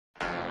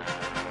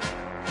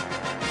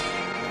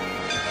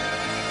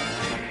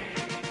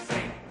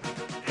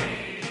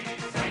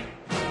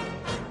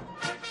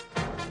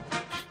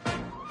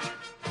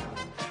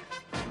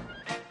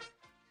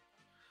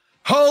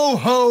Ho,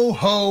 ho,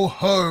 ho,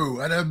 ho,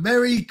 and a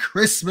Merry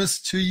Christmas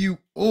to you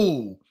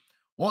all.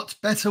 What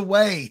better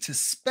way to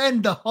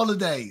spend the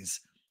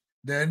holidays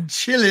than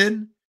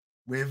chilling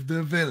with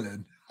the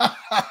villain?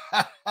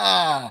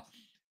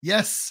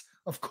 Yes,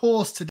 of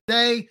course,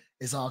 today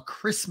is our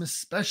Christmas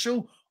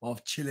special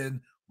of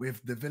Chilling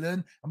with the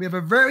Villain. And we have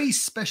a very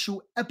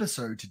special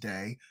episode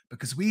today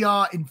because we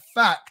are, in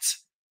fact,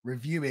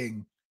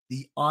 reviewing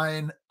the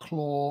Iron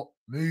Claw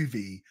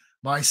movie.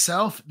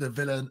 Myself, the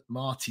villain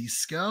Marty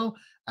Skell,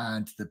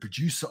 and the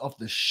producer of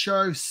the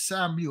show,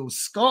 Samuel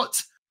Scott,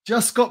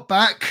 just got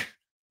back.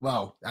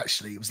 Well,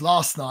 actually, it was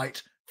last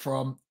night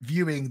from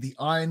viewing the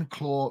Iron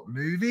Claw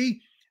movie.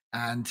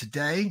 And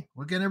today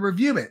we're going to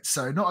review it.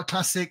 So not a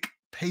classic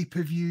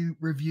pay-per-view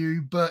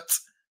review, but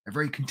a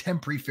very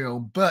contemporary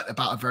film, but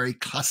about a very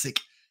classic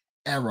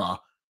era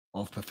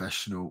of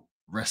professional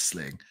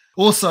wrestling.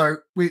 Also,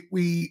 we've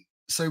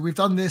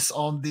done this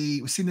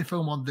we've seen the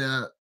film on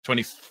the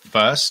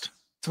 21st.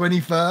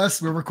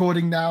 We're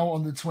recording now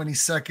on the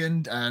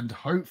 22nd, and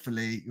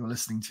hopefully you're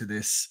listening to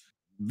this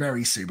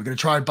very soon. We're going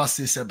to try and bust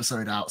this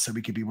episode out so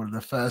we could be one of the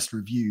first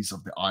reviews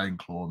of the Iron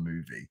Claw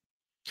movie.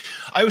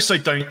 I also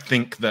don't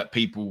think that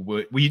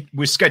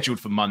we're scheduled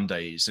for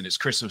Mondays, and it's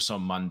Christmas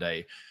on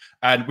Monday,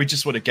 and we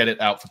just want to get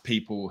it out for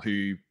people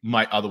who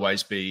might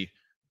otherwise be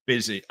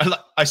busy.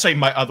 I say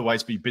might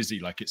otherwise be busy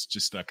like it's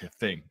just like a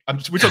thing.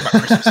 We're talking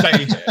about Christmas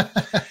Day here.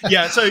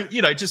 Yeah, so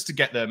just to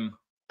get them,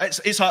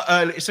 it's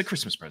a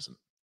Christmas present.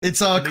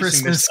 It's our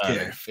Christmas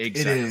gift. Exactly.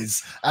 It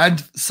is.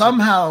 And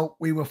somehow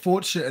we were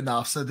fortunate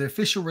enough. So the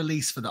official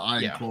release for the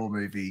Iron Claw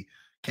movie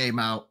came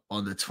out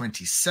on the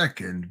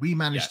 22nd. We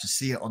managed to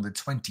see it on the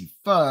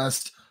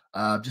 21st.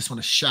 Just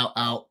want to shout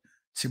out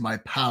to my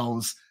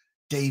pals,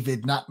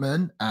 David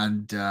Natman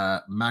and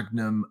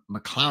Magnum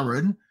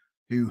McLaren,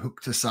 who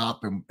hooked us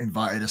up and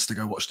invited us to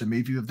go watch the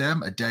movie with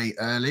them a day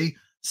early.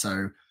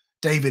 So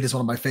David is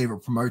one of my favorite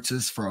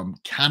promoters from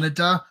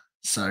Canada.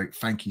 So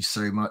thank you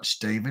so much,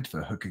 David,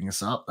 for hooking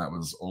us up. That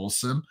was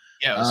awesome.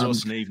 Yeah, it was an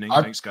awesome evening.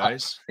 Thanks,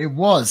 guys. It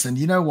was. And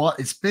you know what?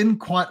 It's been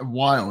quite a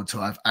while till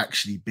I've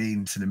actually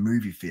been to the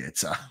movie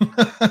theater.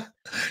 The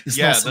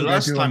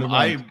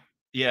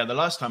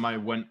last time I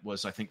went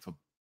was, I think, for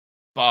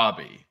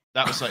Barbie.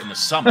 That was like in the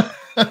summer.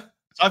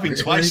 I've been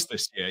twice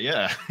this year.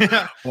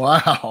 Yeah.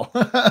 Wow.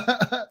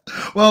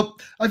 Well,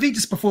 I think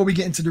just before we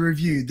get into the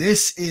review,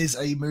 this is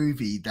a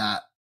movie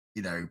that,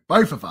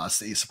 both of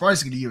us,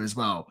 surprisingly you as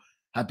well,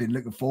 have been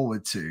looking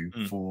forward to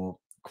for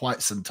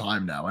quite some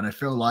time now. And I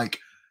feel like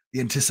the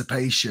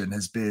anticipation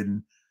it's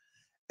been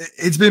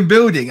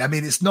building. I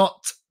mean, it's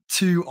not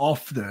too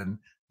often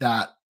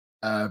that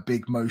a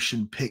big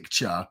motion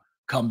picture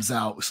comes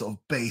out sort of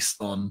based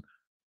on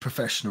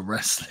professional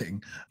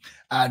wrestling.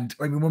 And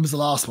I mean, when was the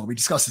last one? We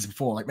discussed this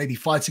before, like maybe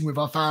Fighting with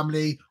Our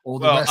Family or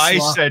The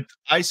Wrestler.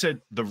 I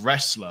said The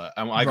Wrestler,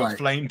 and I got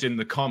flamed in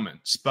the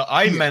comments, but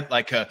I meant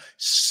like a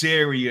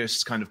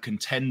serious kind of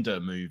contender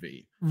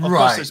movie. Of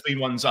course, there's been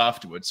ones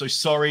afterwards. So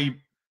sorry,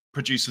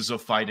 producers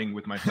of Fighting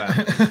with My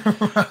Family.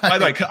 By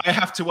the way, I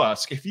have to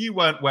ask, if you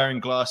weren't wearing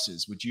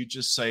glasses, would you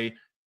just say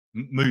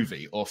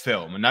movie or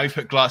film? And now you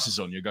put glasses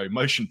on, you go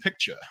motion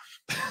picture.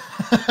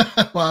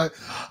 Well,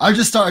 I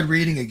just started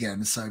reading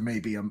again, so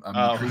maybe I'm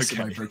increasing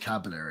my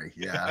vocabulary.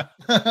 Yeah.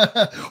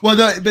 Well,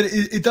 no, but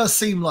it does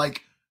seem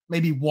like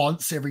maybe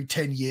once every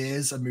 10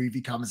 years a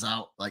movie comes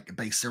out like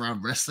based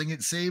around wrestling,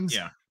 it seems.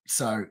 Yeah.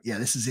 So yeah,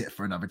 this is it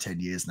for another 10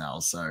 years now.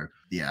 So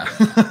yeah.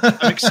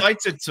 I'm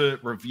excited to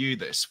review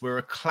this. We're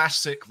a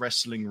classic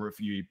wrestling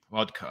review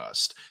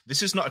podcast.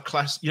 This is not a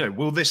class,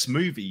 will this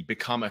movie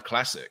become a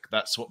classic?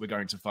 That's what we're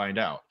going to find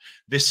out.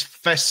 This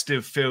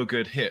festive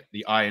feel-good hit,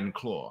 the Iron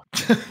Claw.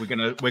 We're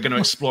gonna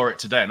explore it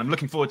today, and I'm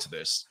looking forward to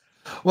this.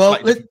 Well,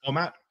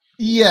 format.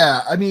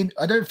 Yeah, I mean,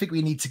 I don't think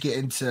we need to get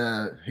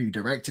into who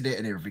directed it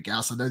and everything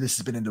else. I know this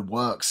has been in the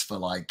works for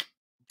like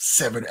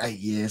 7-8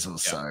 years or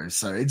so.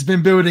 So it's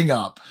been building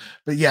up.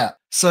 But yeah,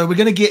 so we're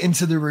going to get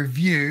into the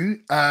review.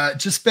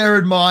 Just bear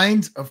in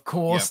mind, of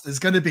course, there's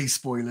going to be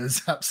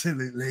spoilers.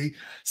 Absolutely.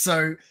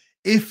 So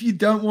if you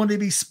don't want to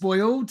be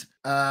spoiled,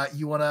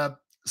 you want to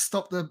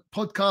stop the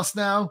podcast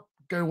now,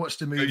 go watch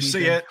the movie,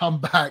 see it, come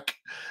back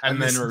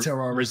and then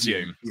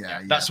resume.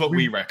 Yeah, that's what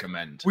we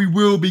recommend. We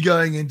will be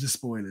going into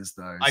spoilers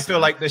though. I feel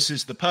like this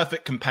is the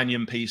perfect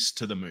companion piece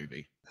to the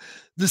movie.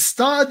 The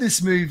start of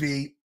this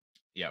movie,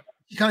 yeah,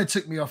 it kind of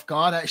took me off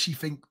guard. I actually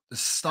think the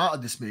start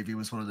of this movie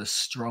was one of the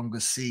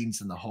strongest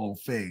scenes in the whole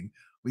thing.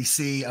 We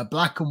see a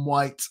black and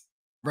white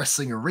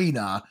wrestling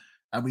arena,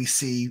 and we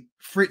see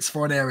Fritz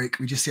von Erich.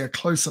 We just see a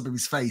close up of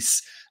his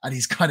face, and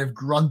he's kind of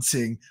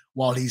grunting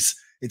while he's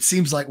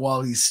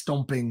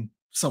stomping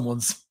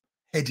someone's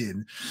head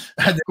in.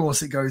 And of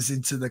course, it goes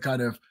into the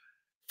kind of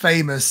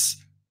famous,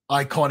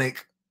 iconic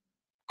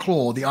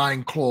claw, the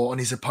Iron Claw on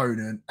his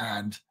opponent,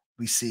 and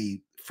we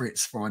see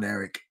Fritz von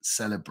Erich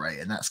celebrate,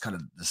 and that's kind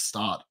of the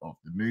start of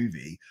the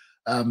movie.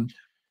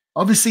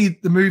 Obviously,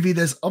 the movie,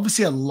 there's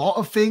obviously a lot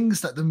of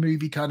things that the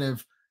movie kind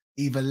of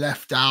either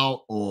left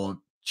out or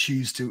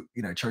chose to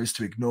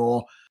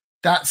ignore.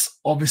 That's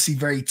obviously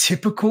very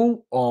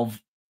typical of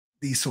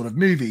these sort of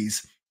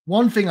movies.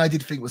 One thing I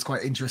did think was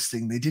quite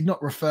interesting, they did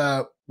not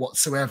refer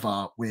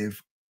whatsoever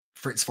with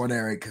Fritz von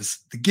Erich, because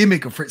the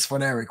gimmick of Fritz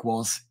von Erich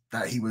was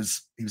that he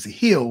was a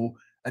heel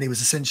and he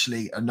was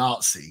essentially a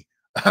Nazi.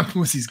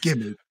 Was his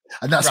gimmick,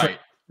 and that's where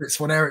Fritz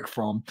von Erich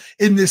from.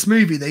 In this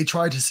movie, they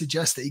tried to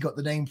suggest that he got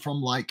the name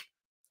from, like,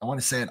 I want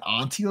to say an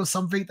auntie or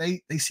something.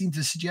 They seem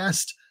to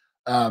suggest.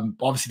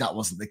 Obviously, that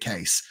wasn't the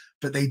case,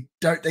 but they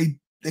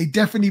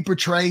definitely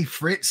portray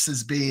Fritz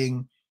as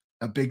being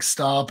a big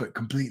star, but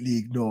completely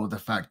ignore the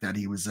fact that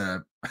he was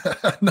a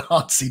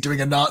Nazi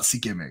doing a Nazi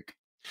gimmick.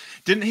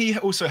 Didn't he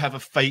also have a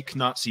fake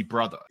Nazi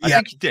brother? I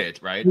think he did,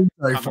 right?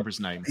 I can't remember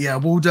his name. Yeah,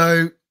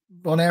 Waldo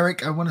von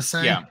Erich, I want to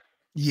say.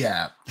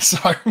 Yeah.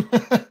 So,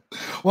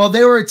 well,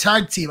 they were a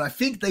tag team. I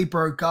think they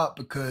broke up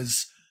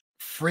because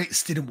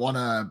Fritz didn't want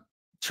to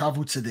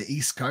travel to the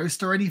East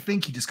Coast or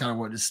anything. He just kind of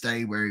wanted to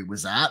stay where he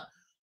was at.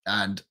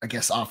 And I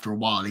guess after a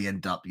while, he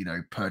ended up,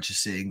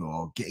 purchasing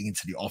or getting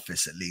into the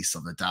office, at least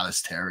on the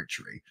Dallas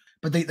territory.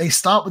 But they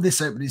start with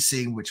this opening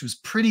scene, which was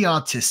pretty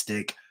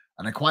artistic,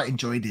 and I quite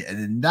enjoyed it. And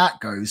then that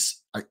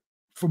goes,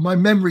 from my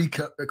memory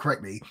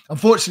correctly,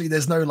 unfortunately,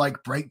 there's no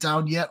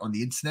breakdown yet on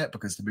the internet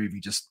because the movie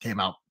just came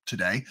out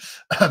today.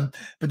 But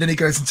then it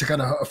goes into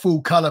kind of a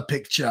full color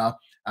picture,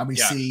 and we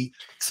see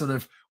sort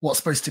of what's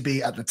supposed to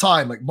be at the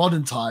time, like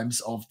modern times,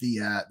 of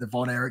the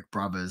Von Erich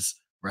brothers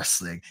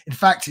wrestling. In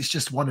fact, it's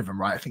just one of them,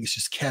 right? I think it's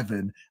just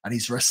Kevin, and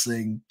he's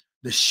wrestling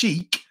the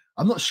Sheik.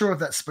 I'm not sure if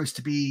that's supposed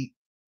to be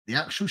the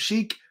actual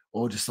Sheik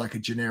or just like a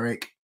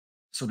generic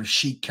sort of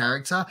Sheik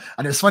character.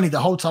 And it was funny, the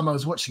whole time I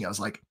was watching it, I was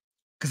like,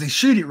 because they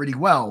shoot it really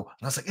well.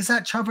 And I was like, is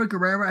that Chavo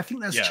Guerrero? I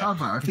think that's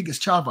Chavo. I think it's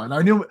Chavo.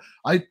 And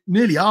I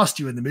nearly asked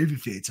you in the movie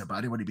theater, but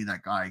I didn't want to be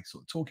that guy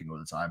sort of talking all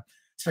the time,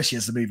 especially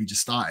as the movie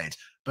just started.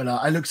 But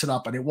I looked it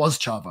up and it was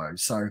Chavo.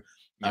 So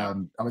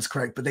I was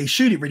correct. But they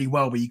shoot it really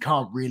well, but you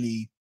can't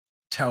really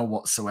tell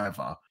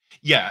whatsoever.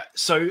 Yeah.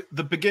 So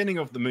the beginning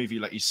of the movie,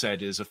 like you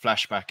said, is a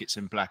flashback. It's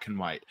in black and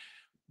white.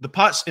 The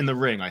parts in the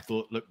ring I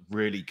thought looked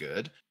really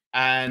good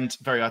and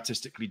very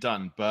artistically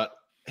done. But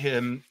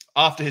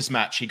after his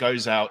match, he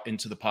goes out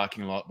into the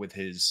parking lot with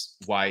his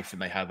wife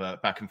and they have a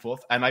back and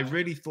forth. And I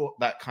really thought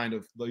that kind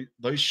of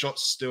those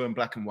shots still in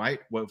black and white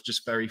were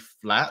just very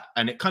flat,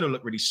 and it kind of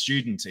looked really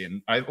studenty.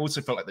 And I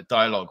also felt like the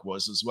dialogue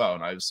was as well.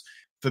 And I was,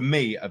 for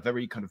me, a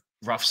very kind of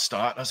rough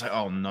start. I was like,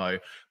 oh no.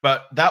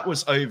 But that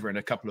was over in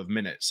a couple of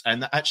minutes.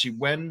 And actually,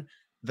 when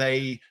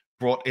they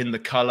brought in the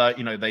color,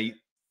 they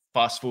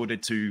fast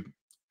forwarded to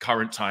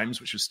current times,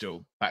 which was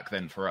still back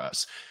then for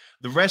us.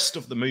 The rest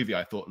of the movie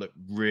I thought looked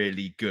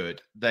really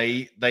good.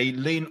 They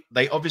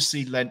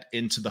obviously lent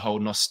into the whole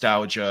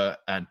nostalgia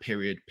and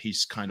period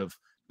piece kind of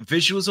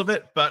visuals of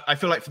it, but I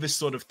feel like for this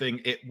sort of thing,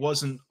 it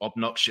wasn't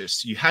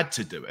obnoxious. You had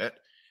to do it,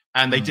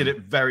 and they did it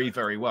very,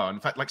 very well. In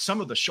fact, like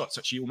some of the shots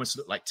actually almost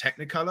look like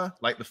Technicolor,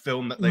 like the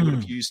film that they would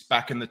have used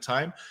back in the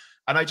time.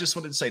 And I just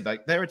wanted to say,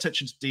 like, their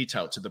attention to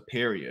detail to the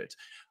period.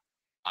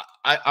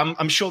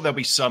 I'm sure there'll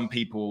be some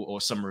people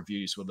or some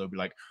reviews where they'll be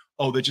like,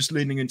 oh, they're just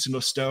leaning into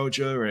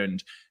nostalgia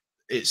and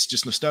it's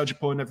just nostalgia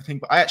porn and everything.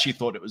 But I actually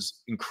thought it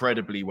was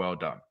incredibly well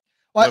done.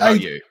 What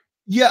about you?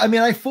 Yeah, I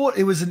mean, I thought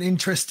it was an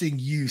interesting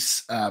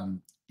use,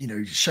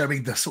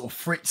 showing the sort of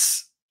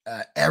Fritz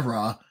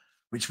era,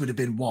 which would have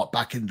been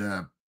back in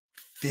the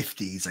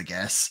 50s, I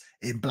guess,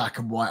 in black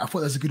and white. I thought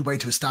that was a good way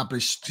to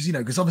establish,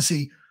 because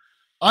obviously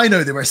I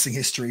know the wrestling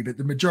history, but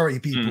the majority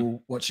of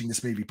people watching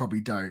this movie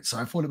probably don't. So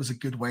I thought it was a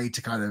good way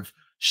to kind of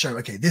show,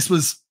 okay, this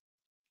was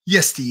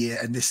yesteryear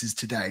and this is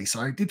today. So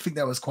I did think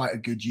that was quite a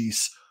good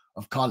use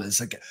of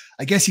colors.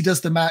 I guess he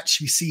does the match.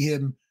 We see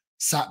him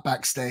sat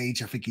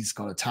backstage. I think he's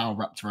got a towel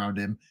wrapped around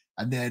him.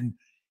 And then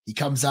he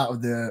comes out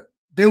of the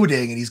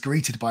building and he's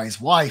greeted by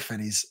his wife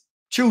and his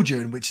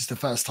children, which is the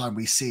first time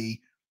we see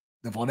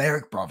the Von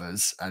Erich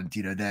brothers. And,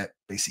 they're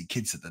basically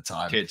kids at the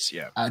time. Kids,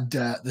 yeah. And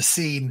the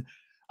scene,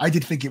 I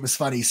did think it was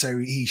funny. So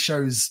he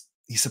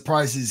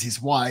surprises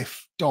his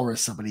wife,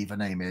 Doris, I believe her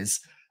name is,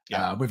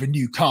 with a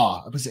new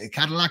car. Was it a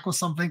Cadillac or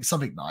something?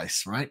 Something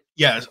nice, right?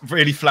 Yeah,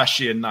 really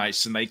flashy and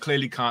nice. And they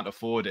clearly can't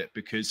afford it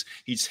because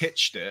he's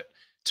hitched it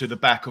to the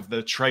back of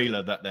the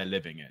trailer that they're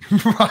living in.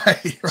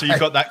 Right. So you've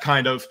got that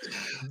kind of,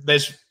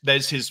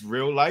 there's his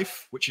real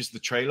life, which is the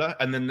trailer.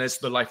 And then there's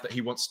the life that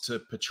he wants to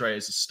portray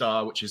as a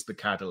star, which is the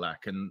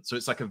Cadillac. And so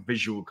it's like a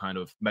visual kind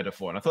of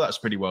metaphor. And I thought that was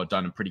pretty well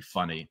done and pretty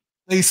funny.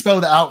 They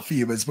spelled it out for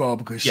you as well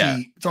because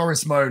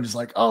Doris Moan is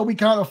like, oh, we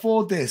can't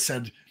afford this.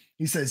 And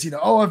he says,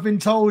 I've been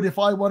told if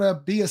I want to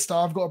be a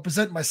star, I've got to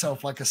present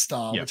myself like a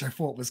star, which I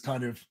thought was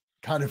kind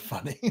of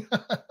funny.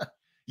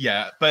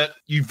 Yeah, but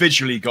you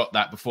visually got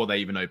that before they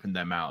even opened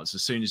their mouths.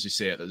 As soon as you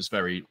see it, it was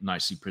very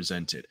nicely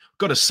presented.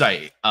 Got to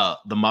say,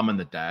 the mum and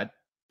the dad,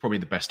 probably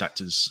the best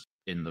actors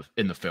in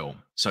the film.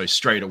 So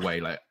straight away,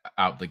 like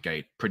out the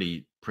gate,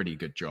 pretty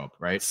good job,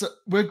 right? So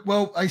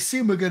I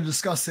assume we're going to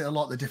discuss it a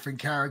lot, the different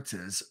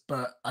characters,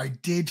 but I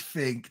did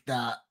think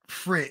that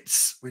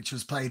Fritz, which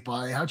was played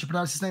by, how do you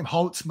pronounce his name?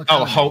 Holt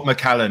McCallany. Oh, Holt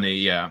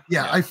McCallany, yeah.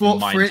 Yeah, I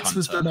thought Fritz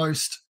was the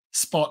most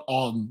spot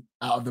on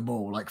out of them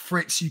all. Like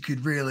Fritz, you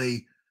could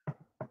really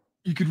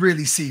you could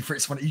really see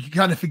Fritz von. You could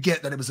kind of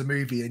forget that it was a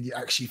movie, and you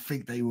actually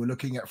think they were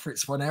looking at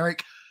Fritz von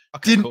Erich.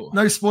 Okay, cool.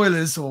 No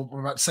spoilers, or what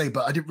I'm about to say,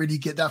 but I didn't really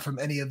get that from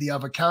any of the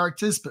other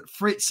characters. But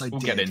Fritz, we'll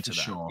did get into for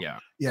that. Sure.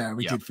 Yeah,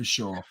 we did for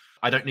sure.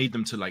 I don't need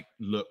them to like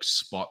look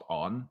spot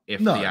on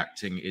if the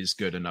acting is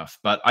good enough.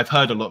 But I've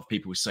heard a lot of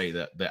people say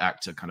that the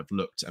actor kind of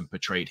looked and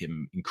portrayed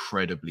him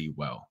incredibly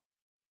well.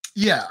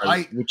 Yeah,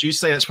 so would you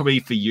say that's probably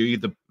for you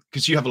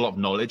because you have a lot of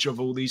knowledge of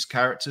all these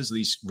characters,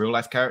 these real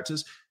life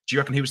characters? Do you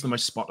reckon he was the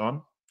most spot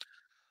on?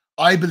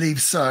 I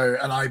believe so,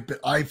 and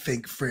I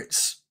think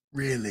Fritz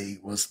really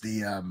was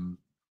the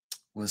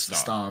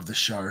star of the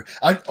show.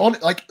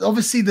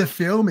 Obviously the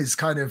film is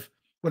kind of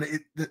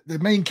the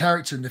main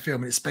character in the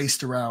film, and it's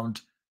based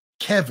around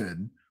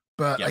Kevin,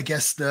 but I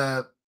guess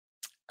the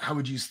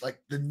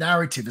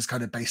narrative is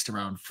kind of based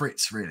around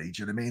Fritz, really.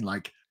 Do you know what I mean?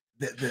 Like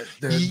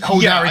the whole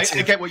narrative.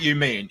 I get what you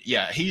mean.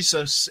 Yeah, he's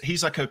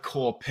like a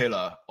core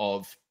pillar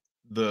of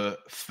the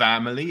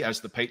family as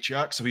the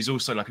patriarch. So he's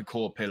also like a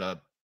core pillar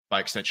by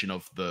extension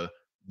of the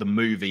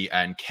movie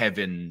and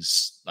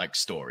Kevin's like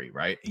story,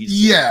 right?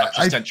 He's an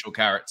essential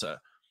character.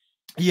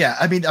 Yeah,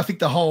 I mean, I think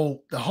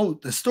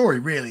the story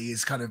really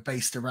is kind of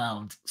based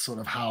around sort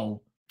of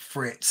how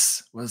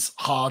Fritz was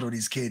hard on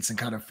his kids and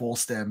kind of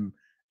forced them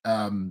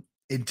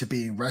into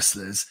being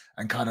wrestlers,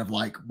 and kind of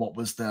like what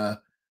was the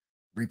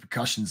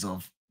repercussions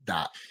of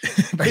that.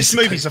 This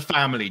movie's a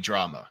family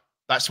drama.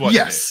 That's what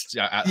it is.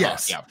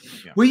 Yes. Yeah.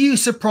 Were you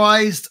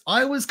surprised?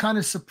 I was kind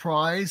of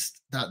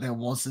surprised that there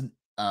wasn't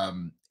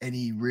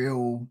any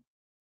real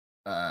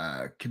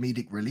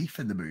comedic relief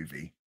in the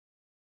movie.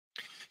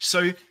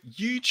 So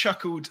you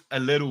chuckled a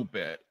little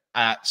bit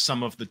at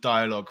some of the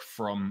dialogue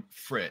from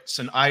Fritz,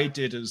 and I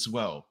did as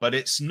well, but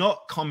it's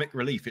not comic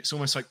relief. It's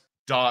almost like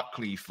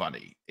darkly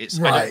funny. I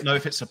don't know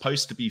if it's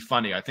supposed to be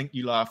funny. I think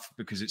you laugh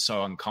because it's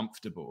so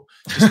uncomfortable.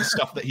 Just the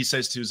stuff that he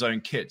says to his own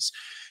kids.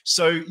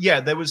 So yeah,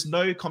 there was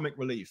no comic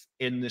relief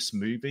in this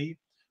movie,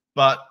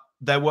 but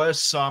there were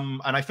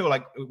some, and I feel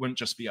like it wouldn't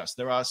just be us.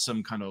 There are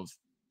some kind of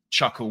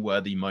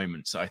chuckle-worthy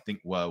moments that I think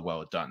were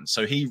well done.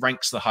 So he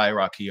ranks the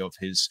hierarchy of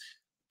his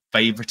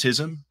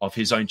favoritism of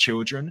his own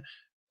children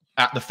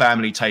at the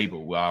family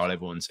table while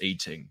everyone's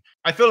eating.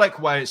 I feel like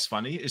why it's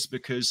funny is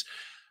because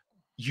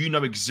you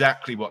know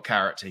exactly what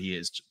character he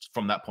is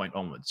from that point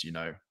onwards, you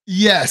know?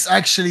 Yes,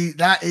 actually,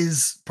 that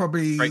is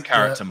probably great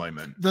character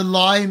moment. The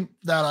line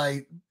that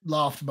I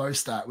laughed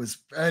most at was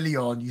early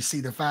on, you see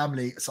the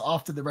family. So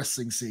after the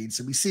wrestling scene,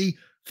 so we see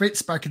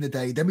Fritz back in the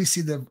day, then we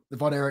see the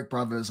Von Erich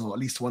brothers, or at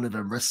least one of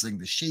them, wrestling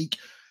the Sheik.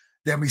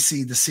 Then we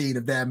see the scene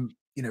of them,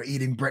 you know,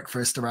 eating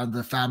breakfast around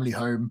the family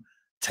home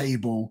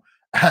table.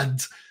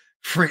 And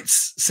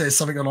Fritz says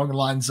something along the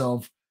lines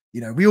of, you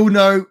know, we all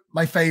know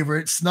my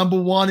favorites.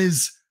 Number 1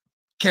 is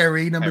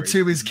Kerry, number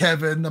 2 is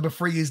Kevin, number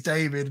 3 is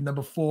David, and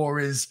number 4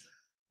 is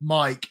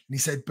Mike. And he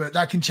said, but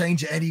that can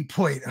change at any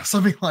point, or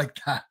something like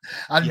that.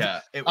 And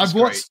yeah, it was I've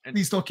watched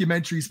these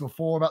documentaries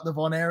before about the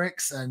Von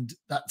Erichs, and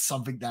that's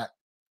something that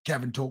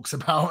Kevin talks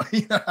about.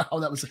 You know, how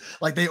that was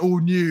like they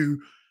all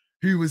knew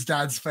who was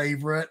Dad's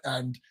favorite,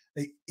 and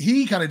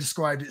he kind of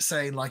described it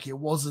saying like it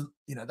wasn't,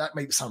 you know, that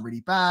may sound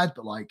really bad,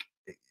 but like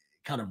it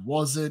kind of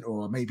wasn't,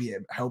 or maybe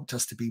it helped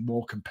us to be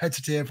more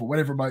competitive or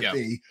whatever it might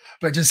be.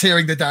 But just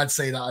hearing the dad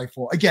say that, I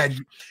thought,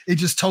 again, it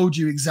just told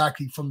you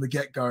exactly from the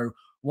get-go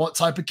what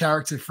type of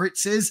character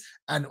Fritz is,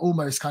 and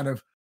almost kind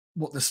of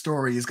what the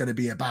story is going to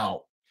be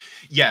about.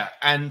 Yeah,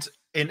 and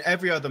in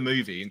every other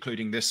movie,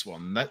 including this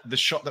one, that the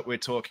shot that we're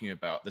talking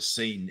about, the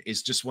scene,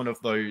 is just one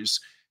of those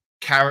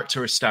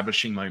character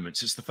establishing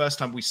moments. It's the first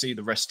time we see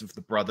the rest of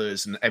the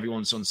brothers, and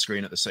everyone's on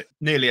screen at the same.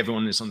 Nearly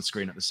everyone is on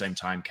screen at the same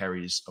time.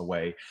 Kerry's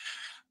away,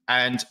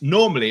 and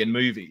normally in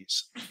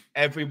movies,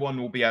 everyone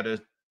will be able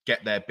to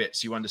get their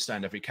bits. You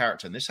understand every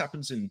character, and this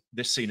happens in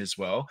this scene as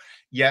well.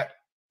 Yet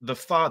the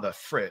father,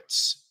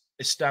 Fritz,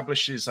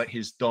 establishes like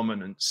his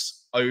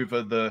dominance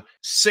over the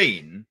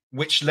scene,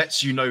 which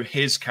lets you know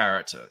his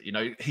character. You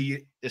know,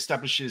 he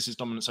establishes his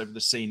dominance over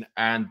the scene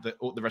and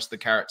all the rest of the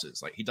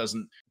characters. Like, he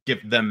doesn't give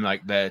them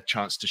like their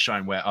chance to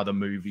shine, where other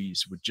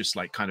movies would just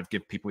like kind of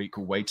give people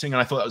equal weighting.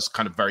 And I thought that was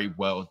kind of very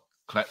well,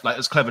 like, it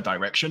was clever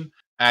direction.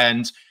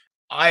 And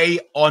I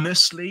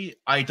honestly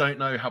don't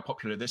know how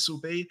popular this will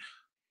be,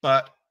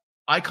 but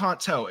I can't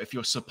tell if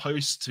you're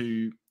supposed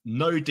to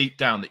know deep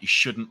down that you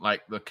shouldn't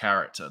like the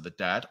character, the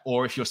dad,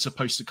 or if you're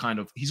supposed to kind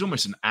of, he's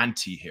almost an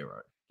anti-hero.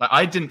 Like,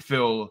 I didn't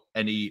feel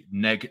any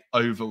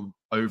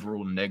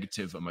overall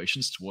negative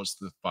emotions towards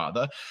the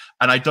father.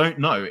 And I don't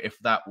know if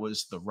that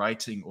was the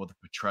writing or the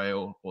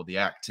portrayal or the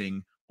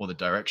acting or the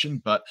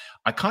direction, but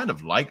I kind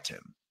of liked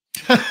him.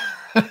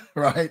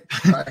 Right.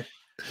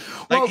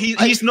 Like,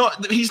 he's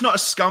not a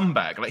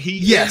scumbag. Like,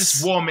 he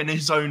is warm in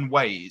his own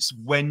ways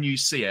when you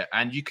see it,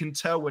 and you can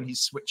tell when he's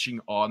switching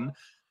on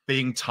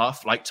being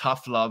tough, like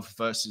tough love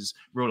versus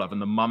real love,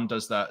 and the mum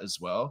does that as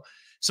well.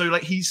 So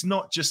like, he's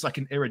not just like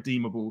an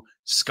irredeemable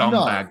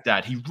scumbag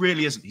dad. He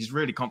really isn't. He's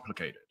really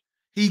complicated.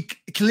 He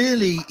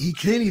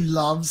clearly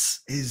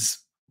loves his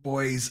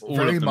boys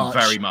very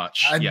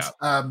much.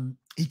 And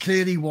he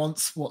clearly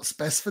wants what's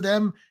best for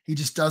them. He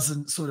just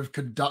doesn't sort of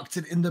conduct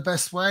it in the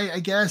best way, I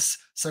guess.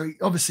 So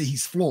obviously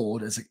he's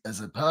flawed as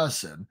a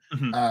person,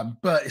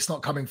 but it's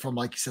not coming from,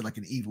 like you said, like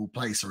an evil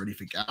place or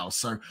anything else.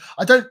 So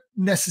I don't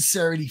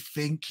necessarily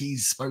think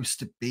he's supposed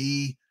to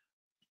be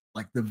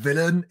like the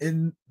villain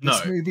in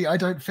this movie. I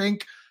don't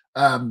think.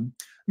 I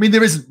mean,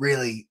 there isn't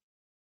really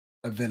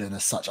a villain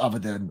as such, other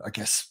than, I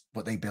guess,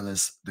 what they bill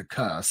as the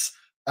curse.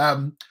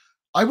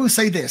 I will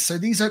say this. So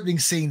these opening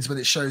scenes when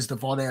it shows the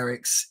Von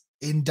Erichs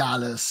in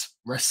Dallas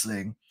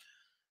wrestling,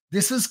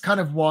 this is kind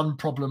of one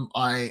problem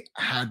I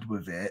had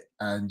with it.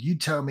 And you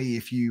tell me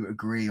if you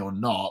agree or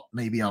not.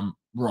 Maybe I'm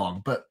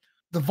wrong, but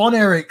the Von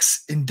Erichs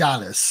in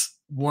Dallas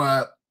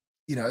were,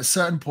 at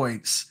certain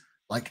points,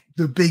 like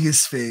the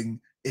biggest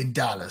thing in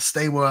Dallas.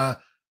 They were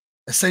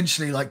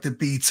essentially like the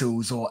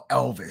Beatles or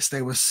Elvis.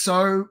 They were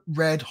so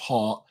red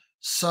hot,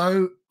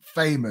 so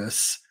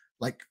famous,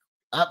 like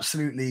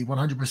absolutely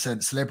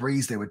 100%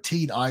 celebrities. They were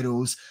teen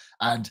idols,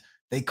 and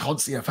they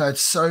constantly, I've heard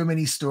so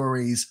many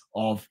stories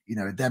of,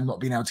 them not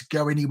being able to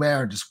go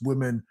anywhere and just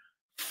women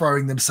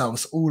throwing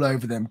themselves all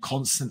over them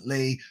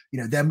constantly,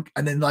 them.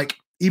 And then like,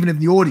 even in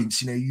the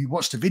audience, you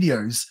watch the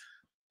videos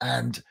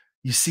and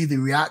you see the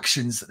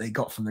reactions that they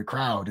got from the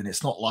crowd. And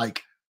it's not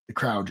like the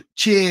crowd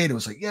cheered. It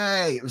was like,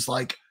 yay. It was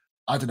like,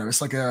 I don't know.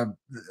 It's like the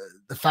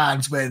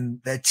fans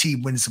when their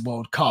team wins the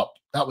World Cup.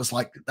 That was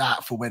like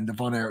that for when the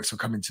Von Erichs were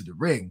coming to the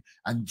ring.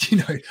 And,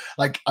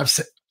 like I've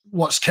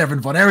watched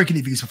Kevin Von Erich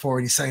interviews before,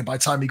 and he's saying by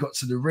the time he got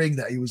to the ring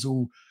that he was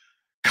all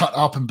cut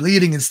up and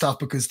bleeding and stuff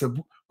because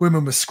the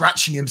women were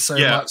scratching him so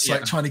much,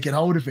 like trying to get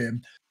hold of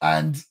him.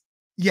 And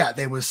yeah,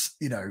 there was,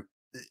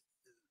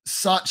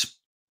 such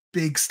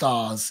big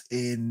stars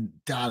in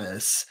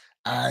Dallas.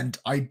 And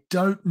I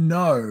don't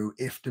know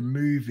if the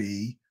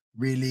movie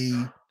really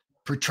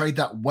portrayed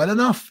that well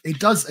enough. It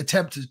does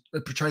attempt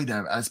to portray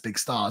them as big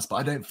stars, but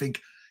I don't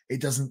think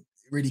it doesn't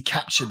really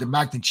capture the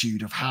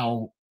magnitude of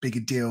how big a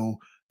deal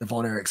the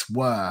Von Erichs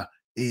were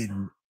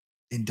in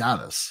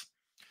Dallas.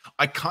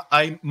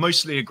 I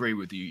mostly agree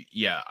with you.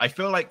 Yeah, I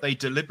feel like they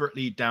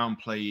deliberately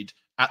downplayed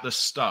at the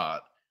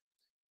start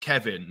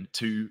Kevin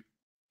to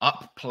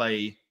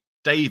upplay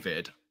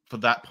David for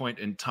that point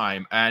in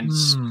time. And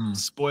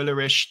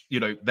spoilerish,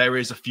 there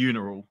is a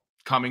funeral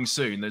coming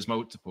soon. There's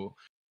multiple.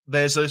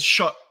 There's a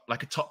shot,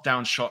 like a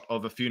top-down shot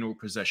of a funeral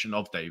procession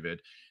of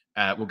David.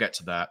 We'll get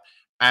to that.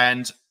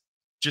 And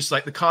just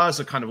like the cars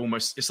are kind of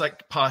almost, it's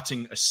like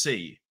parting a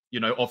sea,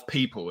 of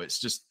people. It's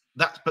just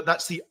that, but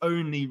that's the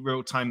only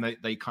real time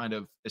they kind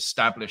of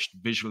established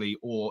visually,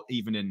 or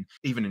even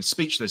in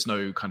speech, there's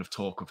no kind of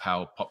talk of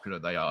how popular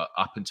they are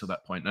up until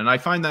that point. And I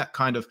find that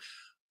kind of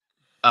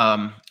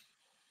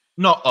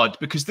not odd,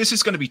 because this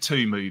is going to be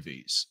two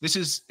movies. This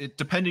is,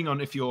 depending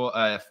on if you're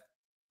a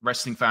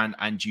wrestling fan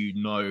and you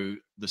know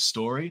the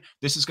story,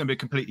 this is going to be a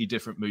completely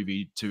different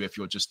movie to if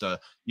you're just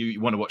you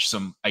want to watch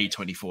some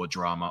A24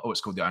 drama. Oh, it's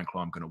called The Iron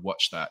Claw, I'm going to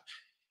watch that.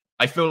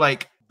 I feel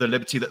like the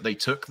liberty that they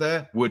took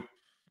there would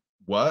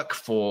work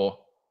for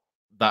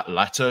that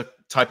latter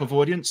type of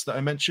audience that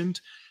I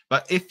mentioned.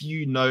 But if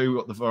you know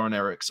what the Von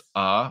Erichs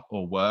are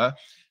or were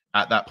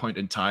at that point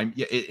in time,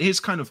 yeah, it is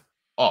kind of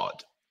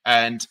odd.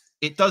 And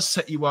it does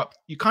set you up.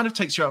 It kind of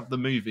takes you out of the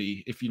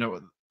movie if you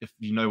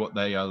know what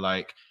they are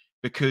like.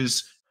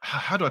 Because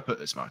how do I put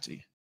this,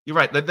 Marty? You're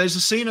right. There's a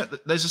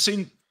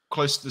scene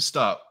close to the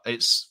start.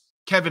 It's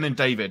Kevin and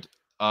David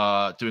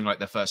are doing like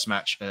their first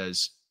match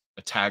as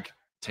a tag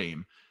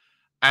team,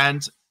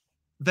 and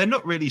they're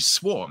not really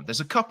swarmed. There's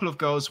a couple of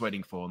girls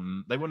waiting for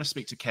them. They want to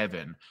speak to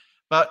Kevin,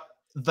 but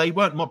they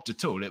weren't mobbed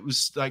at all. It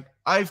was like,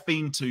 I've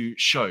been to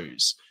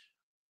shows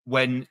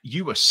when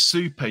you were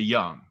super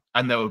young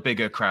and there were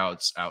bigger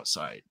crowds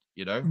outside,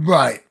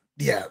 Right.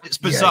 Yeah. It's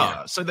bizarre.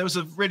 Yeah. So there was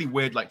a really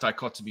weird like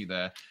dichotomy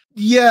there.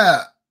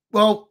 Yeah.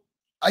 Well,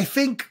 I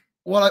think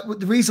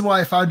the reason why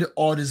I found it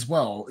odd as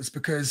well is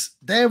because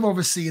they're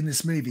obviously in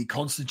this movie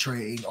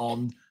concentrating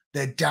on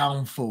their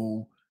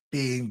downfall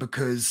being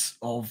because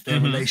of their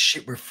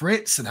relationship with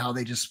Fritz, and how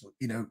they just,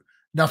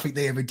 nothing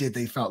they ever did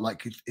they felt like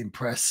could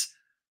impress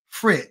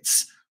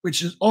Fritz,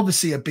 which is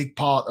obviously a big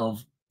part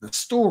of the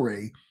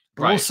story.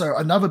 But also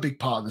another big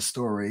part of the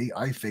story,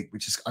 I think,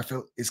 which I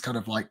feel is kind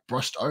of like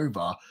brushed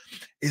over,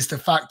 is the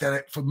fact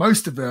that for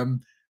most of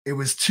them, it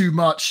was too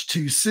much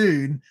too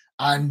soon.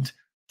 And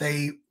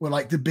they were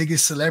like the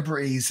biggest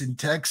celebrities in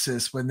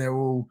Texas when they're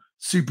all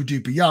super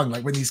duper young.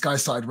 Like when these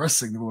guys started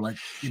wrestling, they were like,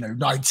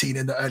 19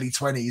 in the early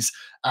 20s,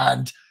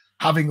 and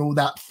having all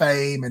that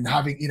fame and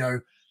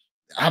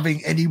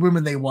having any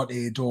woman they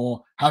wanted,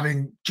 or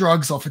having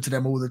drugs offered to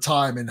them all the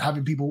time, and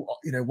having people,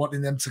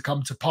 wanting them to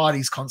come to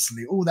parties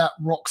constantly, all that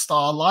rock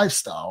star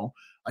lifestyle,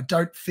 I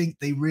don't think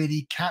they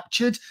really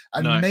captured.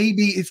 And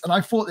maybe and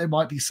I thought there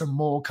might be some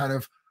more kind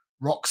of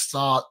rock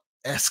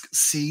star-esque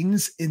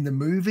scenes in the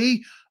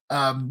movie.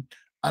 And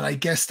I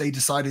guess they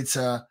decided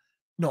to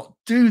not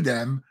do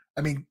them.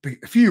 I mean,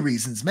 a few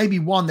reasons. Maybe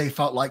one, they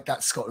felt like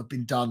that's got to have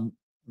been done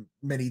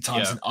many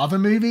times in other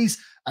movies,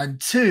 and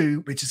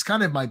two, which is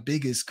kind of my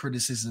biggest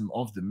criticism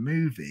of the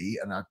movie,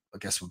 and I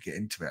guess we'll get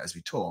into it as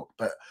we talk,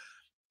 but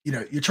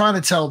you're trying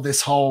to tell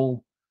this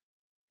whole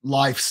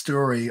life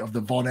story of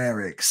the Von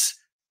Erichs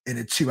in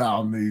a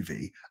 2-hour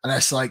movie. And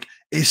that's like,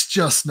 it's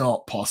just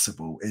not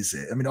possible, is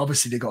it? I mean,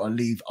 obviously they got to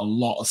leave a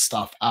lot of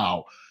stuff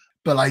out,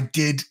 but I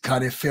did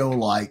kind of feel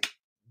like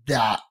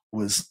that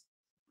was,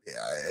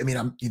 I mean,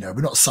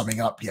 we're not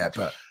summing up yet,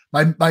 but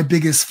my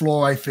biggest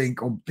flaw, I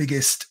think, or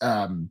biggest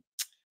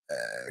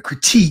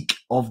critique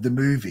of the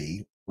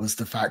movie was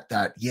the fact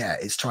that,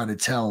 it's trying to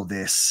tell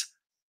this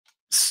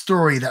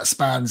story that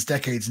spans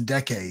decades and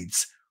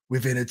decades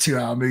within a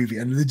 2-hour movie.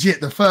 And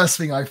legit, the first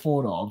thing I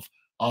thought of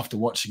after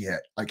watching it,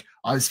 like,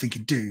 I was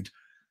thinking, dude,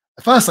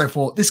 at first I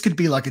thought this could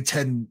be like a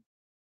 10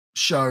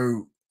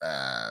 show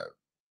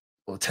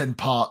or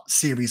 10-part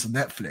series on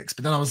Netflix.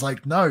 But then I was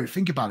like, no,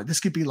 think about it. This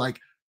could be like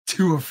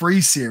 2 or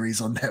 3 series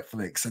on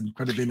Netflix and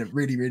could have been a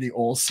really, really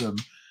awesome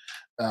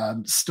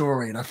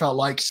story. And I felt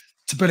like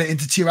to put it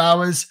into 2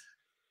 hours,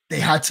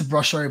 they had to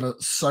brush over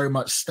so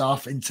much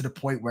stuff into the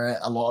point where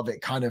a lot of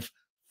it kind of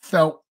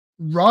felt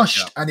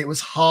rushed, and it was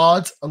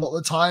hard a lot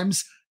of the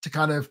times to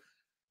kind of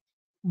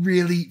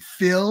really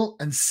feel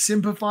and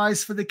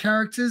sympathize for the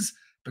characters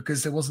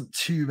because there wasn't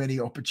too many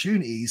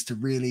opportunities to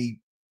really,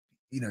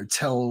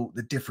 tell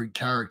the different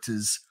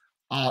characters'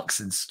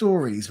 arcs and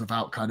stories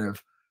without kind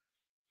of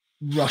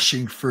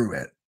rushing through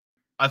it.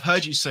 I've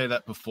heard you say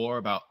that before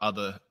about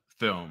other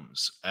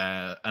films,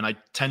 and I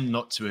tend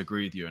not to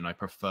agree with you, and I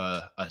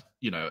prefer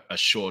a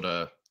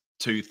shorter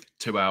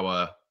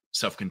 2-hour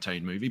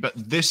self-contained movie. But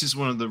this is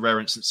one of the rare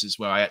instances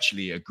where I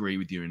actually agree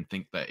with you and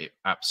think that it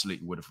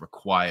absolutely would have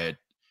required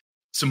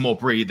some more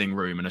breathing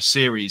room in a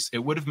series. It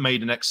would have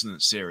made an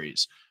excellent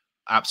series.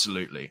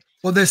 Absolutely.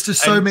 Well, there's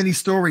just so many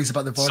stories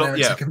about the Von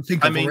Erichs I can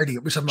think of already,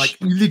 which I'm like,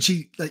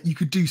 literally, like, you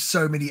could do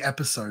so many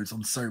episodes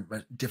on so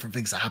many different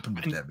things that happen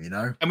with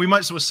them, And we might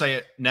as well say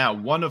it now.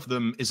 One of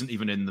them isn't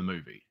even in the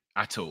movie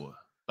at all.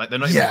 Like, they're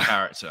not even a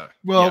character.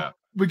 Well,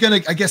 we're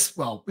going to, I guess,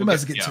 we might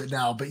as well get to it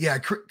now. But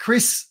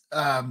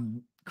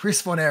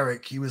Chris Von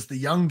Erich, he was the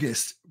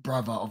youngest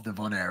brother of the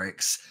Von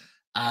Erichs.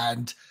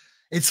 And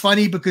it's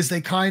funny because they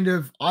kind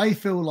of, I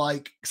feel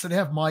like, so they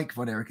have Mike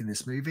Von Erich in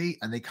this movie,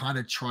 and they kind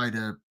of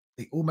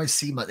they almost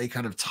seem like they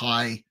kind of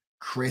tie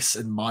Chris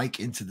and Mike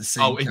into the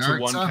same into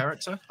one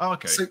character? Oh,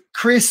 okay. So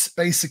Chris,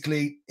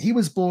 basically, he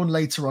was born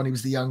later on, he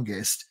was the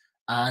youngest,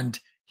 and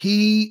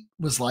he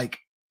was like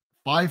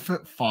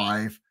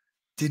 5'5",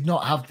 did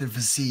not have the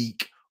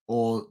physique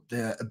or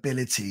the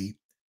ability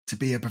to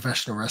be a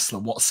professional wrestler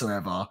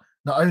whatsoever.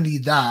 Not only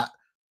that,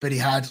 but he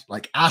had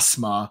like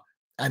asthma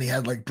and he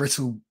had like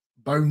brittle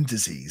bone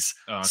disease.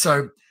 Oh, okay.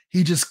 So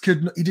he just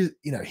couldn't,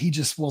 he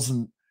just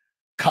wasn't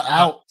cut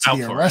out to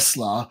be a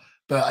wrestler.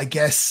 But I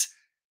guess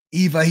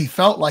either he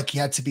felt like he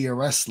had to be a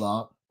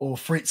wrestler or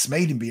Fritz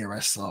made him be a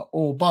wrestler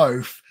or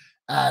both.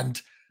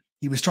 And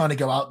he was trying to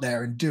go out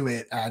there and do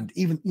it. And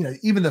even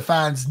the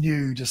fans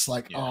knew just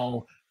like,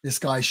 oh, this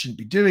guy shouldn't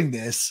be doing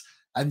this.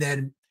 And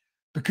then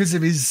because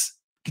of his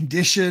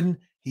condition,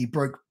 he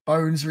broke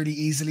bones really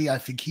easily. I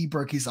think he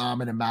broke his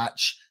arm in a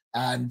match,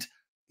 and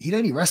he'd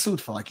only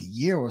wrestled for like a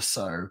year or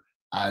so,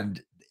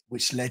 and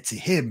which led to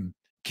him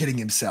killing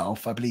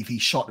himself. I believe he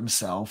shot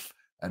himself,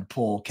 and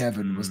poor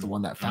Kevin was the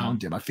one that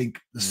found him. I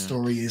think the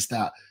story is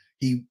that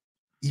he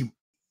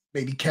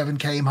maybe Kevin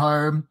came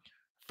home,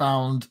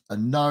 found a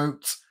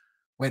note,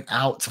 went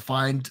out to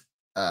find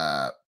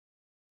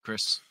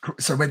Chris.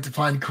 So went to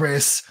find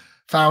Chris,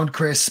 found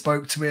Chris,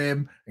 spoke to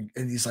him,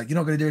 and he's like, "You're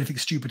not going to do anything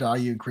stupid, are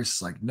you?" And Chris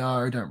is like,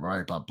 "No, don't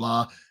worry, blah,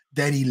 blah."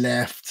 Then he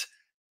left.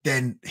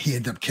 Then he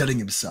ended up killing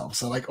himself.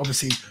 So like,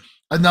 obviously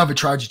another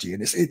tragedy.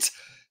 And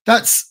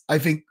that's, I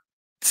think,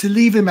 to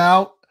leave him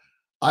out.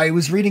 I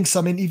was reading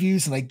some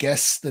interviews, and I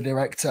guess the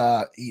director,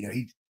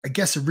 I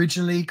guess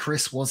originally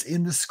Chris was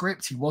in the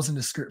script. He was in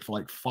the script for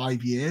like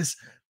 5 years,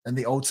 and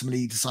they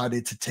ultimately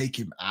decided to take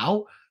him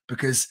out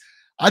because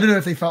I don't know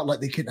if they felt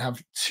like they couldn't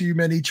have too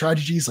many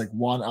tragedies, like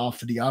one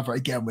after the other.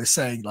 Again, we're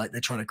saying like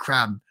they're trying to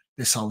cram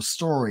this whole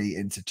story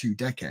into 2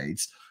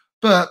 decades.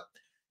 But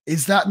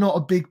is that not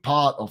a big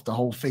part of the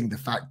whole thing? The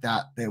fact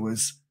that there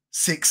was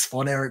 6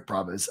 Von Erich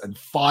brothers and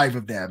 5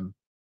 of them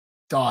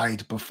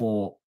died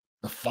before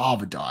the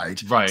father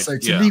died. Right. So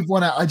to leave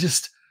one out,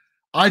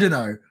 I don't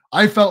know.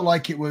 I felt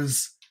like it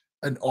was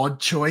an odd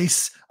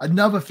choice.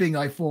 Another thing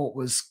I thought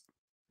was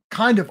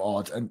kind of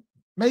odd, and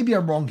maybe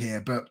I'm wrong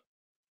here, but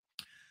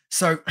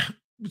so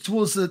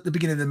towards the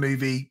beginning of the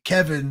movie,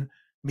 Kevin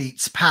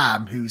meets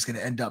Pam, who's going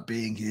to end up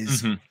being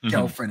his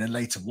girlfriend and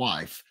later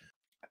wife.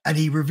 And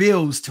he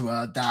reveals to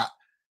her that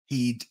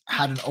he'd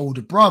had an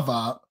older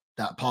brother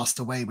that passed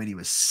away when he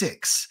was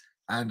 6.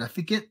 And I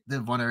forget the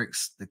Von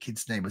Erichs, the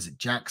kid's name. Was it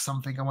Jack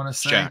something, I want to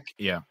say? Jack,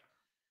 yeah.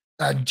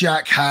 And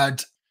Jack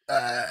had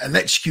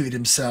electrocuted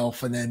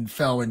himself and then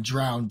fell and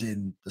drowned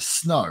in the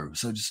snow.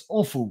 So just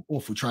awful,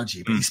 awful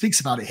tragedy. But he speaks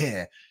about it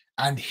here.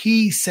 And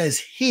he says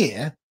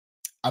here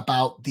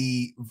about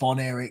the Von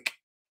Erich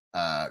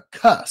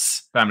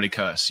curse. Family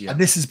curse, yeah. And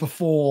this is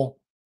before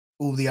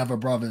all the other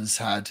brothers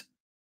had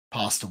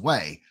passed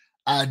away.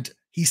 And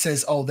he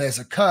says, oh, there's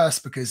a curse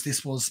because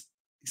this was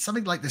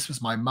something like this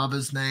was my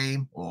mother's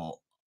name, or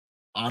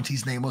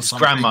auntie's name or his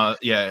something.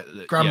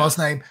 Grandma's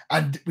name.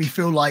 And we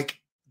feel like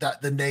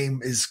that the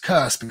name is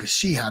cursed because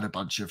she had a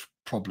bunch of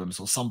problems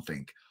or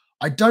something.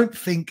 I don't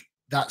think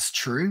that's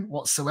true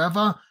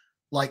whatsoever.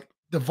 Like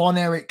the Von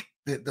Erich,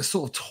 the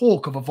sort of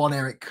talk of a Von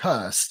Erich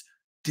curse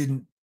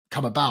didn't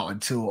come about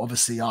until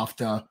obviously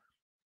after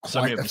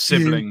quite a few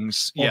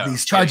siblings of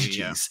these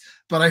tragedies.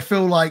 But I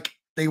feel like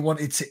they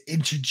wanted to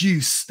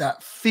introduce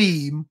that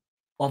theme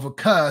of a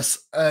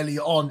curse early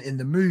on in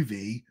the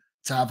movie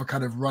to have a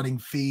kind of running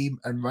theme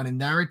and running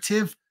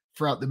narrative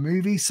throughout the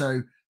movie.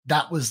 So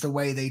that was the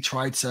way they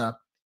tried to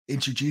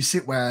introduce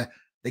it, where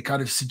they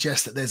kind of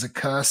suggest that there's a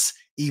curse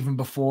even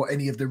before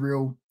any of the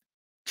real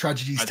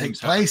tragedies take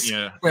place.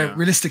 Where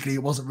realistically,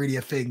 it wasn't really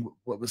a thing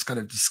what was kind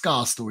of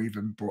discussed or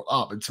even brought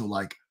up until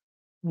like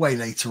way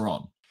later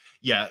on.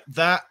 Yeah,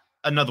 that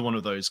another one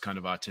of those kind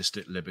of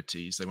artistic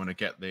liberties. They want to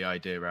get the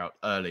idea out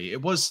early.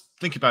 It was,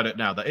 think about it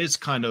now, that is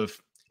kind of,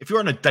 if you're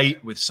on a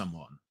date with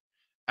someone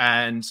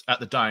and at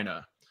the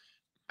diner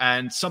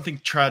and something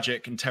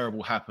tragic and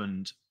terrible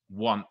happened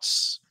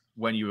once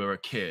when you were a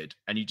kid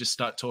and you just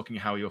start talking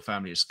how your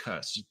family is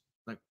cursed,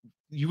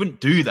 you wouldn't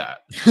do that.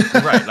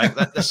 Right. Like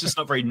that's just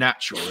not very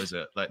natural, is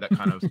it? Like that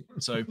kind of,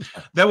 so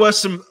there were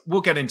some,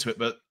 we'll get into it,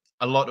 but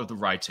a lot of the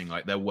writing,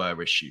 like there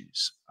were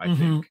issues, I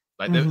think.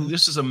 Like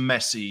this is a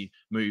messy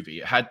movie.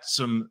 It had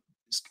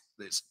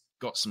it's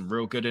got some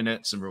real good in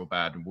it, some real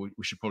bad, and we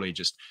should probably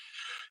just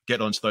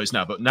get onto those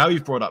now. But now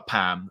you've brought up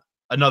Pam,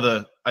 I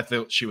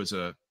thought she was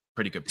a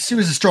pretty good performer. She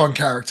was a strong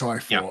character, I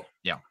thought.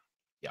 Yeah.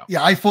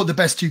 I thought the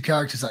best two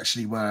characters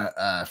actually were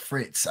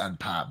Fritz and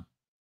Pam.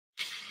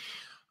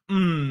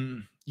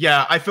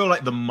 Yeah, I feel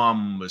like the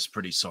mum was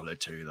pretty solid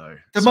too, though.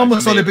 The mum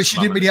was solid, but she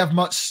didn't really have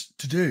much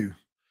to do.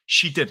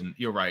 She didn't,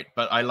 you're right.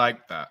 But I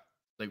like that.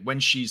 Like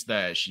when she's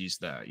there,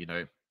 you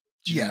know.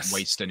 She didn't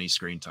waste any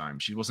screen time.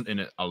 She wasn't in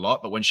it a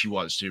lot, but when she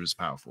was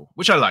powerful,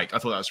 which I liked. I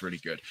thought that was really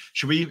good.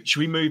 Should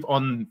we move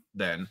on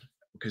then?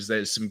 Because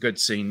there's some good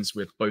scenes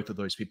with both of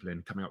those people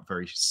coming up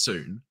very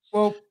soon.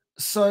 Well,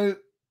 so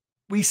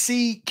we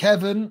see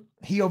Kevin.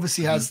 He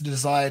obviously has the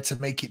desire to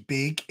make it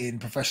big in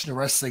professional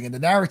wrestling. And the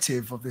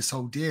narrative of this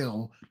whole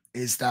deal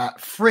is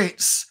that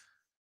Fritz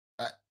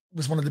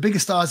was one of the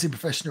biggest stars in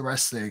professional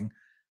wrestling.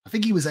 I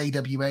think he was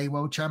AWA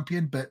world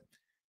champion, but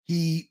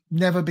he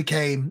never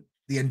became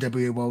the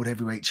NWA world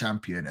heavyweight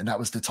champion. And that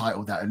was the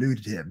title that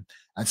eluded him.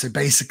 And so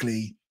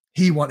basically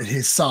he wanted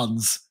his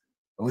sons,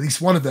 or at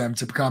least one of them,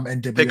 to become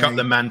NWA. Pick up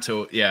the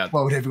mantle,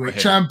 world heavyweight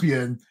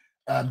champion,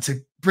 to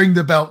bring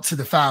the belt to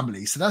the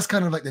family. So that's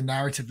kind of like the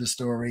narrative of the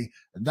story.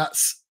 And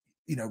that's,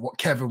 you know, what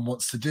Kevin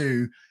wants to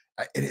do.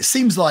 And it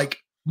seems like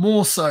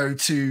more so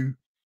to,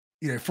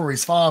 you know, for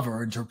his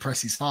father and to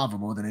oppress his father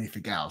more than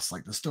anything else.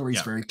 Like the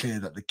story's very clear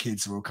that the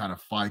kids are all kind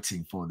of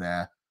fighting for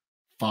their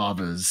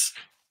fathers.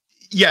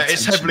 Yeah,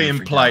 it's heavily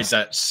implied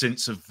that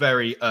since a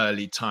very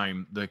early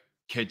time, the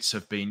kids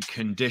have been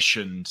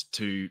conditioned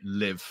to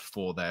live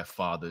for their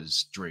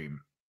father's dream.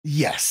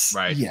 Yes.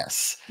 Right.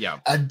 Yes. Yeah.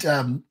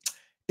 And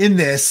in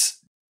this,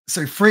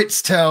 so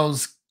Fritz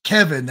tells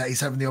Kevin that he's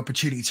having the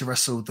opportunity to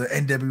wrestle the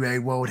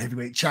NWA World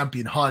Heavyweight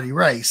Champion Harley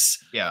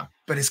Race. Yeah.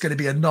 But it's going to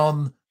be a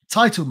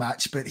non-title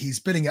match, but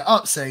he's bidding it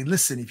up saying,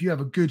 listen, if you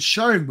have a good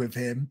showing with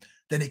him,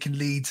 then it can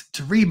lead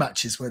to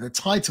rematches where the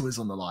title is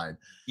on the line.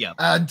 Yeah.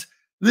 And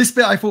this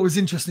bit I thought was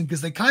interesting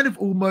because they kind of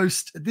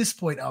almost, at this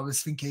point, I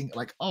was thinking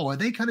like, oh, are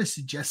they kind of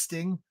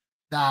suggesting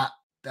that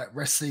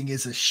wrestling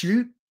is a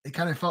shoot? It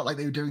kind of felt like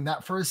they were doing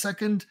that for a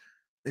second.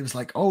 It was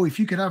like, oh, if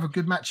you could have a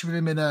good match with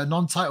him in a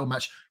non-title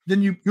match,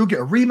 then you'll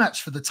get a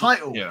rematch for the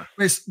title. Yeah.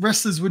 Whereas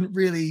wrestlers wouldn't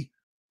really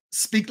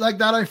speak like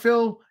that, I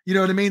feel. You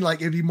know what I mean?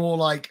 Like it'd be more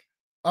like,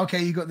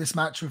 okay, you got this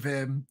match with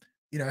him.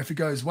 You know, if it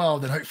goes well,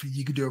 then hopefully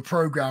you could do a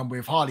program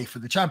with Harley for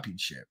the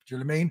championship. Do you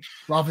know what I mean?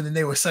 Rather than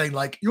they were saying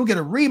like, you'll get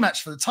a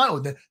rematch for the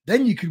title,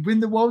 then you could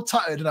win the world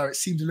title. I don't know. It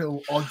seemed a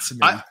little odd to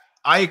me.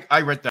 I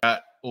read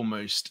that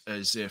almost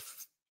as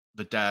if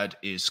the dad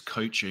is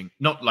coaching,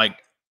 not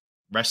like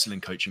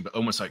wrestling coaching, but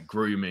almost like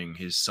grooming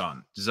his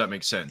son. Does that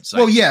make sense?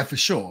 Like, well, yeah, for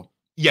sure.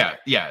 Yeah.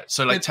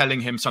 So like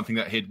telling him something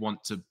that he'd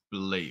want to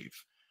believe.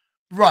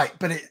 Right.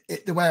 But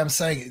the way I'm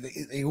saying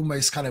it, they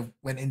almost kind of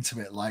went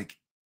into it like,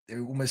 they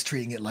were almost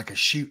treating it like a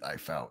shoot, I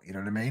felt. You know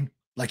what I mean?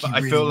 Like he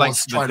really feel like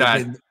was trying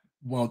to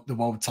win the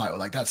world title.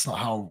 Like that's not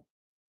how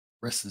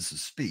wrestlers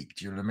speak.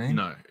 Do you know what I mean?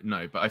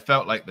 No. But I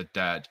felt like the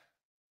dad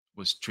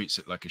treats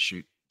it like a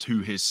shoot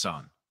to his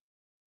son.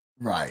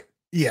 Right.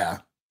 Yeah.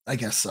 I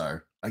guess so.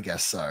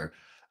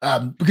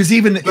 Because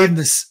even in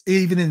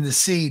the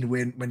scene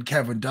when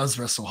Kevin does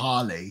wrestle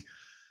Harley,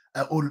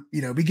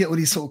 we get all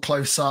these sort of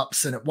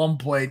close-ups, and at one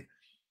point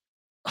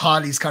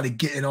Harley's kind of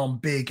getting on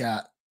big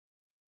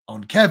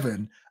on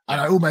Kevin. And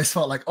I almost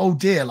felt like, oh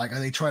dear, like are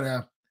they trying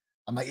to?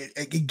 I'm like,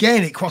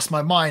 it crossed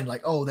my mind,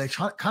 like, oh, they're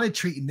kind of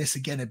treating this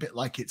again a bit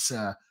like it's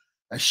a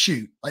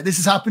shoot. Like this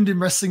has happened in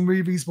wrestling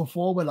movies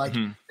before, where like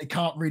they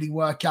can't really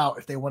work out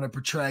if they want to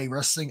portray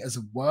wrestling as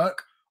a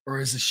work or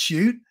as a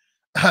shoot.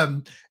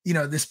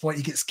 At this point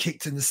he gets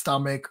kicked in the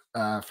stomach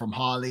from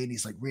Harley, and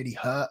he's like really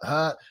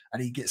hurt,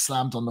 and he gets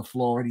slammed on the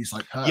floor, and he's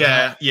like hurt.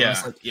 Yeah.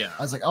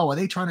 I was like, oh, are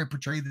they trying to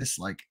portray this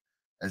like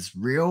as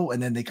real?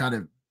 And then they kind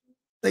of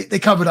they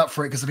covered up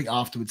for it because I think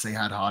afterwards they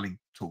had Harley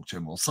talk to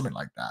him or something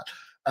like that.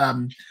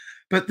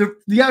 But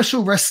the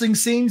actual wrestling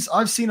scenes,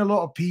 I've seen a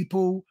lot of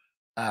people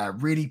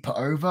really put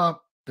over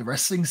the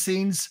wrestling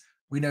scenes.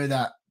 We know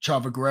that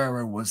Chavo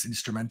Guerrero was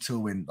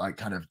instrumental in like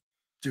kind of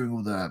doing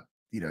all the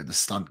the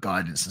stunt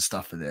guidance and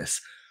stuff for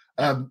this.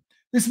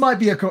 This might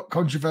be a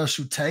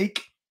controversial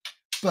take,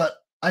 but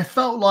I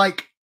felt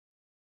like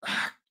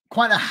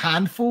quite a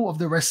handful of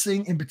the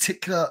wrestling, in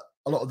particular,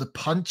 a lot of the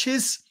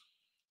punches,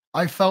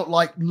 I felt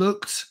like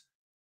looked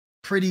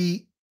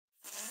pretty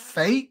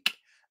fake,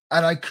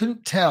 and I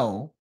couldn't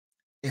tell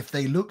if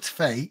they looked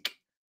fake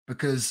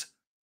because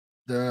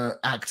the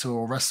actor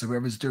or wrestler,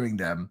 whoever's doing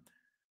them,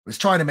 was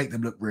trying to make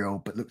them look real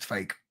but looked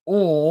fake,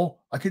 or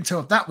I couldn't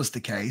tell if that was the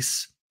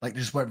case, like they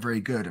just weren't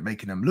very good at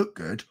making them look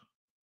good,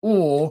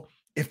 or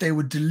if they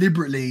would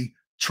deliberately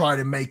try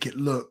to make it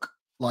look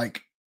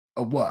like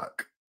a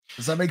work.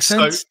 Does that make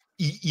sense? So,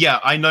 yeah,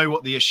 I know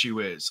what the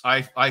issue is.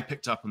 I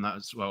picked up on that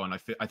as well, and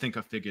I think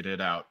I figured it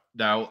out.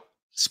 Now,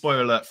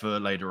 spoiler alert for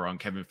later on,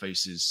 Kevin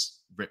faces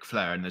Ric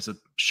Flair, and there's a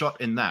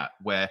shot in that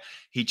where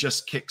he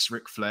just kicks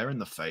Ric Flair in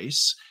the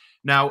face.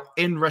 Now,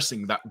 in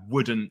wrestling, that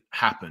wouldn't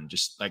happen.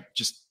 Just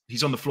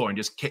he's on the floor and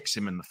just kicks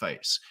him in the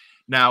face.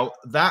 Now,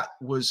 that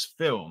was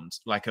filmed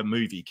like a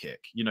movie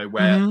kick,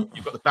 where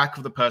you've got the back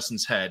of the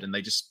person's head and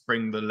they just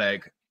bring the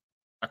leg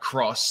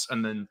across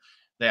and then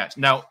they act.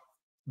 Now,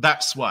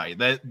 that's why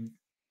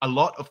a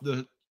lot of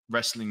the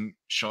wrestling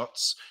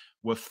shots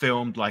were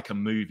filmed like a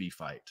movie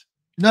fight.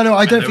 No,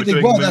 I don't think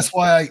they were. That's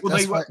why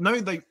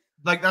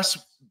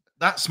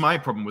that's my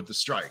problem with the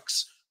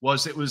strikes.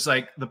 It was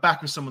like the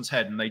back of someone's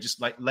head and they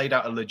just like laid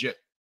out a legit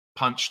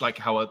punch like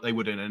how they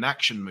would in an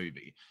action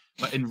movie.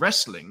 But in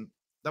wrestling,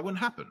 that wouldn't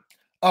happen.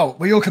 Oh,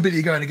 well, you're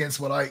completely going against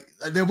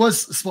there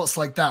was spots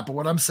like that, but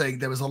what I'm saying,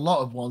 there was a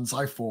lot of ones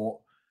I thought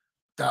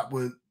that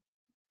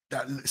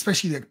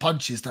especially the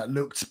punches that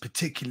looked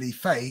particularly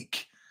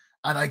fake.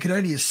 And I could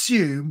only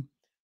assume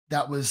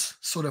that was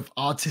sort of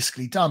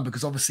artistically done,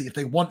 because obviously if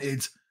they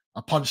wanted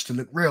a punch to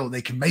look real,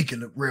 they can make it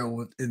look real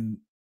with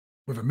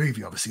a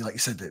movie. Obviously, like you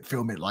said, they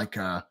film it like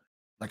an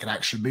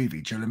action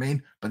movie. Do you know what I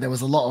mean? But there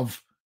was a lot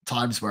of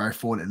times where I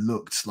thought it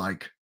looked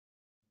like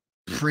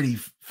pretty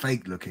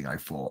fake looking, I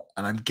thought.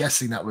 And I'm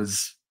guessing that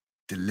was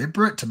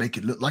deliberate to make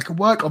it look like a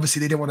work. Obviously,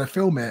 they didn't want to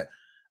film it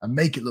and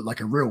make it look like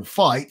a real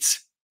fight.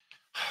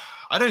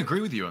 I don't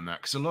agree with you on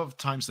that, because a lot of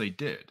times they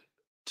did.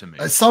 To me,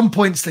 at some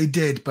points they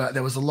did, but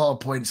there was a lot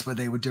of points where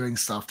they were doing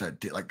stuff that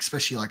did, like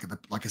especially like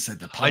I said,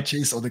 the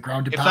punches or the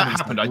grounded pound. If that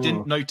happened, I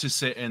didn't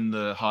notice it in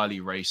the Harley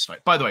race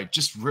fight. By the way,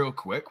 just real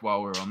quick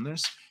while we're on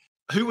this,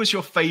 who was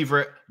your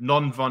favorite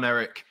non-Von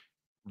Erich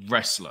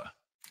wrestler?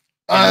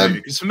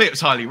 Because for me, it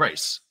was Harley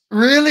Race.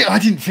 Really, I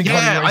didn't think.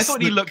 Yeah, I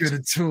thought he looked good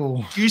at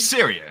all. Are you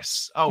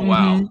serious? Oh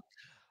wow. Okay.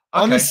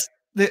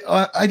 Honestly,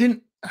 I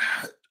didn't.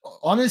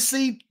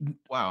 Honestly,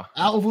 wow.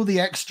 Out of all the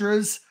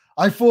extras,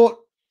 I thought.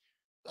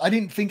 I'm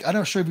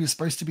not sure if he was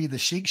supposed to be the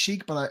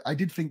Sheik, but I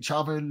did think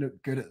Chavo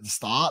looked good at the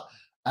start.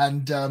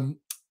 And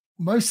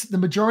the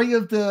majority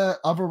of the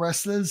other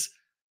wrestlers,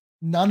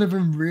 none of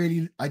them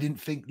really, I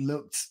didn't think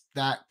looked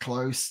that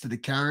close to the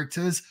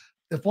characters.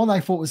 The one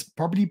I thought was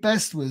probably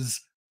best was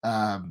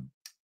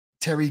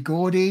Terry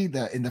Gordy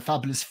in the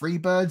Fabulous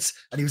Freebirds.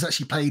 And he was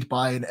actually played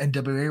by an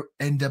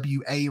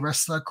NWA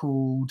wrestler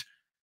called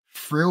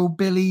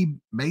Billy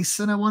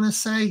Mason, I want to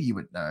say. You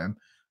would know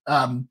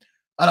him.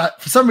 And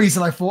for some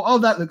reason, I thought, oh,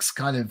 that looks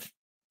kind of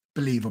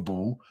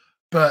believable.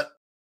 But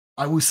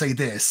I will say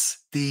this: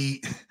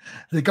 the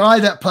guy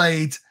that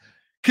played,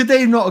 could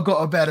they not have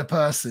got a better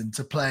person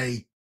to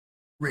play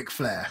Ric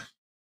Flair?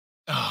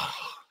 Oh,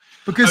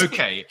 because,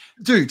 okay,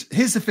 dude,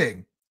 here's the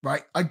thing,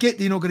 right? I get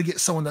that you're not going to get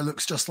someone that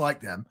looks just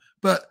like them,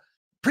 but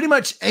pretty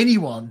much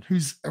anyone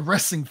who's a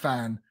wrestling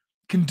fan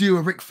can do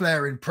a Ric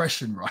Flair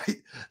impression,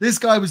 right? This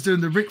guy was doing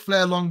the Ric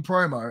Flair long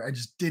promo and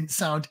just didn't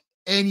sound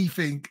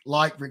anything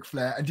like Ric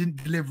Flair and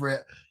didn't deliver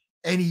it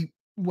any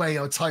way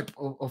or type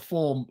or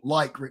form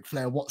like Ric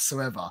Flair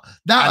whatsoever.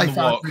 That I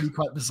found really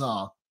quite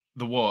bizarre.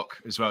 The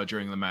walk as well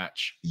during the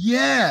match.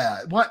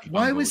 Yeah.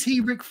 Why was he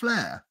Ric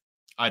Flair?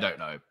 I don't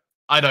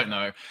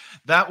know.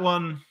 That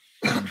one,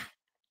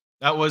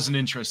 that was an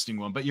interesting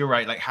one, but you're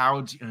right. Like,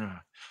 how do you...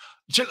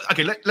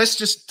 Okay, let's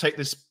just take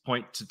this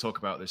point to talk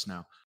about this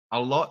now. A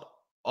lot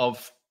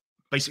of,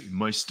 basically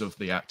most of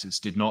the actors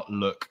did not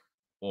look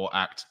or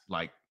act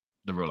like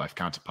the real life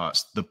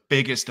counterparts. The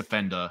biggest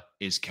offender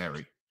is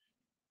Kerry.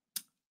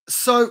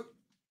 So,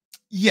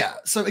 yeah.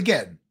 So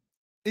again,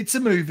 it's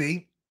a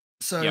movie.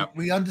 So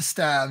we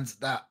understand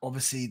that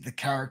obviously the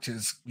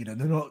characters, they're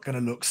not going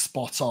to look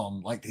spot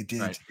on like they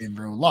did in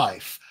real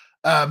life.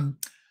 A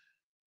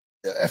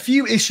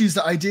few issues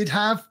that I did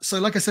have. So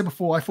like I said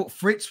before, I thought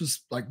Fritz was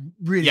like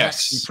really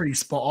actually pretty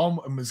spot on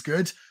and was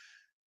good.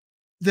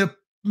 The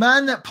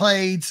man that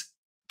played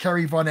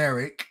Kerry Von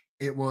Erich,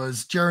 it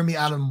was Jeremy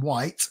Allen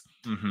White.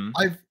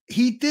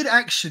 He did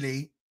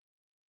actually,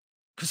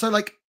 so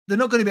like they're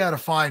not going to be able to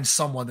find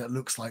someone that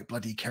looks like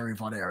bloody Kerry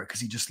Von Erich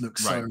because he just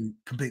looks so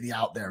completely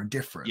out there and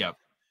different. Yeah.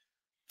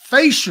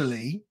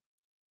 Facially,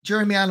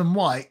 Jeremy Allen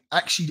White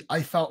actually,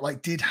 I felt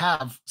like did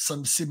have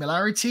some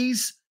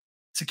similarities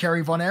to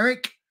Kerry Von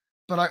Erich,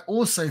 but I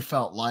also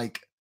felt like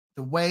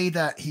the way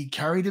that he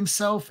carried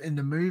himself in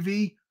the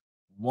movie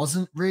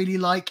wasn't really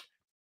like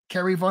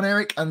Kerry Von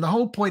Erich. And the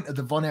whole point of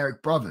the Von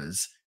Erich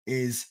brothers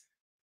is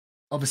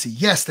obviously,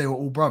 yes, they were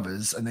all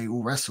brothers and they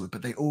all wrestled,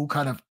 but they all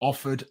kind of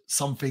offered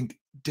something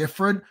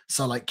different.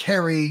 So like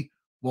Kerry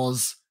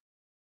was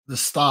the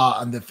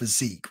star and the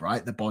physique,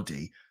 right? The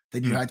body.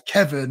 Then you had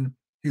Kevin,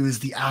 who was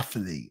the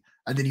athlete.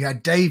 And then you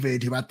had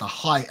David, who had the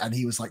height and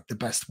he was like the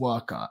best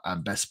worker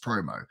and best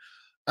promo.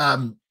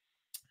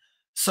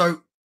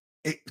 So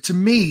to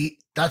me,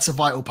 that's a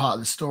vital part of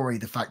the story.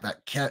 The fact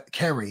that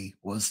Kerry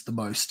was the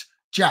most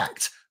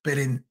jacked. But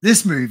in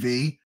this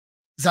movie,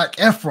 Zac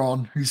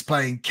Efron, who's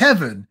playing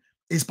Kevin,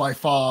 is by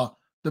far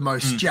the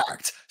most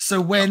jacked. So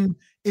when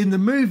in the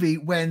movie,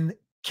 when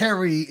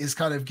Kerry is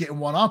kind of getting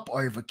one up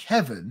over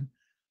Kevin,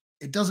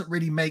 it doesn't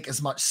really make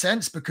as much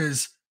sense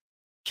because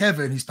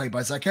Kevin, who's played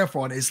by Zac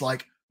Efron, is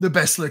like the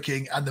best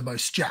looking and the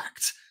most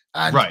jacked.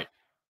 And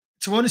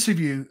to be honest with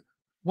you,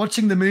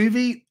 watching the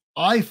movie,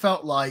 I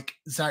felt like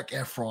Zac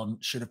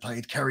Efron should have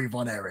played Kerry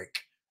Von Erich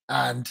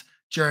and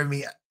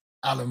Jeremy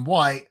Allen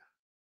White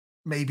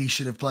maybe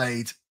should have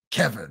played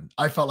Kevin.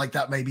 I felt like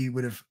that maybe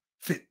would have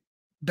fit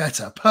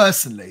better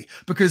personally,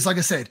 because like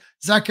I said,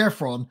 Zac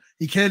Efron,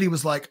 he clearly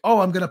was like, oh,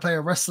 I'm going to play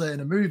a wrestler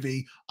in a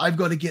movie. I've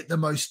got to get the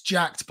most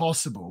jacked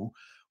possible.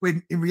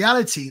 When in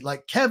reality,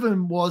 like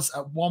Kevin was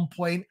at one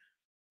point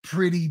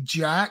pretty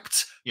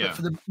jacked, but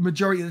for the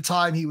majority of the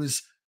time, he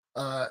was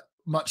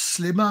much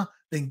slimmer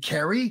than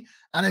Kerry.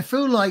 And I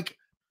feel like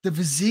the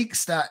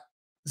physiques that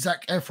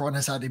Zac Efron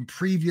has had in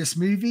previous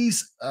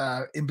movies,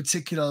 in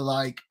particular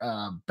like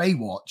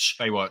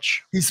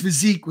Baywatch, his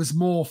physique was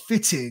more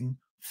fitting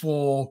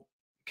for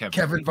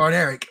Kevin Von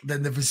Erich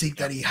than the physique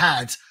that he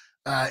had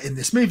in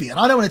this movie. And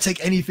I don't want to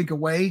take anything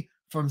away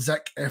from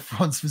Zac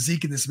Efron's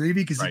physique in this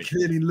movie because he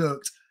clearly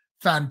looked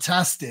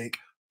fantastic,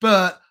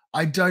 but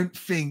I don't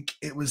think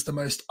it was the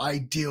most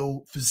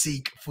ideal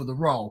physique for the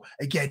role.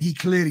 Again, he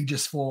clearly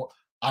just thought,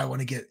 I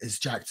want to get as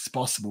jacked as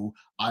possible.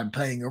 I'm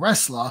playing a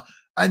wrestler.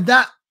 And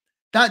that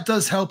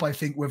does help, I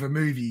think, with a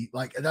movie.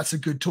 Like, that's a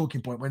good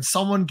talking point. When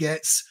someone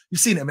gets, you've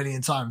seen it a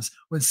million times,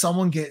 when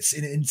someone gets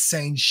in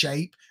insane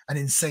shape and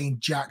insane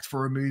jacked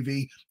for a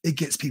movie, it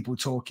gets people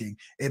talking.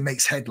 It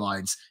makes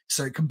headlines.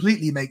 So it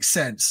completely makes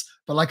sense.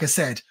 But like I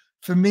said,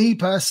 for me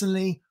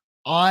personally,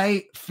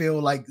 I feel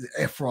like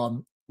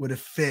Efron would have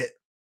fit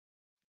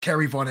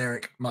Kerry Von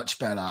Erich much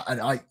better.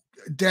 And I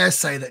dare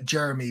say that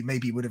Jeremy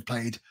maybe would have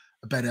played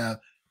a better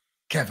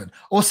Kevin.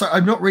 Also,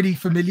 I'm not really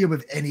familiar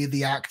with any of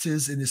the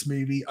actors in this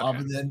movie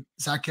other than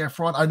Zac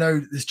Efron. I know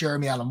this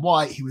Jeremy Allen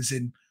White. He was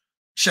in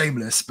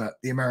Shameless, but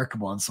the American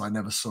one, so I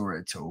never saw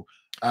it at all.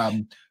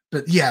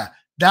 But yeah,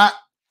 that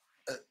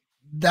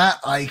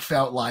I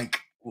felt like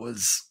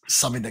was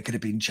something that could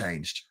have been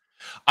changed.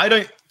 I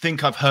don't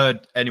think I've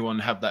heard anyone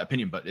have that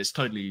opinion, but it's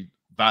totally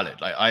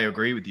valid. Like, I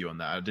agree with you on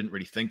that. I didn't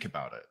really think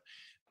about it.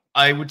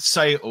 I would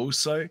say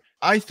also,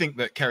 I think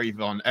that Kerry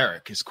Von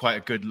Erich is quite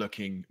a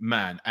good-looking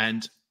man,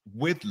 and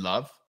with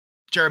love,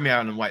 Jeremy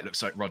Allen White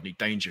looks like Rodney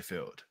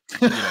Dangerfield,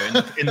 you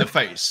know, in the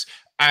face.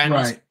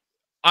 And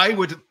I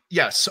would,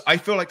 yes, I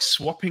feel like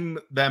swapping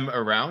them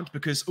around,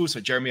 because also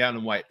Jeremy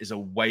Allen White is a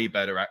way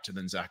better actor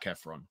than Zac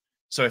Efron.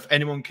 So if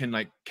anyone can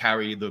like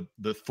carry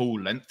the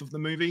full length of the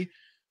movie,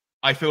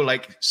 I feel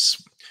like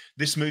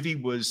this movie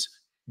was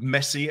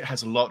messy. It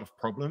has a lot of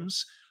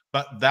problems,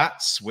 but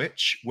that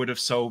switch would have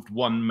solved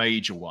one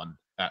major one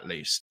at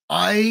least.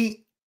 I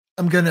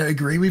am going to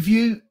agree with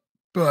you,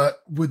 but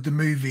would the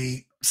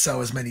movie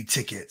sell as many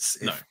tickets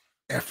if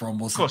Efron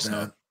wasn't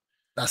there?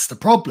 That's the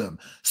problem.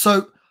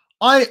 So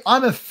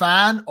I'm a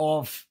fan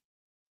of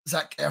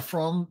Zac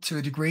Efron to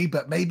a degree,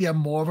 but maybe I'm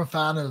more of a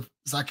fan of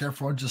Zac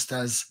Efron just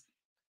as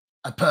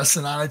a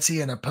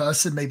personality and a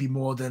person, maybe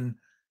more than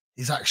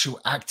his actual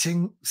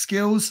acting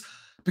skills,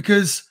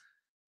 because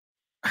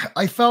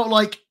I felt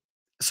like,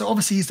 so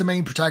obviously he's the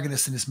main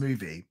protagonist in this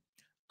movie,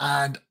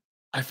 and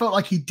I felt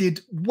like he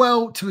did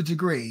well to a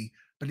degree,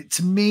 but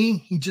to me,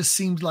 he just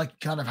seemed like he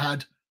kind of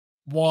had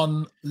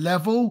one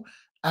level.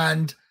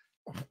 And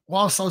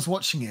whilst I was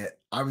watching it,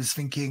 I was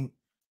thinking,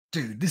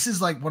 dude, this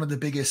is like one of the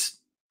biggest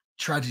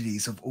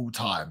tragedies of all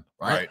time,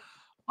 right?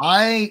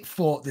 I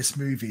thought this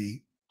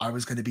movie, I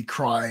was going to be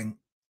crying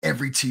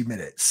every 2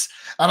 minutes.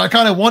 And I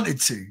kind of wanted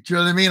to. Do you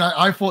know what I mean?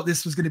 I thought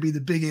this was going to be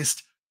the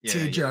biggest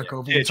tearjerker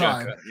of all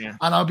time.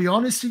 And I'll be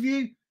honest with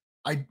you,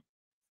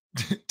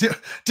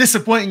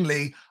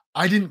 disappointingly,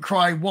 I didn't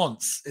cry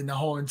once in the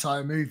whole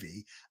entire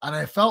movie. And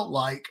I felt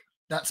like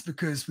that's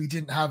because we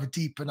didn't have a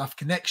deep enough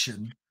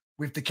connection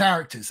with the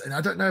characters. And I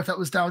don't know if that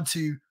was down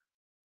to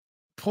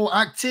poor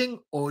acting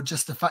or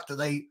just the fact that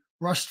they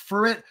rushed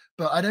through it.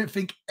 But I don't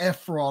think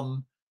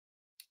Efron,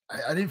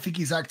 I didn't think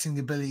his acting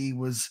ability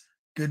was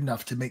good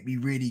enough to make me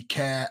really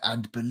care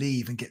and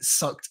believe and get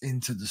sucked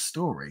into the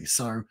story.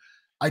 So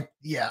I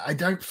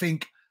don't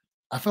think,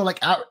 I feel like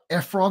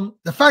Efron,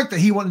 the fact that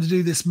he wanted to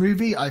do this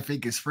movie, I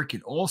think is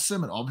freaking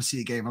awesome. And obviously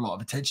he gave a lot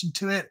of attention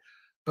to it.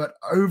 But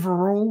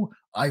overall,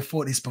 I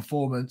thought his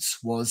performance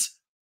was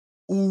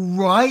all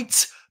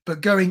right.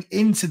 But going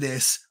into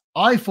this,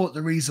 I thought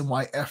the reason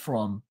why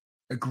Efron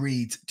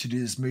agreed to do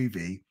this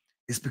movie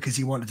is because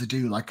he wanted to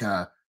do like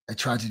a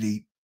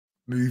tragedy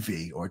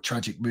movie or a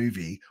tragic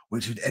movie,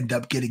 which would end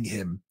up getting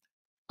him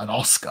an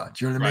Oscar.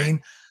 Do you know what I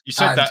mean? You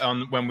said that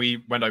on when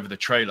we went over the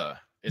trailer.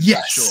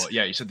 Yes. Short.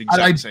 Yeah, you said the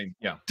exact same.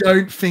 Yeah.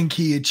 Don't think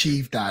he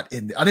achieved that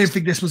I don't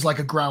think this was like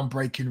a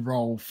groundbreaking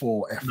role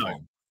for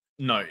Efron.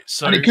 No.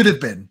 So and it could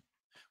have been.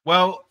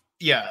 Well,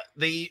 yeah.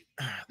 The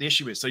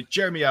issue is, so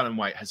Jeremy Allen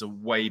White has a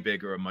way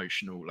bigger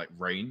emotional like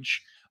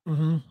range.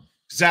 Mm-hmm.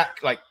 Zach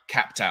like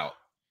capped out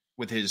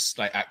with his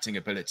like acting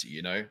ability.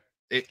 You know,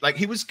 it like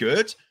he was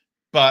good,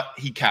 but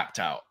he capped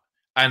out.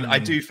 And I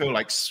do feel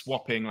like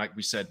swapping, like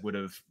we said, would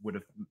have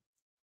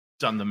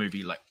done the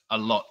movie like a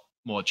lot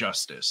more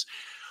justice.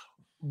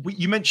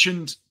 You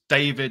mentioned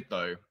David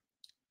though,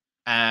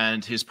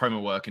 and his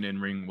promo work and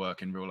in-ring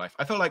work in real life.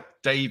 I feel like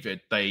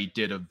David, they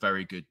did a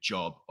very good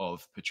job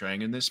of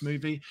portraying in this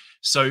movie.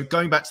 So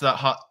going back to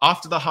that,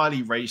 after the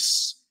Harley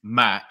race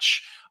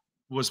match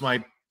was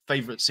my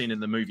favorite scene in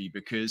the movie,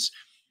 because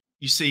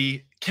you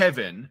see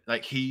Kevin,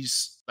 like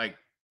he's like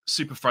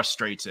super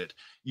frustrated.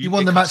 He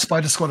won the match by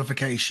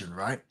disqualification,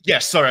 right?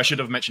 Yes, sorry, I should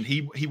have mentioned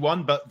he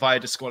won, but via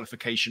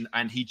disqualification,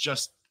 and he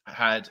just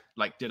had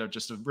like did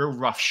just a real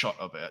rough shot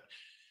of it.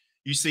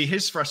 You see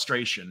his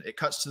frustration. It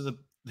cuts to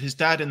his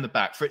dad in the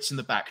back, Fritz in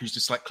the back, who's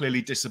just like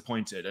clearly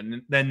disappointed,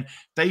 and then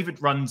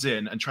David runs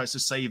in and tries to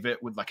save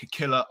it with like a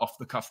killer off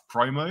the cuff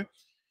promo,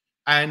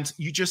 and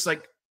you just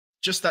like.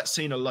 Just that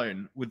scene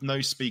alone, with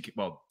no speaking,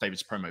 well,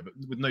 David's promo, but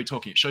with no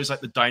talking, it shows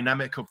like the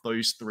dynamic of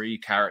those three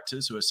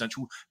characters who are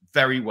central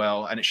very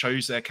well, and it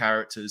shows their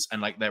characters and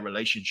like their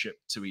relationship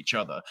to each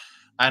other.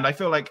 And I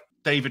feel like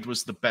David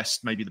was the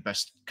best, maybe the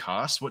best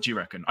cast. What do you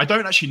reckon? I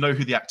don't actually know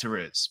who the actor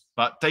is,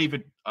 but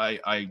David,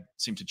 I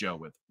seem to gel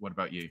with. What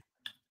about you?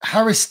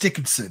 Harris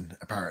Dickinson,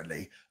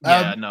 apparently.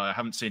 Yeah, no, I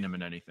haven't seen him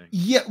in anything.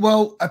 Yeah,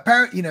 well,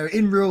 apparently,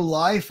 in real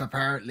life,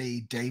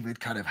 apparently David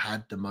kind of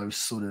had the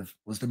most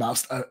was the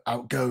most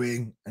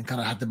outgoing and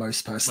kind of had the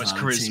most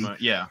personality. Most charisma,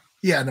 yeah.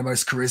 Yeah, and the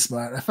most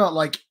charisma. And I felt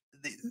like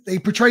they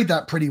portrayed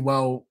that pretty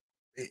well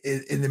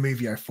in the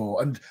movie, I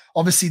thought. And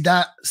obviously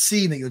that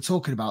scene that you're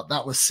talking about,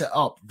 that was set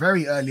up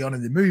very early on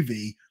in the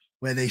movie,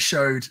 where they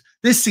showed,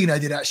 this scene I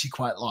did actually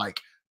quite like.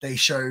 They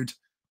showed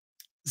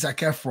Zac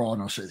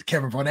Efron or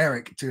Kevin Von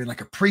Erich doing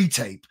like a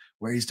pre-tape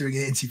where he's doing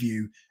an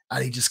interview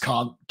and he just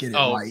can't get it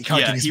right. He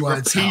can't get his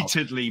words out. He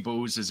repeatedly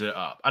ballses it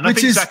up. And I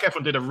think Zac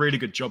Efron did a really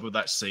good job of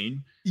that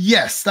scene.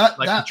 Yes. That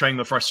portraying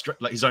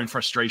his own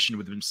frustration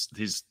with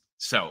his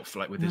self,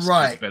 like with his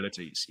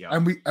abilities. Yeah.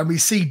 And we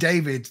see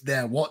David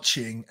there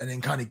watching and then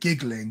kind of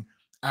giggling,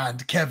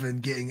 and Kevin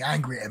getting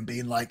angry at him,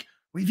 being like,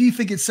 well, if you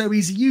think it's so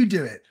easy, you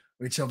do it,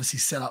 which obviously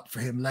set up for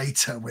him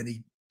later when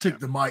he took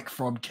the mic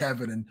from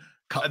Kevin and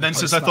then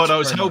says, I thought I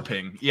was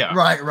helping. Yeah.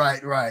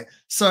 Right.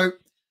 So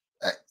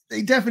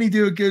they definitely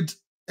do a good,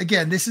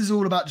 again, this is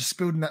all about just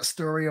building that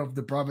story of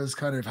the brothers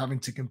kind of having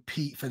to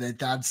compete for their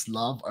dad's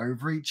love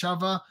over each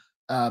other.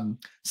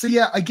 So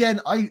yeah,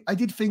 again, I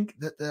did think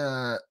that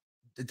the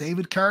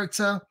David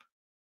character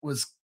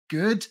was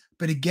good,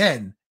 but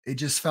again, it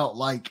just felt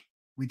like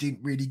we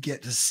didn't really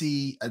get to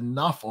see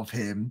enough of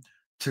him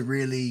to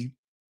really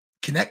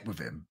connect with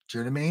him. Do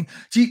you know what I mean?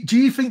 Do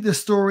you think the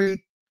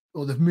story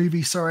or the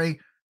movie,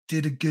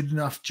 did a good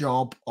enough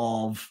job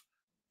of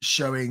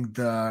showing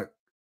the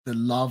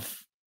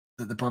love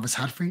that the brothers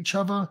had for each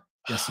other?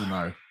 Yes or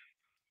no?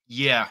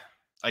 Yeah,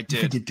 I did.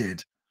 I think it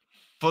did.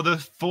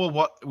 For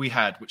what we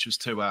had, which was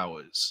 2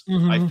 hours,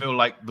 I feel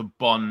like the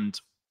bond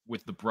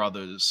with the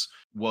brothers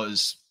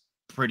was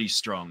pretty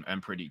strong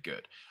and pretty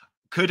good.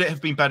 Could it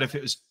have been better if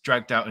it was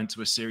dragged out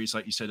into a series,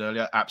 like you said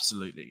earlier?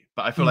 Absolutely.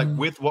 But I feel like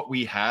with what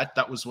we had,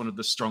 that was one of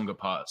the stronger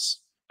parts.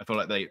 I feel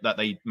like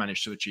they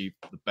managed to achieve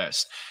the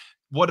best.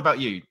 What about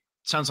you?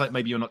 Sounds like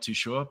maybe you're not too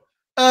sure.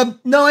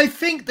 No, I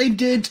think they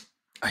did.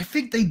 I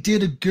think they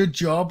did a good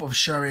job of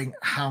showing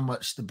how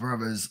much the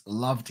brothers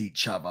loved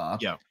each other.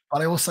 Yeah.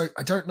 But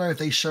I don't know if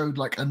they showed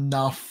like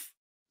enough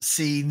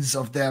scenes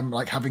of them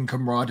like having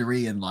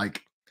camaraderie and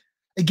like,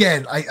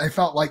 again, I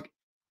feel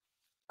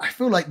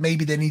like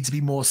maybe there needs to be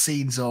more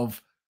scenes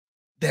of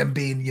them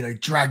being,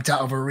 dragged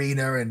out of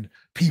arena and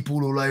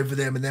people all over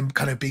them, and them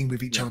kind of being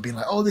with each other, being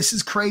like, oh, this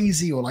is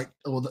crazy, or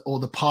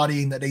the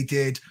partying that they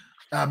did.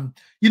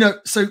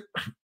 So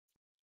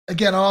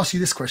again, I'll ask you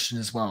this question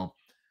as well.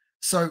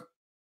 So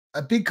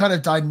a big kind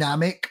of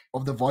dynamic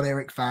of the Von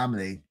Erich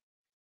family,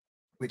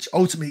 which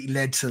ultimately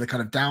led to the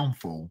kind of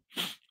downfall,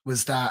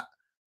 was that,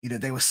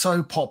 they were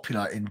so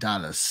popular in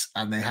Dallas,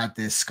 and they had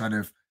this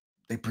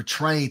they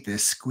portrayed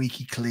this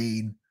squeaky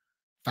clean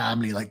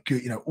family, like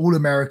good, all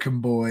American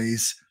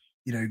boys,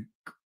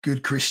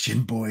 good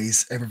Christian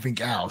boys,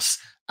 everything else.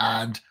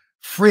 And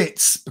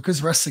Fritz,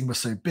 because wrestling was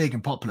so big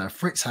and popular,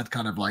 Fritz had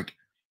kind of like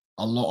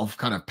a lot of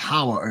kind of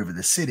power over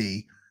the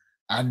city.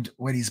 And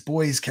when his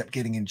boys kept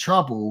getting in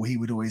trouble, he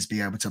would always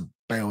be able to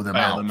bail them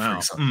out. For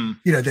example,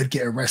 they'd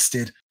get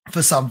arrested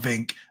for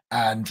something,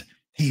 and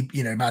he,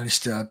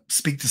 managed to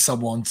speak to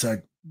someone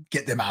to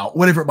get them out,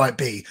 whatever it might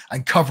be,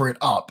 and cover it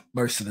up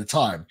most of the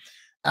time.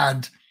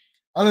 And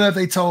I don't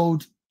know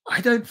if I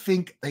don't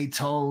think they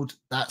told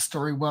that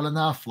story well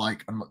enough.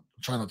 Like, I'm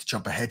trying not to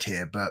jump ahead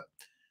here, but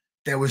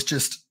there was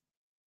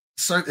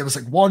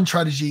like one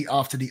tragedy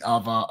after the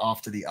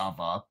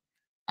other.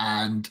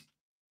 And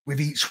with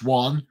each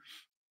one,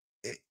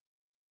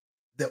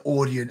 the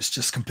audience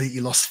just completely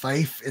lost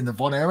faith in the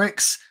Von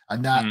Erichs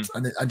and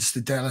just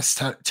the Dallas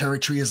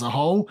territory as a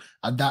whole.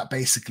 And that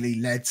basically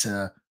led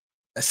to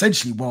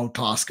essentially World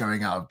Class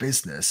going out of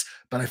business.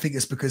 But I think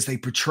it's because they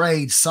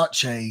portrayed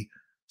such a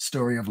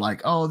story of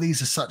like, oh,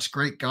 these are such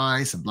great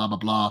guys and blah, blah,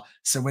 blah.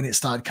 So when it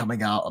started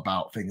coming out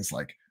about things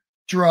like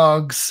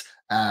drugs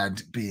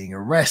and being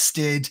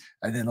arrested,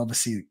 and then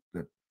obviously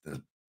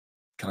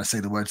can I say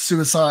the word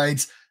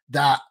suicides,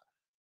 that,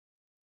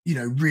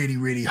 really,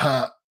 really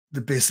hurt the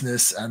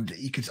business, and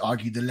you could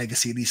argue the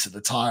legacy, at least at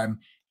the time,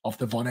 of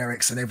the Von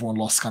Erichs, and everyone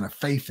lost kind of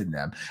faith in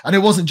them. And it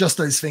wasn't just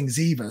those things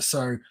either.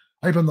 So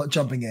I hope I'm not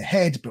jumping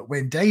ahead, but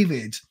when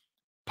David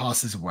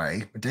passes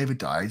away, when David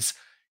dies,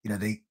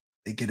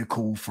 they get a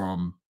call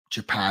from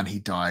Japan. He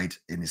died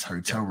in his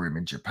hotel room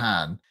in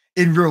Japan.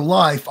 In real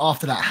life,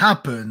 after that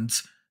happened,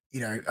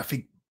 I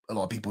think a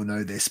lot of people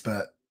know this,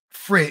 but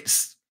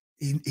Fritz,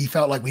 he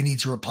felt like we need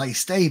to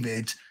replace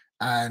David,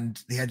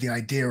 and he had the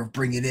idea of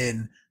bringing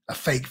in a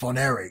fake Von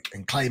Erich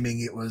and claiming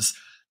it was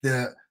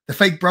the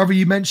fake brother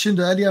you mentioned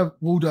earlier,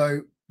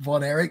 Waldo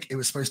Von Erich. It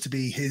was supposed to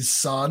be his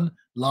son,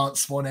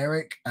 Lance Von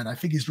Erich, and I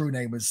think his real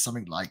name was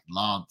something like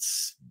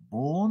Lance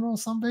Bourne or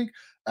something.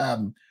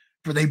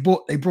 But they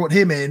brought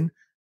him in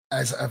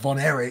as a Von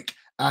Erich,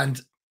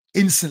 and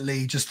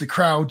instantly, just the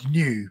crowd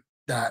knew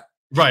that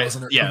he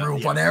wasn't a real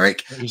Von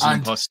Erich. It was an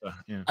imposter.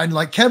 Yeah. And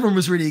like Kevin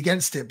was really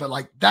against it, but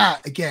like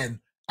that again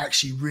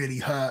actually really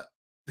hurt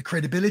the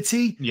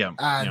credibility.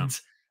 And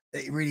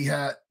it really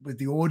hurt with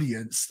the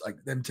audience,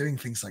 like them doing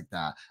things like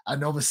that.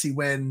 And obviously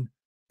when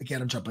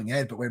I'm jumping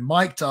ahead, but when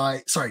Mike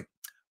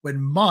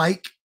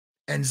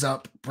ends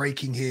up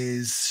breaking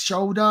his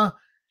shoulder,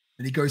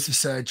 and he goes to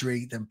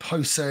surgery, then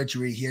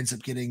post-surgery, he ends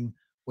up getting,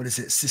 what is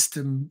it,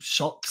 system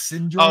shock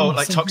syndrome? Oh,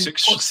 like toxic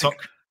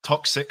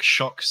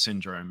shock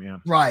syndrome, yeah.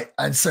 Right.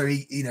 And so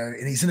he,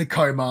 and he's in a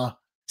coma.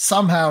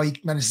 Somehow he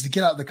manages to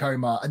get out of the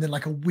coma. And then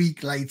like a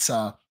week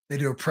later, they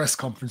do a press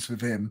conference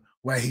with him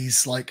where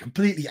he's like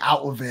completely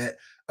out of it.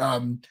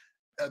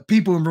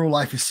 People in real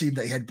life assume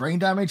that he had brain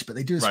damage, but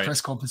they do this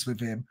press conference with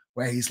him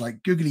where he's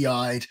like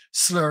googly-eyed,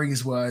 slurring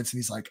his words, and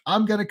he's like,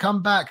 I'm going to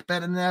come back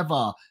better than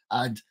ever.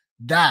 And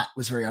that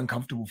was very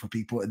uncomfortable for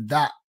people. And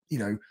that,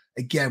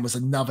 again, was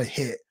another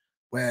hit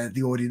where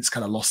the audience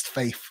kind of lost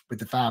faith with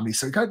the family.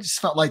 So it kind of just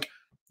felt like,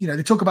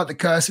 they talk about the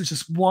curse. It was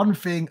just one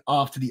thing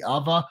after the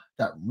other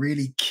that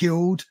really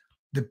killed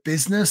the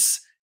business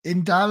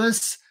in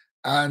Dallas.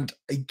 And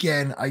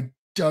again, I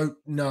don't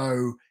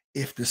know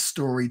if the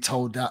story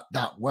told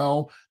that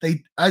well.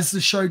 As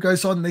the show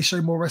goes on, they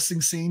show more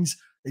wrestling scenes.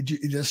 It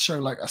just show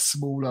like a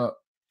smaller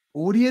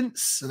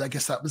audience. So I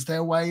guess that was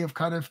their way of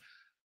kind of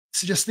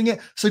suggesting it.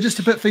 So just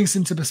to put things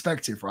into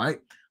perspective, right?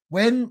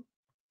 When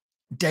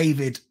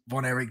David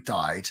Von Erich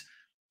died,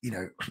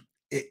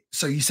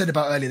 so you said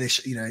about earlier,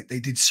 they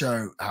did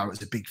show how it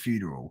was a big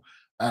funeral.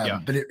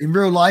 But in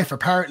real life,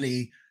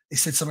 apparently, they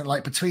said something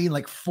like between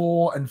like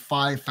 4,000 and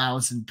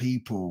 5,000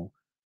 people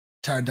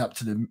turned up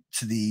to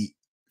the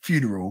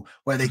funeral,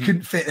 where they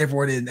couldn't fit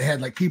everyone in. They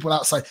had like people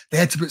outside. They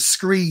had to put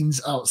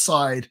screens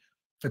outside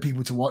for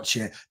people to watch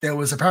it. There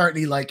was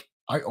apparently like,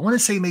 I want to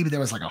say maybe there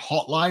was like a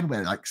hotline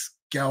where like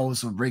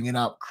girls were ringing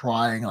up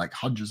crying, like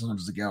hundreds and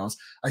hundreds of girls.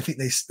 I think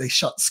they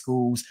shut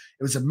schools.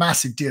 It was a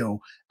massive deal.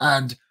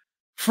 And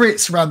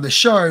Fritz ran the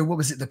show. What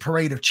was it? The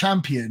Parade of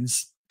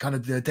Champions, kind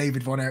of the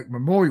David Von Erich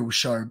Memorial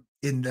Show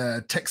in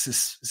the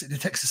Texas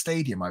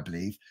Stadium, I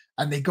believe.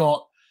 And they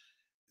got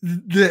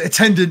the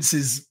attendance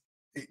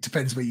it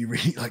depends where you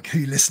read, like who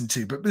you listen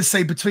to, but let's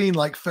say between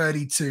like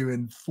 32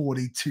 and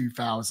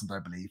 42,000, I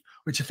believe,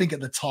 which I think at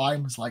the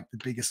time was like the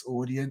biggest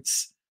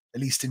audience, at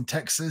least in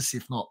Texas,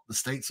 if not the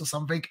States or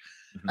something.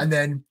 And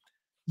then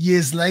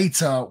years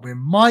later, when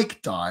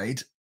Mike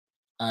died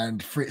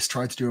and Fritz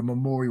tried to do a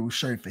memorial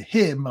show for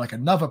him, like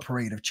another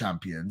Parade of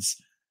Champions,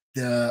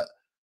 the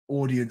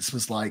audience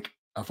was like,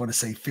 I want to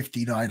say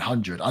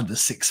 5,900, under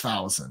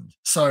 6,000.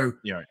 So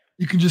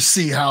you can just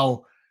see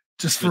how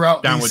just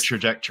throughout downward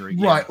trajectory,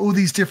 right? All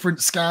these different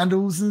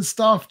scandals and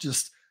stuff,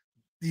 just,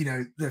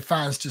 the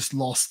fans just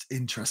lost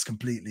interest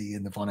completely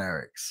in the Von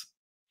Erichs.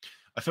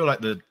 I feel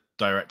like the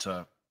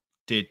director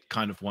did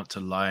kind of want to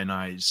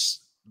lionize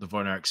the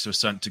Von Erichs to a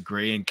certain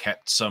degree and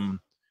kept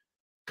some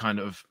kind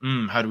of,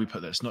 how do we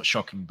put this? Not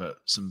shocking, but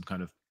some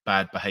kind of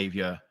bad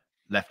behavior,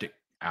 left it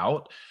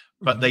out.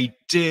 But they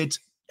did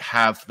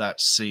have that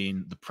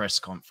scene, the press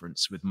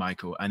conference with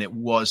Michael, and it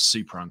was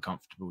super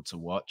uncomfortable to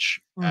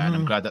watch. And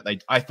I'm glad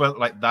that I felt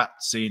like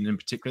that scene in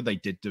particular, they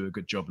did do a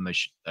good job, and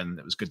and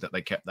it was good that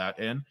they kept that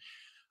in.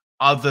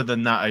 Other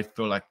than that, I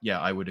feel like, yeah,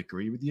 I would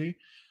agree with you.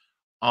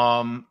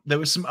 There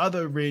were some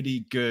other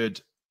really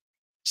good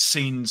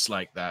scenes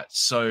like that.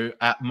 So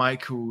at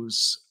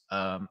Michael's,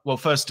 well,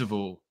 first of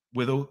all,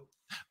 with all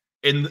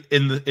in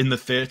the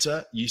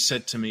theater, you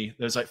said to me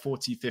there's like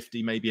 40,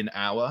 50, maybe an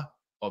hour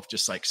of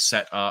just like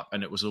set up,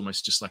 and it was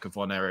almost just like a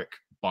Von Erich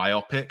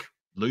biopic,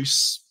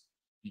 loose,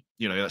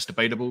 that's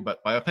debatable,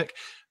 but biopic.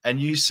 And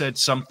you said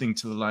something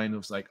to the line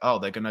of like, oh,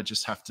 they're gonna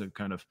just have to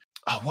kind of,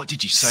 oh, what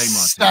did you say,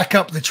 Martin? Stack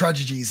up the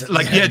tragedies.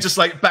 Just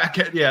like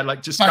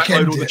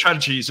backload all the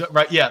tragedies,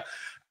 right? Yeah.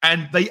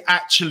 And they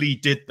actually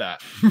did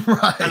that.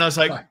 Right. And I was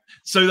like,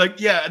 so like,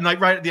 yeah. And like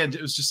right at the end,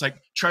 it was just like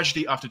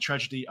tragedy after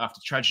tragedy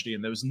after tragedy.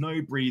 And there was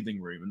no breathing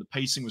room, and the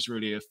pacing was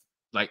really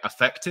like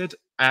affected.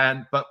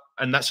 And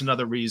that's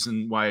another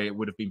reason why it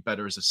would have been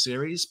better as a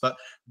series. But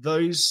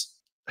those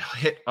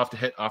hit after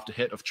hit after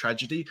hit of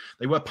tragedy,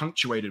 they were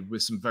punctuated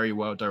with some very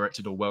well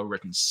directed or well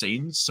written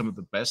scenes, some of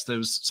the best.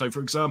 So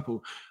for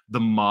example, the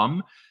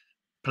mom,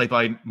 played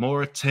by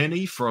Maura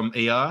Tierney from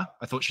ER,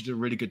 I thought she did a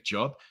really good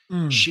job.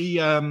 She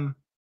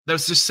there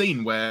was this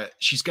scene where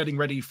she's getting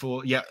ready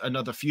for yet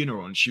another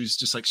funeral, and she was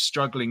just like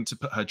struggling to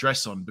put her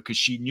dress on because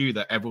she knew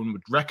that everyone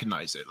would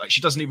recognize it. Like, she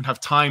doesn't even have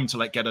time to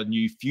like get a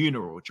new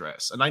funeral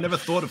dress. And I never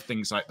thought of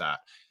things like that.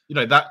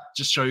 That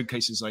just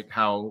showcases like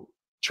how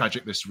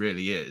tragic this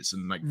really is,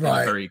 and like in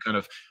a very kind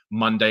of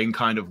mundane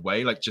kind of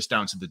way, like just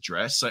down to the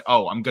dress. Like,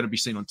 oh, I'm going to be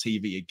seen on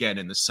TV again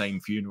in the same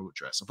funeral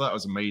dress. I thought that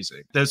was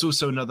amazing. There's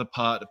also another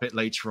part a bit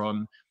later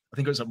on, I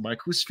think it was at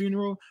Michael's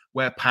funeral,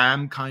 where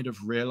Pam kind of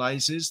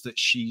realizes that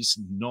she's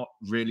not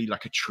really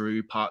like a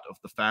true part of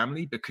the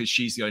family, because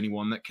she's the only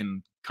one that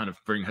can kind of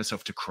bring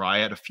herself to cry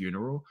at a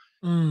funeral,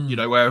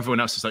 where everyone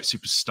else is like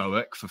super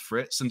stoic for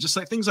Fritz, and just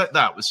like things like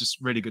that was just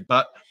really good.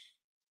 But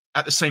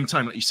at the same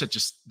time, like you said,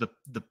 just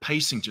the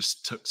pacing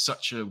just took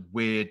such a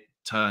weird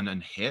turn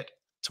and hit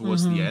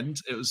towards the end.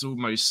 It was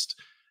almost,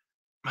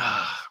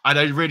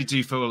 I really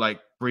do feel like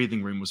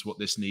breathing room was what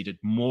this needed,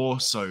 more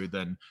so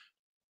than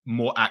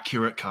more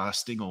accurate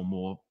casting or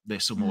more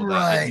this or more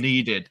that.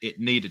 It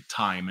needed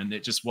time, and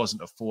it just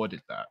wasn't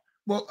afforded that.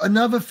 Well,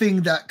 another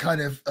thing that kind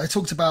of, I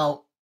talked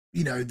about,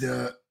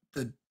 the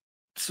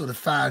sort of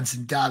fans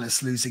in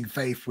Dallas losing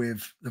faith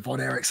with the Von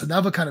Erichs.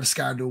 Another kind of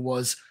scandal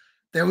was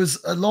there was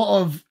a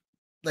lot of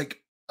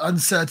like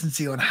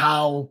uncertainty on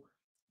how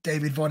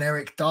David Von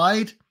Erich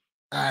died,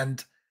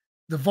 and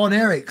the Von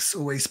Erichs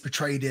always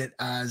portrayed it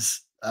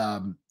as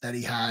that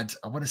he had,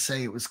 I want to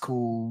say it was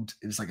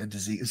like a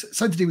disease. It was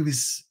something to do with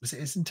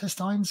his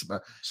intestines,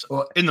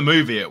 or in the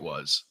movie it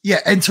was.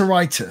 Yeah,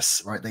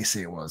 enteritis, right? They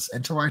say it was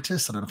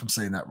enteritis. I don't know if I'm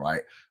saying that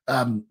right.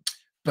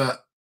 But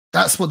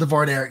that's what the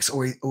Von Erichs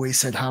always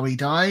said how he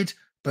died.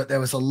 But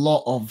there was a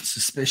lot of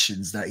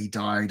suspicions that he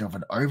died of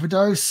an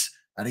overdose.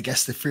 And I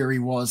guess the theory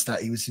was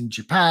that he was in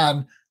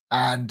Japan,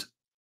 and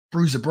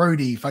Bruiser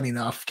Brody, funny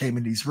enough, came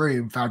in his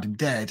room, found him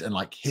dead, and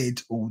like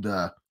hid all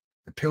the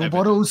pill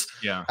bottles.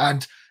 Yeah.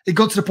 And it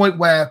got to the point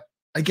where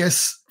I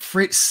guess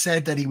Fritz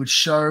said that he would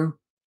show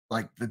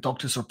like the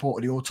doctor's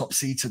report of the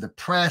autopsy to the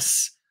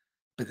press,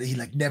 but he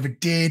like never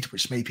did,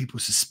 which made people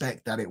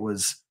suspect that it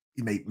was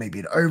maybe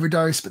an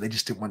overdose, but they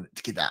just didn't want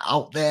to get that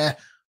out there.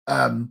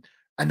 And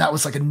that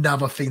was like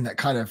another thing that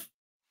kind of,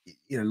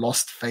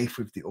 lost faith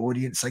with the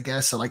audience, I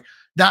guess. So like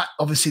that,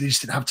 obviously they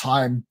just didn't have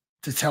time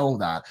to tell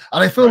that.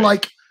 And I feel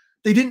like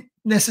they didn't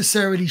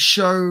necessarily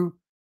show,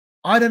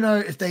 I don't know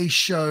if they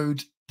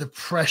showed the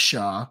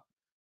pressure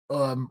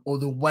or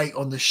the weight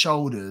on the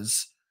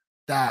shoulders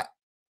that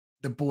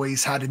the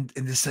boys had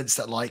in the sense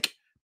that like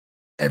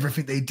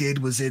everything they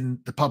did was in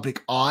the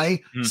public eye.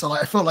 So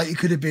like I felt like it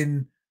could have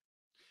been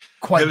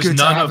quite good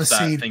to have a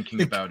scene.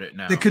 Thinking about it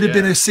now, there could have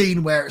been a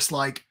scene where it's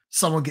like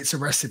someone gets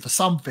arrested for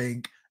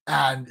something,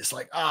 and it's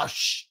like,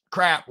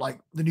 crap, like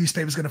the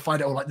newspaper's going to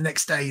find it, or like the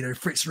next day,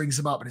 Fritz rings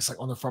them up and it's like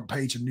on the front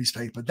page of the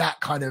newspaper.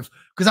 That kind of,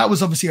 because that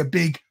was obviously a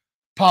big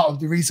part of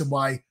the reason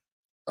why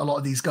a lot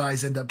of these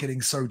guys end up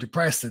getting so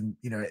depressed and,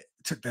 it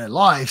took their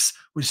lives,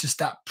 was just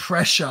that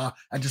pressure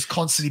and just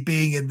constantly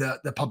being in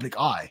the public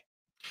eye.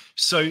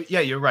 So, yeah,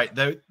 you're right.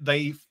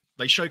 They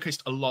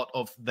showcased a lot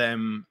of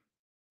them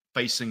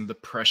facing the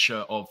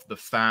pressure of the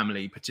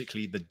family,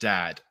 particularly the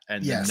dad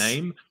and the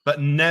name, but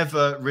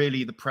never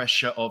really the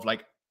pressure of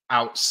like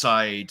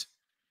outside,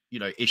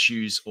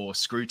 issues or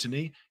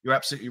scrutiny. You're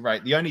absolutely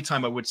right. The only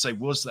time I would say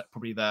was that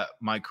probably that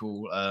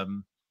Michael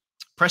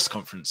press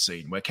conference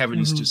scene where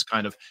Kevin's just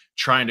kind of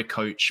trying to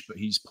coach, but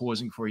he's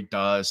pausing before he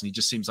does, and he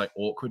just seems like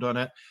awkward on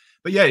it.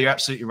 But yeah, you're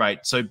absolutely right.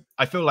 So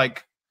I feel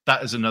like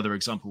that is another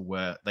example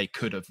where they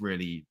could have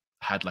really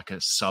had like a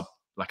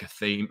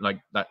theme, like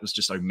that was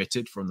just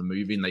omitted from the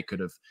movie, and they could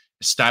have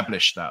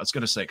established that. I was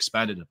going to say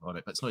expanded upon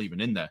it, but it's not even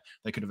in there.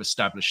 They could have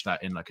established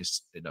that in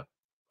in a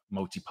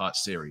multi-part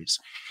series.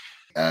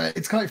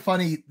 It's kind of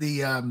funny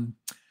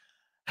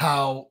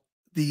how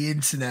the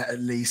internet at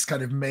least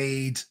kind of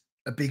made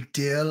a big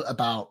deal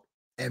about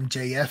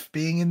MJF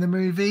being in the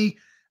movie.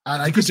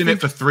 And I was in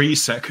it for 3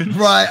 seconds.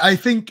 Right. I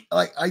think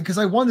because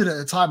I wondered at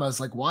the time, I was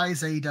like, why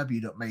is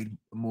AEW not made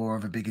more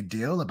of a bigger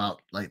deal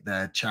about like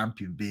their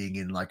champion being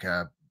in like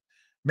a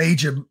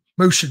major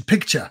motion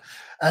picture?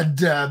 And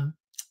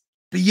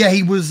but yeah,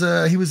 he was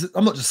I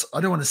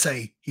don't want to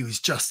say he was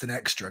just an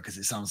extra because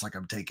it sounds like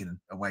I'm taking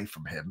away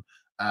from him.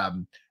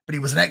 But he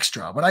was an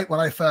extra. When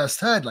I first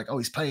heard like, oh,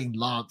 he's playing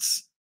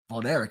Lance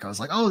Von Erich, I was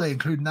like, oh, they're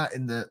including that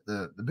in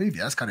the movie.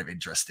 That's kind of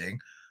interesting.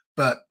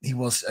 But he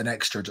was an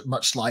extra,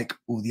 much like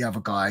all the other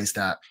guys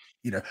that,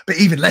 but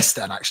even less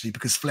than actually,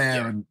 because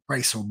Flair and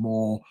Grace were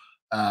more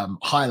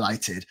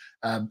highlighted.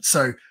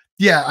 So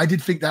yeah, I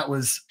did think that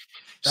was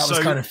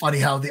kind of funny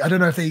how I don't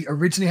know if they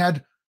originally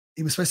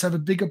he was supposed to have a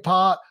bigger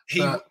part,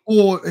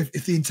 or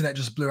if the internet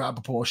just blew out of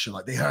proportion.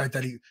 Like they heard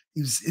that he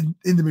was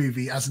in the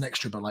movie as an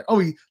extra, but like,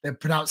 they're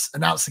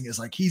announcing it as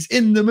like he's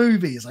in the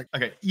movie. It's like,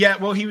 okay, yeah,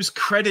 well, he was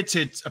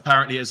credited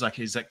apparently as like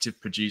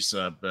executive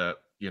producer,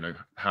 but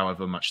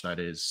however much that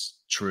is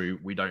true,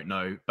 we don't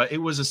know. But it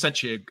was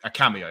essentially a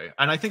cameo,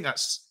 and I think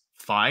that's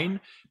fine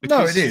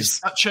because it is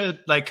such a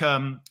like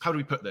how do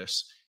we put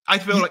this? I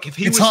feel like if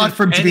he it's was hard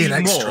for him to be an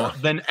extra more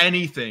than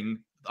anything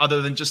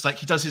other than just like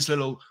he does his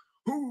little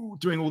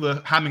doing all the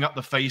hamming up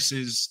the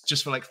faces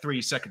just for like 3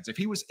 seconds. If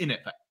he was in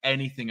it for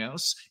anything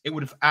else, it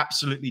would have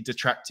absolutely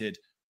detracted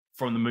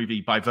from the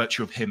movie by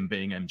virtue of him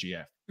being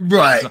MGF.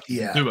 Right. Nothing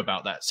to do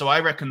about that. So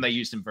I reckon they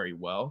used him very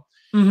well.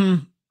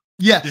 Mm-hmm.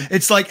 Yeah,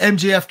 it's like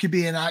MGF could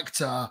be an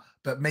actor,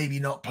 but maybe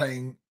not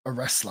playing a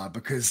wrestler,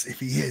 because if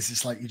he is,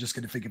 it's like you're just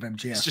going to think of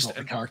MGF, it's just not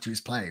the character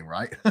he's playing,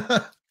 right?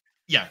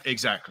 Yeah,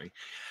 exactly.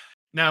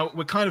 Now,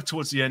 we're kind of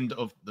towards the end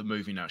of the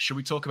movie now. Should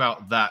we talk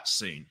about that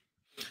scene?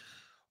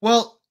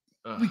 Well,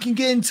 we can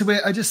get into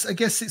it. I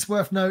guess it's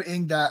worth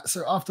noting that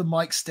so after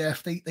Mike's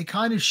death, they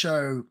kind of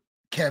show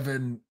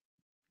Kevin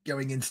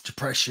going into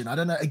depression. I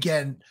don't know.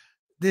 Again,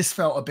 this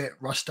felt a bit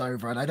rushed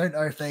over, and I don't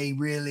know if they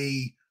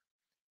really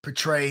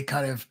portray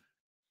kind of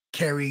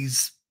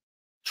Kerry's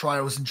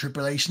trials and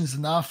tribulations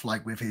enough,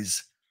 like with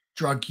his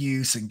drug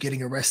use and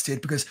getting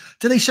arrested, because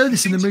do they show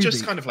this in the movie?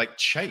 Just kind of like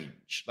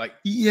change, like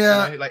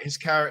like his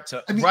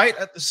character. I mean, right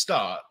at the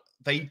start,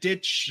 they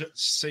did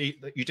see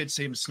that you did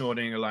see him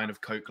snorting a line of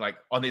coke, like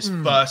on his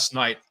first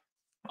night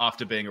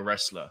after being a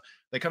wrestler.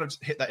 They kind of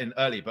hit that in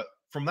early, but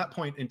from that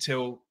point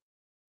until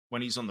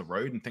when he's on the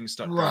road and things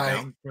start going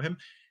down for him,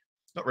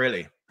 not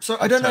really. So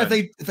I don't know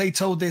if they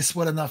told this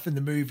well enough in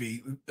the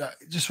movie.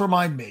 Just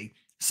remind me.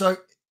 So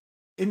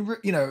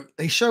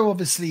they show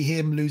obviously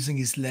him losing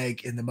his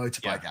leg in the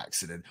motorbike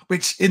accident,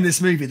 which in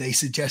this movie they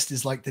suggest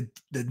is like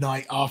the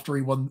night after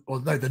he won, or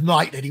no, the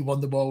night that he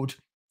won the world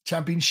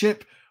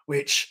championship,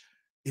 which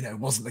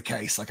wasn't the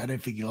case. Like I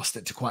don't think he lost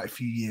it to quite a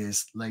few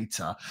years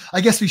later. I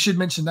guess we should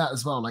mention that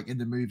as well. Like in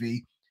the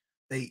movie,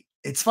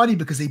 it's funny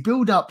because they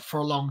build up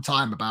for a long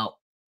time about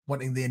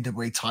wanting the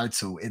NWA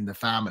title in the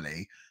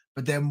family,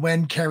 but then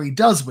when Kerry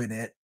does win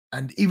it,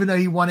 and even though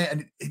he won it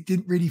and it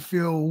didn't really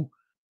feel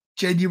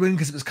genuine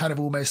because it was kind of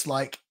almost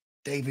like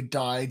David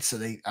died, so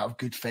they, out of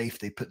good faith,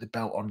 they put the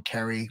belt on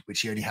Kerry,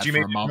 which he only had for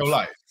a month. In real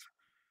life?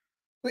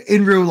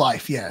 In real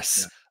life,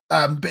 yes.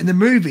 Yeah. But in the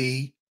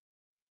movie,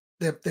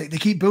 they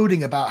keep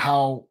building about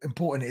how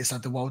important it is to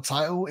have the world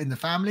title in the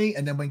family,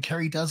 and then when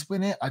Kerry does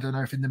win it, I don't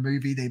know if in the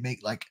movie they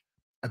make like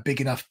a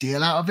big enough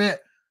deal out of it.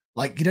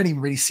 Like you don't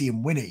even really see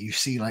him win it. You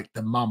see like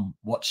the mum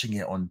watching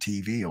it on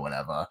TV or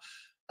whatever.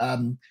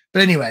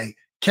 But anyway,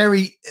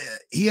 Kerry,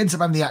 he ends up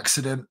having the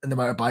accident in the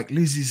motorbike,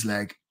 loses his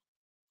leg.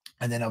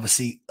 And then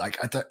obviously,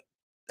 like,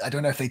 I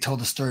don't know if they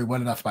told the story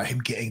well enough about him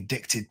getting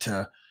addicted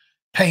to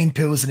pain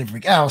pills and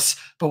everything else.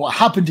 But what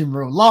happened in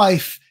real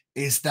life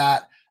is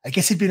that I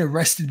guess he'd been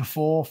arrested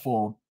before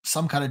for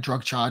some kind of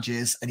drug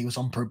charges, and he was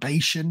on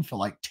probation for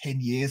like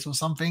 10 years or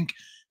something.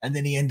 And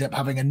then he ended up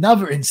having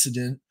another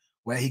incident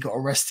where he got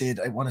arrested,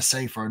 I want to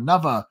say, for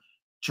another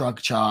drug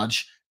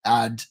charge.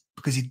 And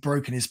because he'd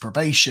broken his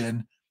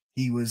probation,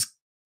 he was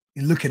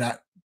looking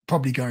at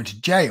probably going to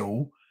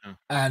jail.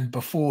 And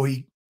before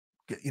he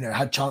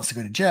had chance to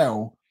go to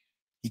jail,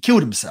 he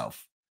killed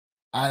himself.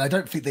 And I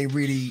don't think they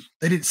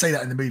didn't say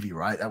that in the movie,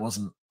 right? That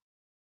wasn't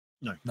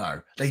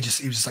no he was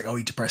just like, oh,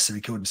 he depressed him,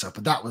 he killed himself.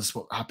 But that was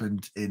what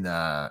happened in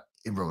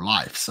real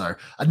life. So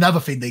another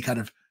thing they kind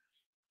of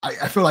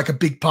I feel like a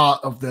big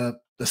part of the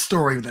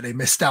story that they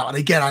missed out. And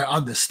again, I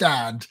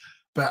understand,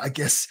 but I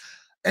guess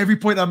every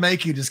point I'm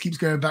making just keeps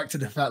going back to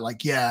the fact,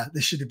 like, yeah,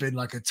 this should have been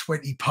like a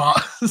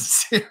 20-part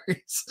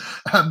series.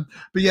 But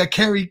yeah,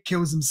 Kerry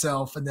kills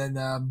himself, and then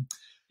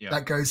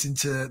that goes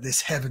into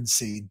this heaven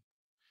scene.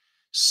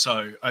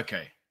 So,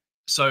 okay.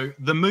 So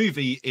the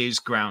movie is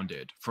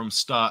grounded from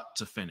start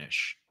to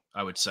finish,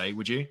 I would say.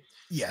 Would you?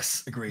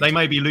 Yes, agreed. They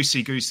may be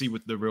loosey-goosey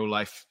with the real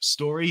life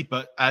story,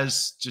 but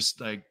as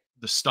just like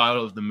the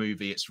style of the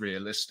movie, it's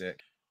realistic.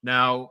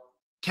 Now,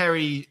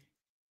 Kerry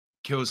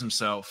kills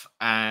himself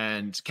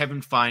and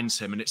Kevin finds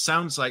him. And it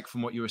sounds like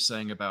from what you were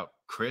saying about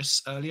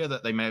Chris earlier,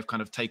 that they may have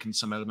kind of taken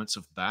some elements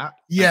of that.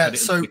 Yeah,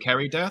 so the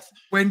Kerry death.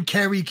 When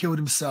Kerry killed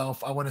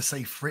himself, I want to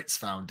say Fritz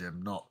found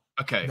him, not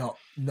Okay.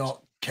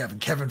 Not Kevin.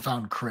 Kevin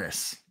found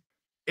Chris.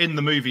 In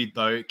the movie,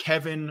 though,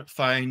 Kevin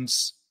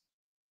finds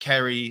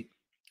Kerry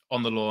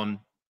on the lawn,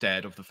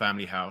 dead, of the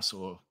family house,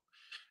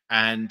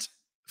 and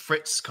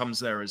Fritz comes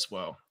there as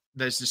well.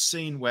 There's this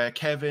scene where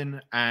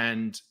Kevin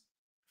and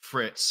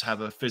Fritz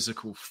have a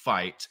physical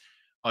fight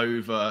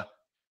over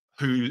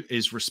who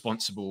is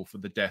responsible for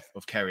the death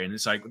of Kerry, and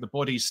it's like the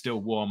body's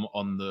still warm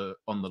on the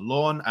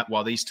lawn,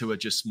 while these two are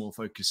just more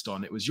focused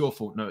on it was your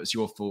fault, no, it's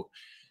your fault.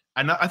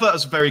 And I thought that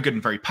was very good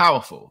and very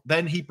powerful.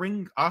 Then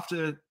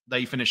after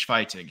they finish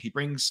fighting, he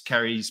brings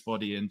Kerry's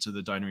body into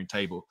the dining room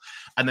table.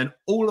 And then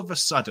all of a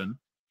sudden,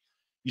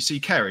 you see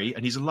Kerry,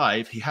 and he's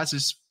alive. He has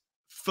his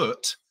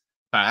foot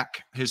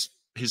back, his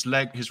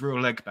real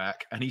leg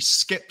back, and he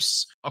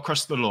skips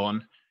across the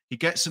lawn. He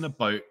gets in a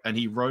boat and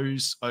he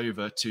rows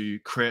over to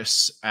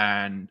Chris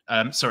and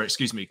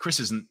Chris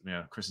isn't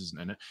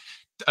in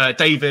it.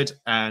 David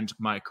and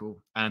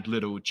Michael and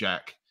little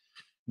Jack.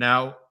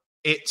 Now,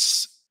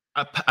 it's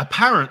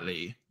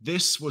apparently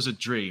this was a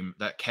dream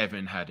that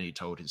Kevin had, and he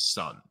told his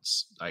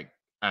sons,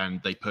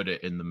 and they put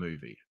it in the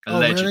movie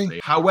allegedly.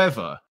 Really?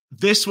 However,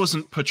 this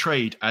wasn't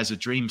portrayed as a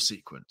dream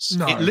sequence.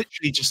 No. It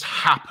literally just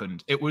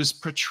happened. It was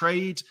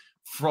portrayed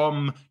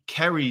from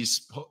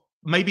Kerry's,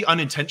 maybe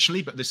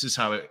unintentionally, but this is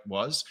how it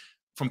was,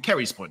 from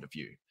Kerry's point of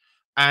view.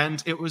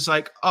 And it was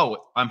like, oh,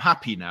 I'm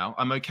happy now.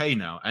 I'm okay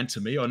now. And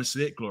to me,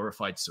 honestly, it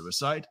glorified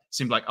suicide. It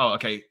seemed like, oh,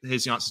 okay,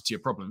 here's the answer to your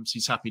problems.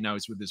 He's happy now.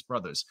 He's with his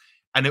brothers.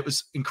 And it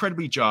was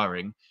incredibly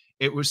jarring.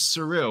 It was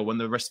surreal when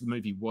the rest of the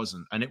movie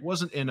wasn't. And it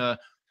wasn't in a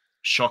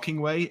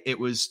shocking way. It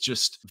was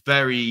just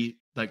very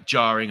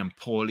jarring and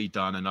poorly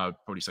done. And I would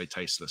probably say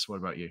tasteless. What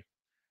about you?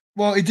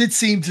 Well, it did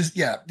seem to,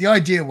 the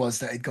idea was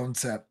that he'd gone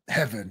to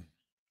heaven.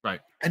 Right.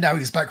 And now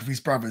he's back with his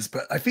brothers.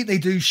 But I think they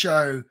do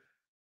show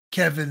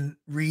Kevin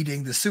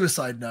reading the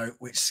suicide note,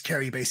 which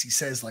Kerry basically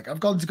says, I've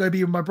gone to go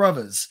be with my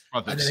brothers.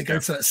 And then it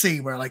goes to that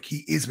scene where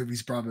he is with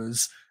his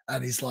brothers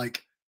and he's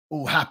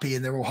all happy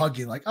and they're all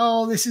hugging,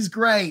 oh, this is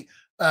great.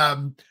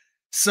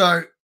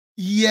 So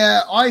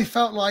yeah, I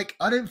felt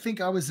I don't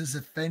think I was as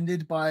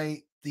offended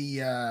by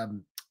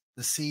the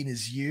scene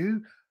as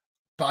you,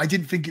 but I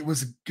didn't think it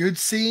was a good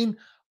scene.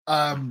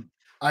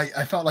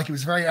 I felt like it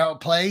was very out of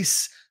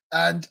place,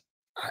 and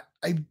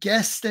I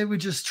guess they were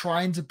just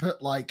trying to put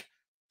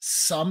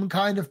some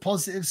kind of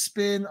positive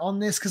spin on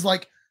this, because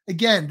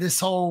again, this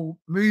whole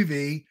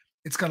movie,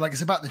 it's kind of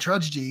it's about the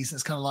tragedies, and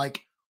it's kind of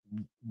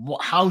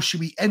how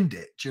should we end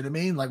it? Do you know what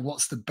I mean?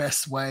 What's the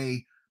best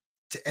way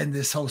to end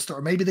this whole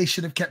story? Maybe they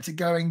should have kept it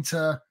going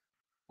to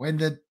when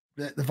the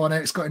Von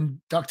Erichs got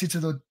inducted to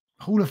the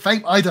Hall of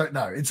Fame. I don't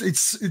know.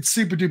 It's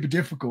super duper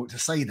difficult to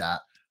say that.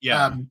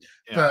 Yeah.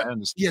 But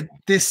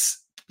this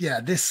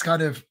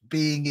kind of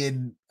being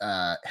in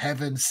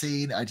heaven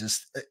scene, I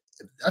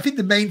think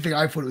the main thing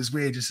I thought it was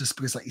weird is just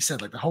because, like you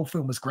said, the whole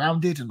film was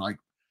grounded in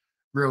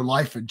real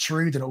life and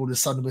true, then all of a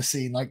sudden we're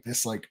seeing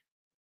this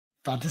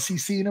fantasy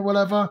scene or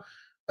whatever.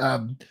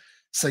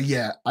 So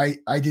yeah,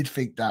 I did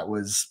think that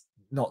was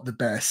not the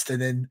best.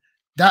 And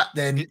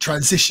then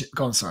transition.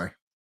 Go on, sorry.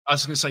 I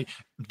was going to say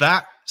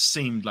that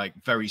seemed like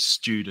very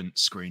student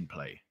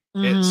screenplay.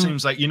 It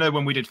seems like,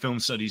 when we did film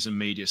studies and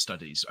media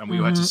studies and we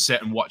had to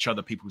sit and watch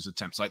other people's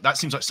attempts, that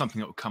seems like something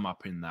that would come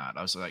up in that.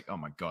 I was like, oh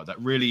my God,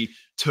 that really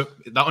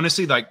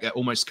honestly, it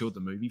almost killed the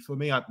movie for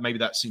me. Maybe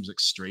that seems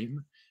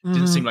extreme. It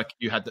didn't seem like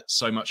you had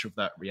so much of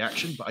that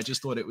reaction, but I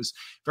just thought it was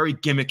very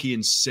gimmicky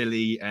and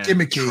silly and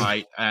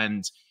trite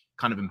and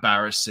kind of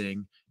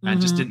embarrassing and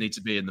just didn't need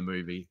to be in the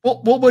movie.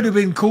 What would have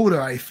been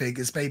cooler, I think,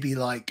 is maybe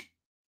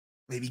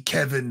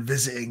Kevin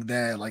visiting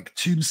their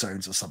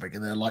tombstones or something,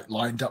 and they're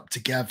lined up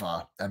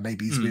together, and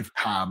maybe he's with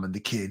Pam and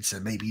the kids,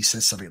 and maybe he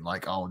says something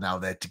oh, now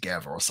they're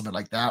together or something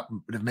like that.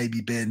 Would have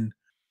maybe been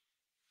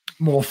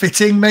more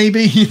fitting,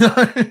 maybe.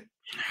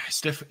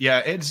 It's different. Yeah,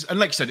 and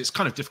like you said, it's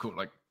kind of difficult.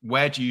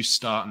 Where do you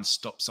start and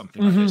stop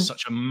something like this?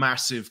 Such a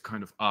massiff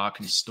kind of arc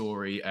and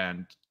story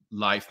and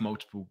life,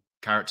 multiple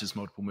characters,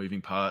 multiple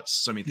moving parts,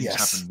 so many things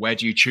happen. Where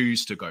do you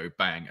choose to go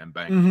bang and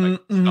bang,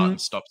 start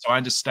and stop? So I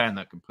understand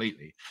that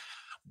completely.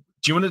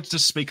 Do you want to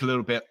just speak a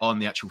little bit on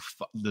the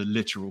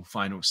literal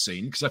final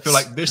scene? Because I feel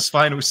like this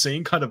final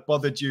scene kind of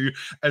bothered you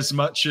as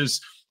much as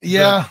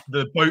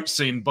the boat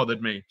scene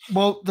bothered me.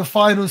 Well, the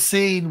final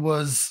scene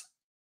was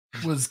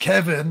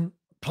Kevin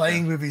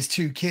playing with his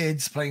two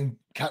kids, playing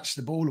catch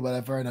the ball or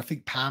whatever, and I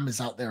think Pam is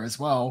out there as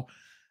well.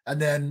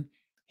 And then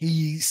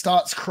he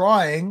starts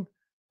crying,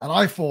 and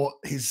I thought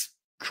his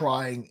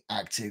crying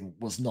acting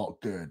was not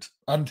good.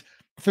 And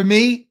for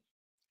me,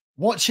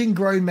 watching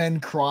grown men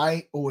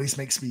cry always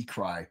makes me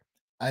cry.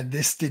 And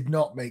this did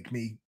not make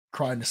me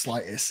cry in the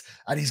slightest.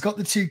 And he's got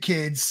the two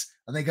kids,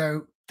 and they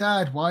go,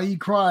 "Dad, why are you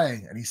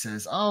crying?" And he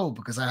says, "Oh,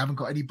 because I haven't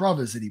got any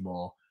brothers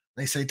anymore."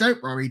 They say,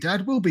 "Don't worry,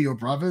 Dad, we'll be your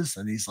brothers."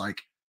 And he's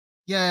like,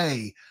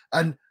 "Yay."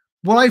 And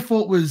what I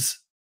thought was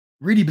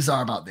really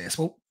bizarre about this,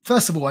 well,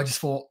 first of all, I just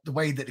thought the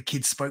way that the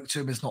kids spoke to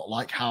him is not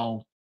like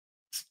how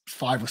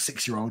 5 or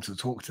 6 year olds would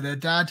talk to their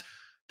dad.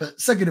 But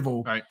second of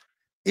all, right.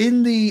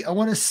 I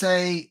want to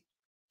say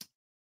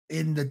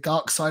in the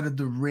Dark Side of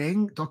the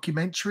Ring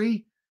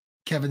documentary,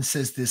 Kevin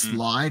says this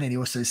line, and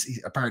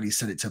he apparently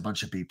said it to a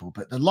bunch of people.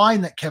 But the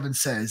line that Kevin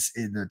says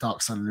in the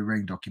Dark Side of the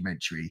Ring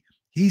documentary,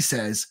 he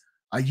says,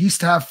 "I used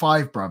to have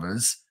 5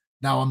 brothers.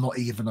 Now I'm not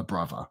even a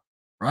brother."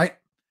 Right?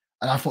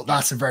 And I thought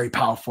that's a very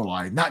powerful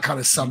line. That kind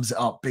of sums it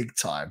up big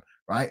time.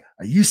 Right?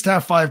 I used to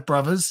have 5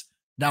 brothers.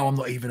 Now I'm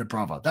not even a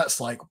brother.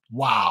 That's like,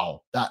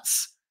 wow,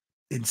 that's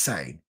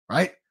insane.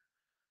 Right?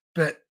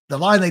 But the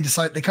line they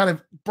kind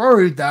of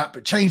borrowed that,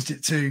 but changed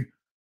it to,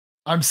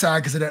 "I'm sad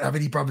because I don't have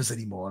any brothers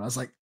anymore." And I was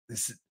like, it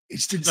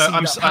just didn't seem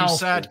that powerful. I'm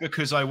sad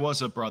because I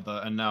was a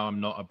brother and now I'm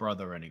not a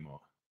brother anymore.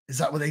 Is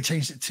that what they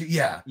changed it to?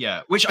 Yeah.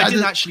 Yeah. Which I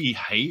didn't actually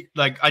hate.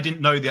 Like, I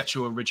didn't know the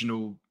actual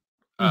original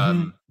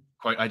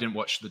quote. I didn't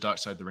watch The Dark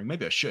Side of the Ring.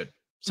 Maybe I should.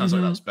 Sounds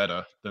like that's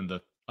better than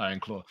the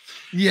Iron Claw.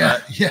 Yeah.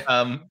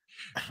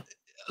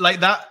 Like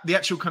that, the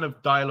actual kind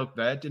of dialogue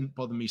there didn't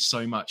bother me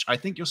so much. I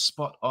think you're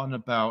spot on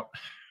about,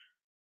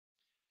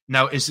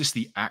 now, is this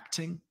the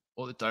acting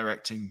or the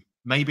directing?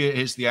 Maybe it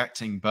is the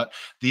acting, but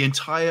the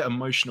entire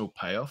emotional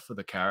payoff for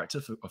the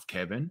character of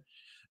Kevin,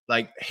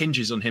 like,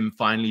 hinges on him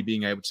finally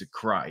being able to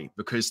cry,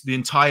 because the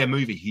entire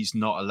movie he's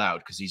not allowed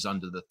because he's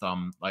under the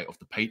thumb like of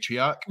the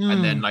patriarch.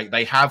 And then like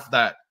they have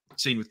that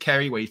scene with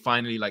Kerry where he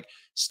finally like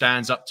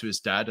stands up to his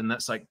dad, and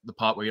that's like the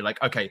part where you're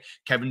like, okay,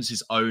 Kevin's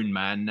his own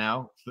man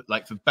now,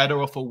 like for better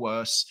or for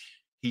worse.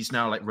 He's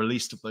now like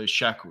released of those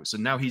shackles,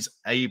 and now he's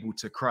able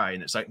to cry.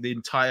 And it's like the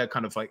entire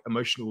kind of like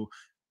emotional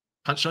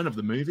punchline of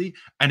the movie,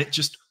 and it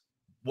just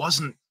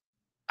wasn't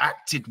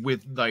acted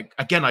with, like,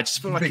 again, I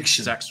just feel like it's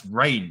Zach's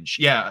range.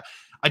 Yeah,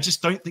 I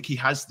just don't think he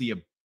has the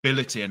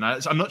ability. And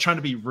I'm not trying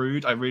to be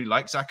rude. I really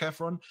like Zac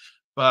Efron,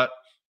 but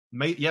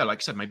like I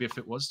said, maybe if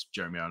it was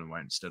Jeremy Allen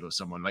White instead, or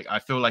someone, like, I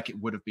feel like it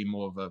would have been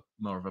more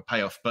of a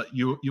payoff. But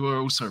you were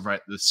also right.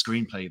 The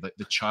screenplay, like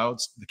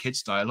the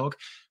kids' dialogue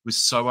was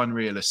so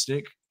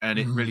unrealistic, and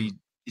it really,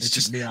 it's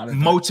just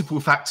multiple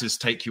factors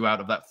take you out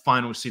of that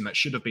final scene that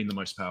should have been the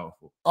most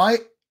powerful.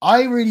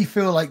 I really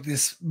feel like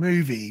this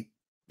movie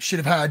should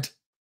have had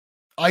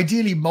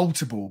ideally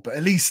multiple, but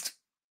at least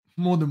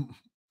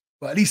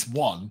at least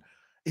one.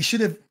 It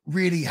should have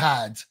really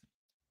had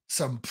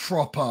some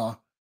proper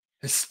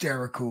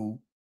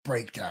hysterical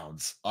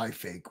breakdowns, I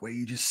think, where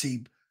you just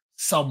see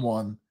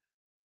someone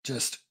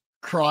just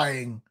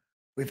crying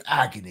with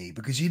agony,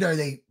 because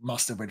they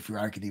must have went through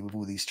agony with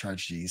all these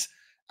tragedies,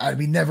 and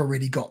we never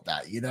really got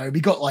that.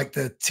 We got like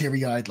the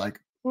teary-eyed, like,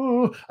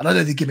 oh, and I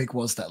know the gimmick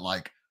was that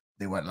like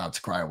they weren't allowed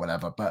to cry or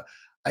whatever, but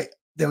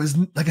there was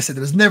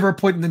never a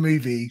point in the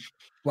movie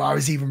where I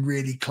was even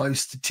really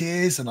close to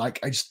tears. And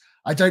like,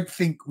 I don't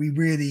think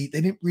they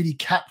didn't really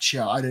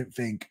capture, I don't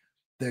think,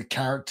 the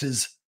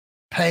characters'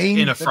 pain,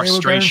 in a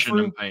frustration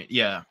and pain.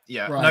 Yeah.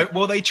 Right. No,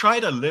 well, they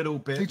tried a little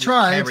bit with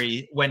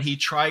Kerry when he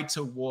tried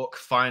to walk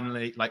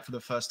finally, like for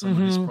the first time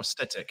with his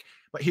prosthetic,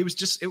 but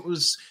it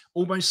was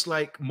almost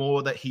like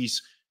more that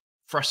he's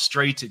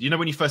frustrated.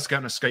 When you first get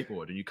on a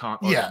skateboard and you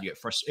can't, you get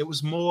frustrated.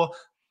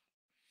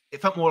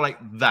 It felt more like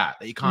that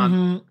you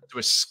can't do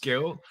a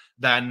skill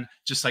than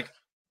just like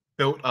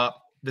built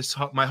up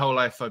my whole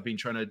life. I've been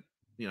trying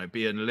to,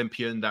 be an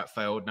Olympian. That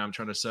failed. Now I'm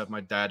trying to serve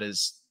my dad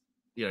as,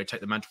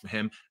 take the mantle from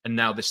him. And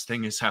now this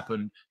thing has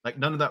happened. Like,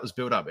 none of that was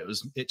built up.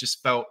 It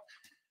just felt,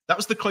 that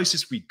was the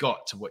closest we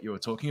got to what you were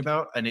talking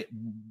about. And it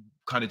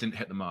kind of didn't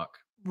hit the mark.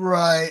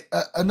 Right.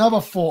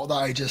 Another thought that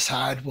I just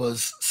had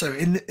was, so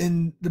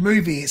in the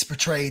movie, it's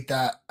portrayed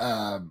that,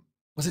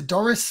 was it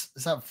Doris?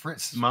 Is that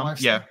Fritz's mom?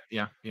 Yeah.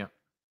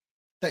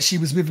 That she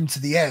was with him to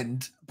the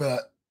end,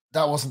 but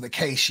that wasn't the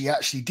case. She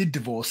actually did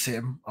divorce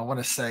him. I want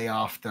to say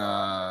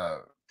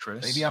after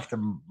Chris, maybe after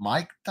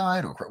Mike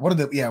died, or one of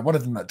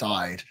them that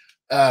died.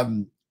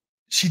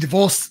 She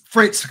divorced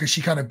Fritz because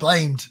she kind of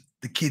blamed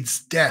the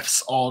kids'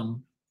 deaths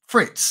on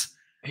Fritz.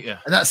 Yeah,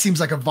 and that seems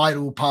like a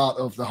vital part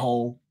of the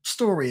whole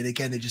story. And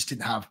again, they just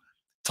didn't have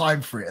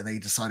time for it, and they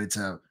decided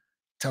to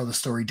tell the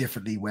story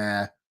differently,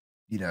 where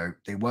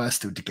they were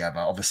still together,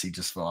 obviously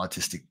just for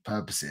artistic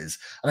purposes.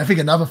 And I think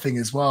another thing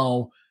as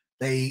well,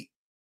 they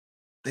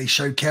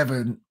show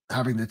Kevin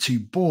having the 2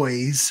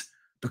 boys,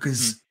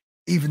 because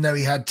even though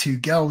he had 2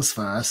 girls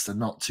first and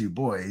not 2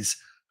 boys,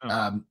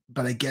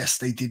 but I guess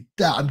they did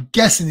that. I'm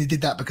guessing they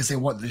did that because they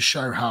wanted to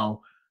show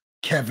how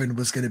Kevin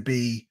was going to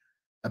be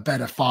a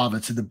better father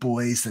to the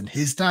boys than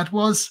his dad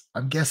was,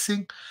 I'm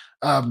guessing.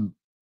 But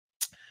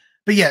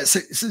yeah,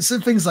 so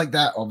things like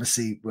that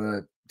obviously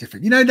were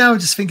different. Now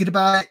just thinking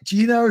about it, do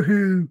you know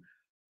who,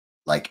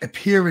 like,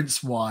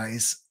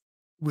 appearance-wise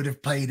would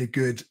have played a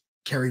good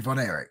Kerry Von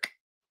Erich?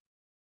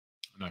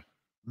 No.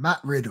 Matt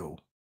Riddle.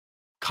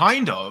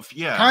 Kind of,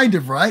 yeah. Kind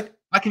of, right?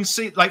 I can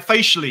see, like,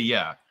 facially,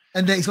 yeah.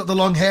 And then he's got the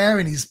long hair,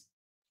 and he's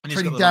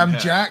pretty damn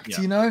jacked,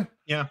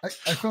 Yeah.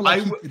 I feel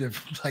like he could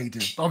have played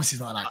him. Obviously,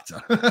 he's not an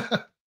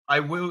actor.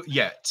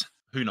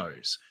 Who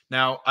knows?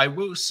 Now, I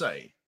will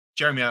say,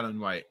 Jeremy Allen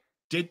White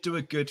did do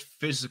a good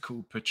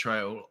physical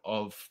portrayal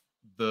of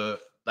the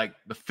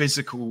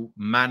physical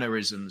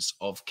mannerisms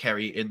of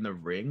Kerry in the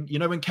ring.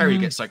 When Kerry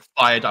gets like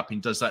fired up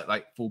and does that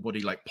like full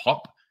body like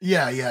pop,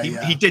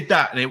 He did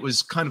that, and it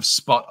was kind of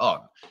spot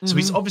on. So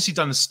he's obviously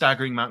done a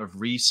staggering amount of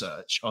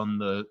research on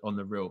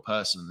the real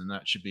person, and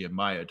that should be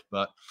admired.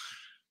 But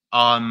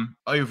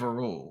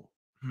overall,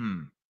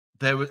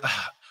 there was.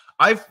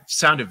 I've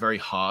sounded very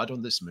hard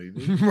on this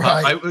movie,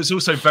 right? But I was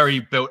also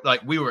very built.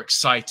 Like, we were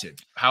excited.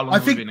 How long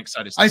have we been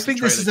excited? I think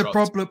this is a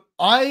problem.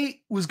 I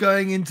was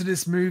going into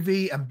this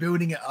movie and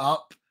building it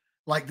up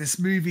like this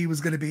movie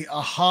was going to be a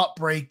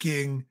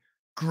heartbreaking,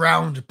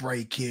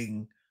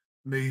 groundbreaking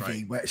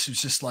movie, where it was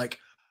just like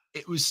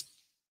it was.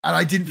 And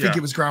I didn't think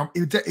it was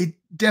it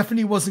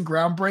definitely wasn't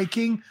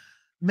groundbreaking.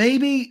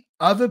 Maybe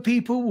other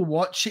people will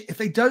watch it if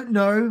they don't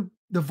know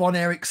the Von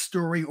Erich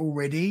story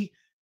already.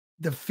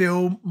 The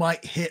film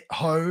might hit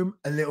home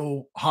a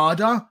little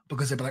harder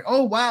because they'll be like,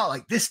 oh, wow,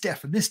 like this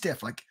death and this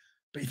death. Like,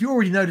 but if you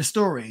already know the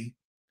story,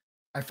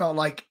 I felt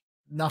like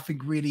nothing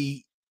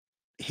really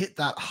hit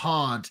that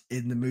hard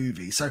in the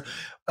movie. So,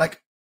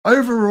 like,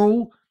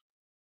 overall,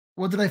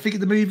 what did I think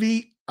of the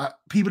movie?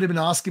 People have been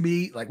asking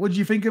me, like, what did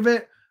you think of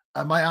it?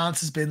 My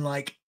answer's been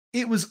like,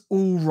 it was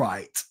all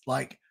right.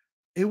 Like,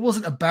 it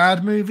wasn't a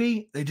bad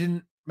movie. They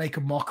didn't make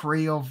a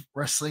mockery of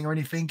wrestling or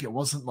anything. It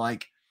wasn't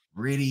like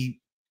really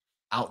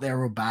out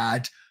there or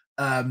bad.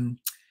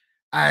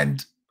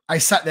 And I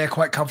sat there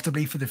quite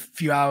comfortably for the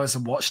few hours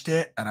and watched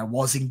it, and I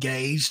was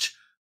engaged.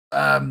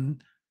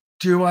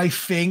 Do I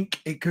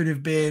think it could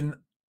have been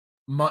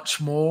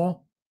much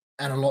more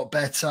and a lot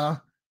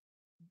better?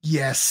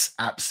 Yes,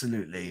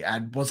 absolutely.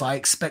 And was I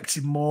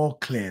expecting more?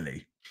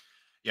 Clearly.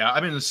 Yeah,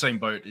 I'm in the same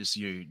boat as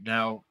you.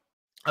 Now,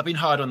 I've been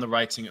hard on the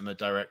writing and the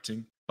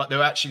directing, but there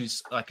were actually,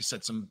 like I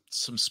said, some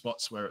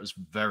spots where it was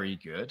very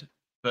good.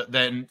 But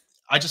then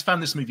I just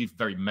found this movie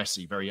very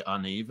messy, very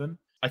uneven.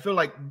 I feel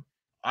like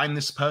I'm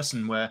this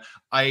person where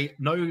I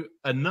know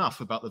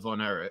enough about the Von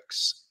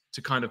Erichs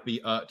to kind of be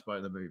irked by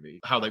the movie,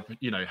 how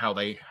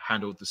they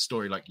handled the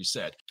story, like you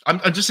said.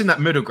 I'm just in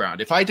that middle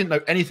ground. If I didn't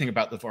know anything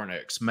about the Von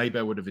Erichs, maybe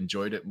I would have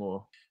enjoyed it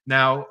more.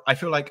 Now, I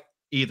feel like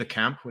either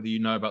camp, whether you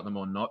know about them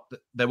or not,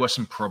 there were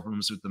some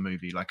problems with the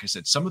movie. Like I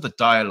said, some of the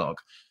dialogue.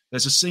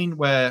 There's a scene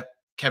where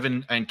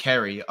Kevin and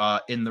Kerry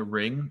are in the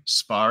ring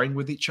sparring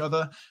with each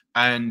other,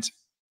 and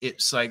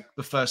it's like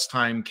the first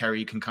time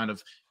Kerry can kind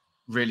of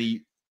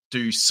really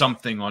do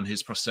something on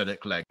his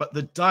prosthetic leg. But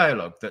the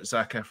dialogue that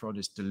Zac Efron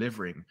is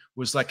delivering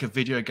was like a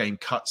video game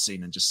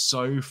cutscene and just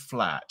so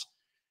flat.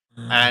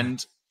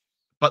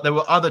 But there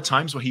were other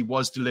times where he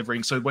was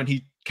delivering. So when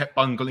he kept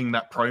bungling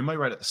that promo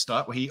right at the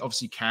start, where he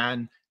obviously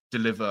can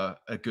deliver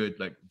a good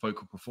like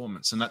vocal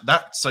performance, and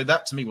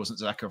that to me wasn't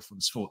Zac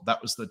Efron's fault.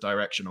 That was the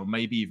direction, or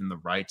maybe even the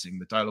writing.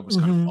 The dialogue was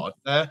kind of odd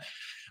there.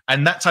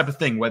 And that type of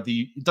thing,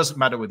 it doesn't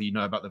matter whether you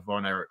know about the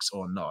Von Erichs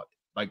or not.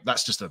 Like,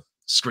 that's just a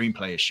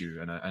screenplay issue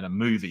and a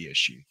movie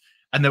issue.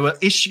 And there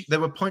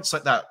were points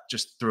like that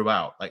just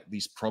throughout, like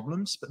these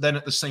problems. But then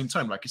at the same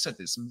time, like I said,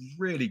 there's some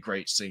really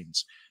great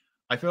scenes.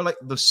 I feel like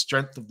the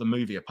strength of the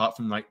movie, apart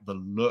from like the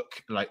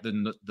look, like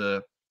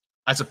the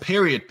as a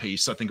period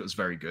piece, I think it was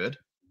very good.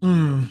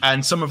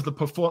 And some of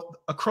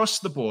across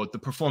the board, the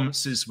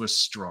performances were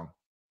strong.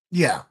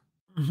 Yeah,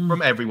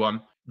 from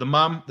everyone. The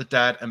mum, the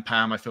dad, and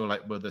Pam, I feel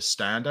like were the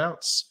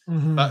standouts.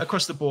 But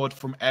across the board,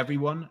 from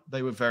everyone,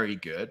 they were very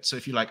good. So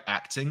if you like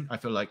acting, I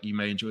feel like you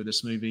may enjoy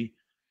this movie.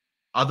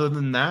 Other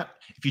than that,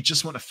 if you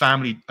just want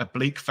a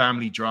bleak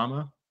family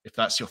drama, if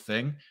that's your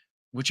thing,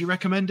 would you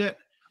recommend it?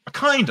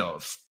 Kind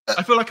of.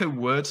 I feel like I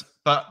would,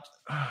 but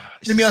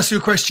let me ask you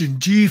a question.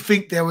 Do you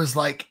think there was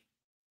like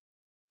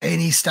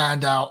any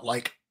standout,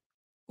 like,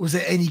 was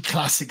there any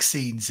classic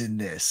scenes in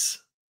this?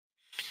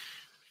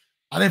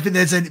 I don't think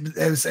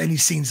there's any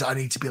scenes that I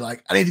need to be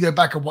like, I need to go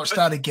back and watch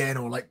that again,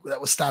 or like that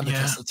will stand the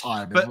test of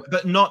time.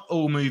 But not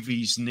all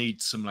movies need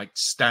some like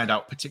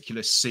standout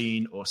particular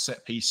scene or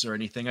set piece or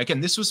anything. Again,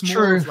 this was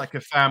more of like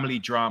a family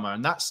drama,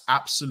 and that's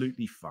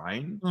absolutely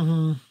fine.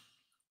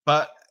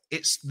 But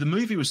the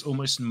movie was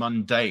almost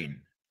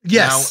mundane.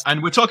 Yes. Now,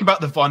 and we're talking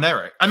about the Von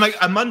Erich, and like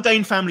a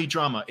mundane family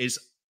drama is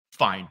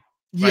fine.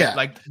 Right? Yeah.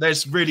 Like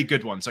there's really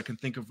good ones. I can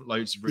think of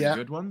loads of really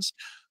good ones,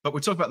 but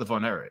we're talking about the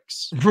Von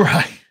Erichs.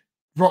 Right.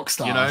 Rock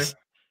stars. You know?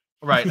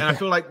 Right. And I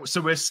feel like,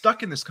 so we're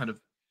stuck in this kind of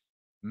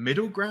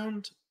middle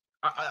ground.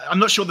 I'm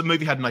not sure the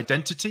movie had an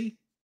identity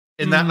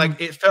in that.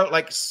 Like, it felt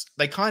like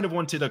they kind of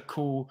wanted a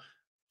cool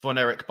Von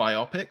Erich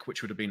biopic,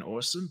 which would have been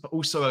awesome, but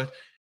also a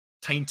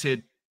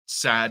tainted,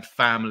 sad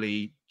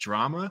family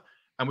drama.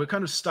 And we're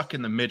kind of stuck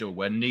in the middle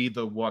where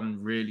neither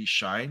one really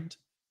shined.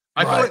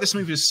 I feel like this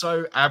movie is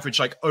so average,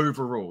 like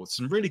overall.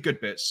 Some really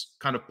good bits,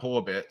 kind of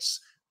poor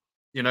bits.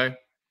 You know,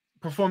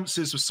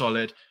 performances were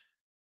solid.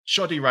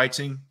 Shoddy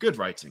writing, good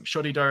writing.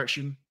 Shoddy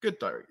direction, good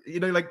direction. You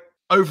know, like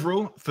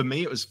overall, for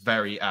me, it was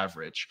very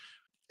average.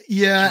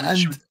 Yeah,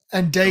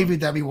 and David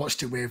that we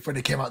watched it with, when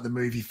it came out the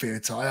movie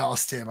theater, I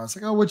asked him, I was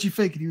like, oh, what do you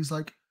think? And he was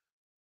like,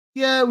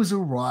 yeah, it was all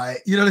right.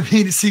 You know what I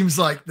mean? It seems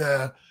like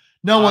I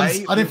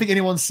don't think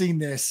anyone's seen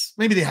this.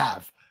 Maybe they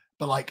have,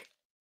 but like,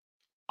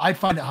 I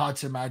find it hard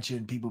to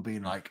imagine people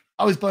being like,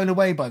 I was blown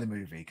away by the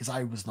movie, because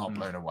I was not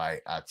blown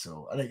away at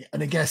all.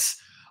 And I guess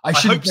I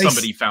hope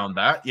somebody found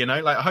that, you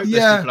know, like I hope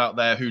there's people out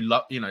there who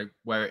love, you know,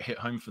 where it hit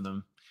home for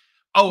them.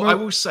 Oh, I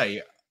will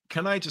say,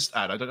 can I just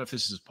add, I don't know if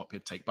this is a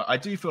popular take, but I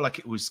do feel like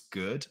it was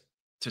good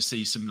to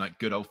see some like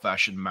good old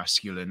fashioned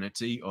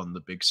masculinity on the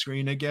big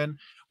screen again.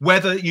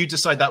 Whether you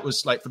decide that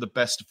was like for the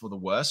best or for the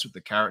worst with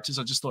the characters,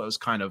 I just thought it was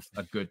kind of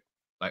a good,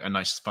 like a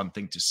nice, fun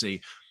thing to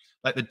see.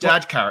 Like the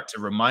dad character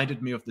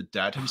reminded me of the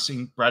dad who's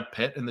seen Brad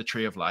Pitt in The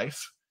Tree of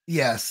Life.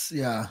 Yes,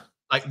 yeah.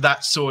 Like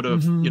that sort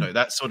of, you know,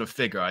 that sort of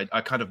figure.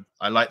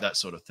 I like that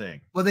sort of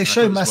thing. Well, they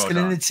show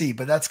masculinity,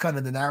 but that's kind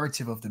of the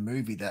narrative of the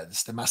movie.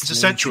 That's the masculinity. It's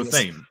a central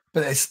theme.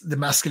 But it's the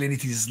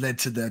masculinity has led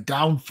to the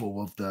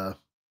downfall of the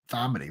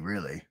family,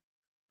 really.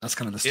 That's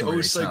kind of the story. It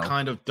also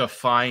kind of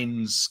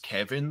defines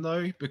Kevin,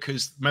 though,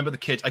 because remember the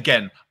kid,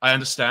 again, I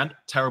understand,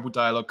 terrible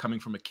dialogue coming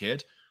from a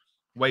kid,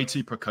 way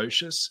too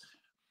precocious,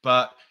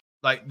 but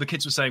like the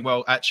kids were saying,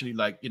 well, actually,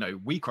 like, you know,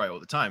 we cry all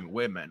the time.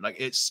 We're men. Like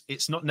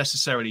it's not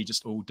necessarily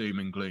just all doom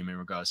and gloom in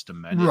regards to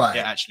men. Right.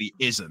 It actually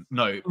isn't.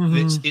 No,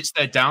 it's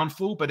their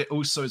downfall, but it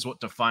also is what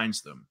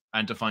defines them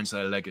and defines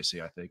their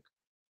legacy, I think.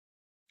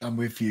 I'm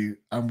with you.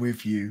 I'm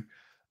just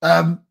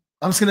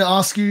going to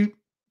ask you.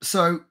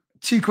 So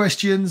 2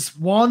 questions.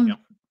 One,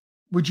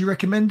 would you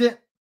recommend it?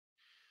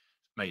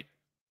 Mate,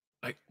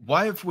 like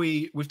why have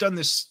we've done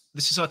this?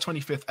 This is our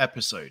 25th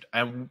episode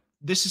and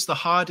this is the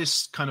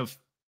hardest kind of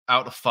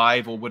out of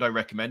 5, or would I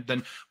recommend?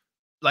 Then,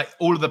 like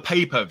all of the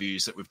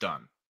pay-per-views that we've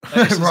done,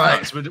 like,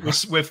 right?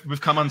 We've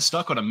come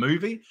unstuck on a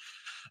movie.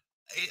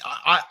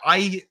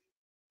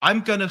 I'm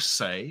gonna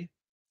say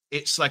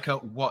it's like a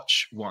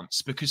watch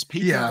once because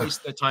people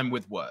waste their time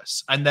with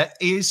worse, and there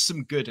is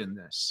some good in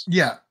this.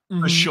 Yeah,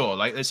 for sure.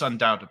 Like it's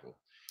undoubtable.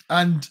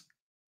 And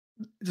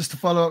just a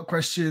follow-up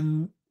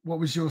question: what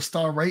was your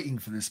star rating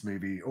for this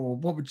movie, or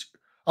what would you?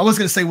 I was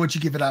going to say, would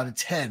you give it out of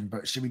 10?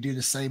 But should we do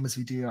the same as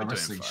we do our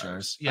wrestling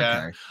shows?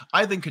 Yeah, okay.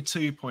 I think a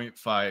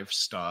 2.5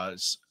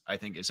 stars. I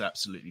think is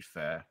absolutely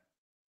fair.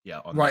 Yeah,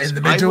 right in the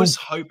middle. I was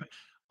hoping,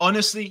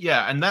 honestly,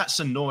 yeah, and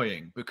that's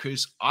annoying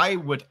because I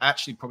would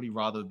actually probably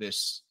rather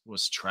this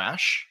was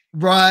trash,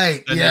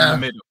 right? Than in the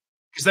middle,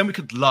 because then we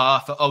could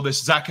laugh at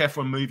this Zac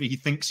Efron movie. He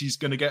thinks he's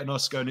going to get an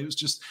Oscar, and it was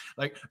just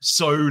like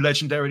so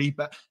legendarily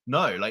bad.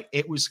 No, like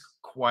it was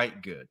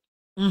quite good.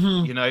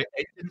 You know,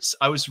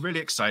 I was really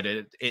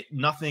excited. It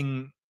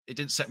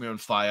didn't set me on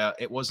fire.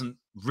 It wasn't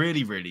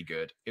really, really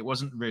good. It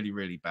wasn't really,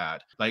 really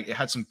bad. Like it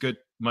had some good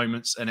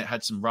moments and it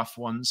had some rough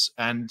ones.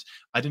 And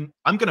I'm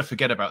going to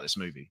forget about this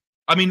movie.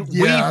 I mean,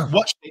 we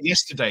watched it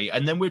yesterday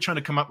and then we're trying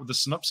to come up with a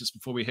synopsis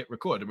before we hit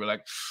record. And we're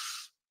like,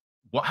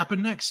 what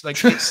happened next? Like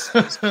it's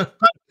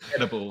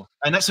incredible.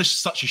 And that's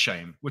such a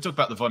shame. We're talking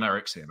about the Von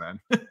Erichs here,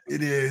 man.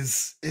 It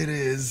is.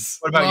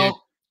 What about you?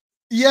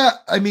 Yeah,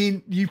 I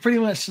mean, you pretty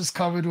much just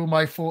covered all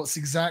my thoughts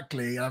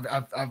exactly. I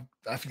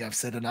think I've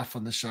said enough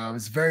on the show. I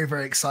was very,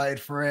 very excited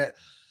for it.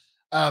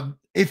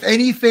 If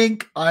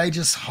anything, I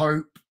just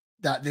hope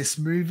that this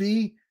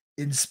movie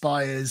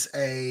inspires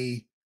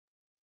a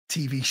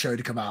TV show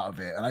to come out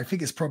of it. And I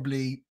think it's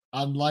probably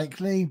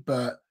unlikely,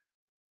 but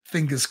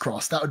fingers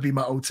crossed. That would be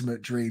my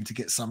ultimate dream, to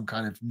get some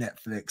kind of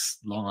Netflix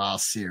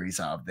long-ass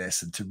series out of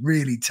this and to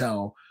really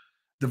tell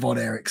the Von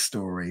Erich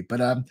story. But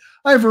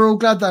overall,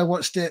 glad that I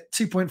watched it.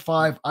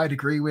 2.5 I'd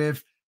agree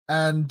with.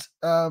 And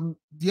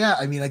yeah,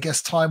 I mean, I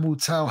guess time will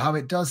tell how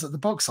it does at the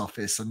box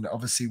office, and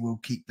obviously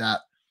we'll keep that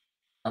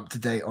up to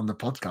date on the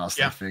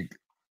podcast. I think.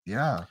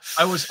 Yeah,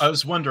 I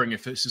was wondering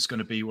if this is going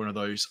to be one of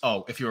those,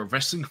 if you're a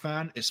wrestling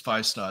fan, it's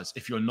 5 stars,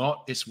 if you're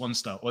not, it's 1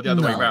 star, or the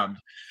other way around.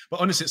 But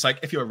honestly, it's like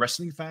if you're a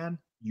wrestling fan,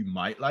 you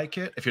might like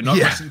it. If you're not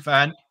a wrestling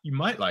fan, you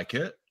might like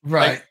it.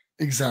 Right. Like,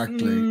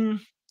 exactly.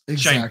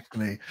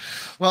 Exactly. Shame.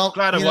 Well,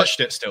 glad I watched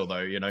it still,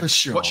 though. You know, for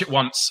sure. Watch it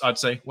once. I'd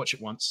say watch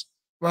it once.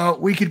 Well,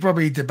 we could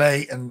probably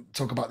debate and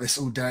talk about this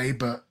all day,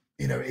 but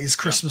you know, it is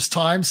Christmas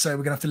time, so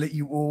we're gonna have to let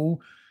you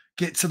all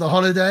get to the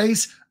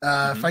holidays.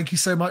 Thank you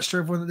so much to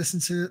everyone that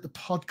listened to the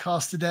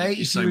podcast today. Thank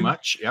you so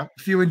much. Yeah.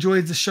 If you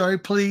enjoyed the show,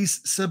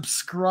 please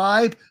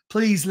subscribe.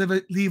 Please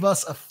leave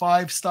us a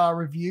 5-star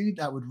review.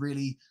 That would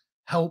really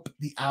help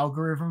the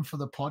algorithm for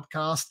the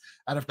podcast.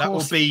 And of course, that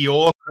will be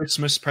your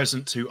Christmas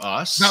present to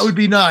us. That would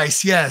be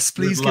nice. Yes.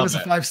 Please give us a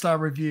 5-star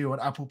review on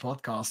Apple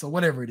Podcasts or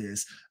whatever it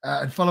is.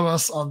 And follow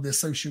us on the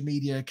social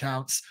media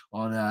accounts we're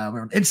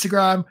on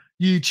Instagram,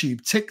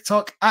 YouTube,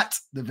 TikTok at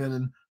The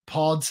Villain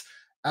Pod.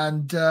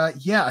 And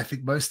I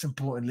think most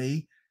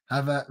importantly,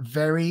 have a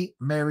very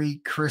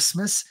Merry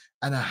Christmas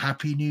and a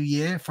Happy New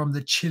Year from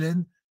the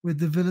Chillin' with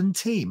the Villain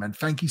team. And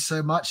thank you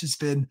so much. It's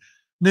been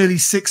nearly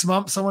 6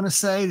 months, I want to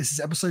say. This is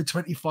episode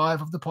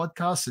 25 of the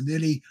podcast, so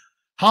nearly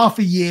half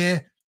a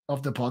year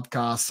of the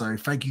podcast. So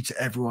thank you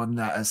to everyone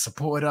that has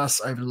supported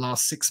us over the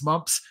last 6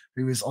 months,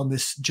 who is on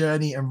this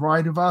journey and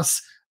ride with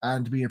us.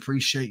 And we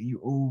appreciate you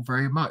all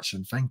very much.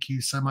 And thank you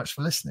so much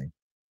for listening.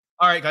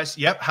 All right, guys.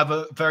 Yep. Have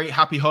a very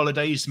happy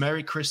holidays,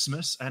 Merry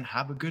Christmas, and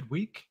have a good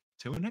week.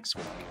 Till next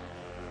week.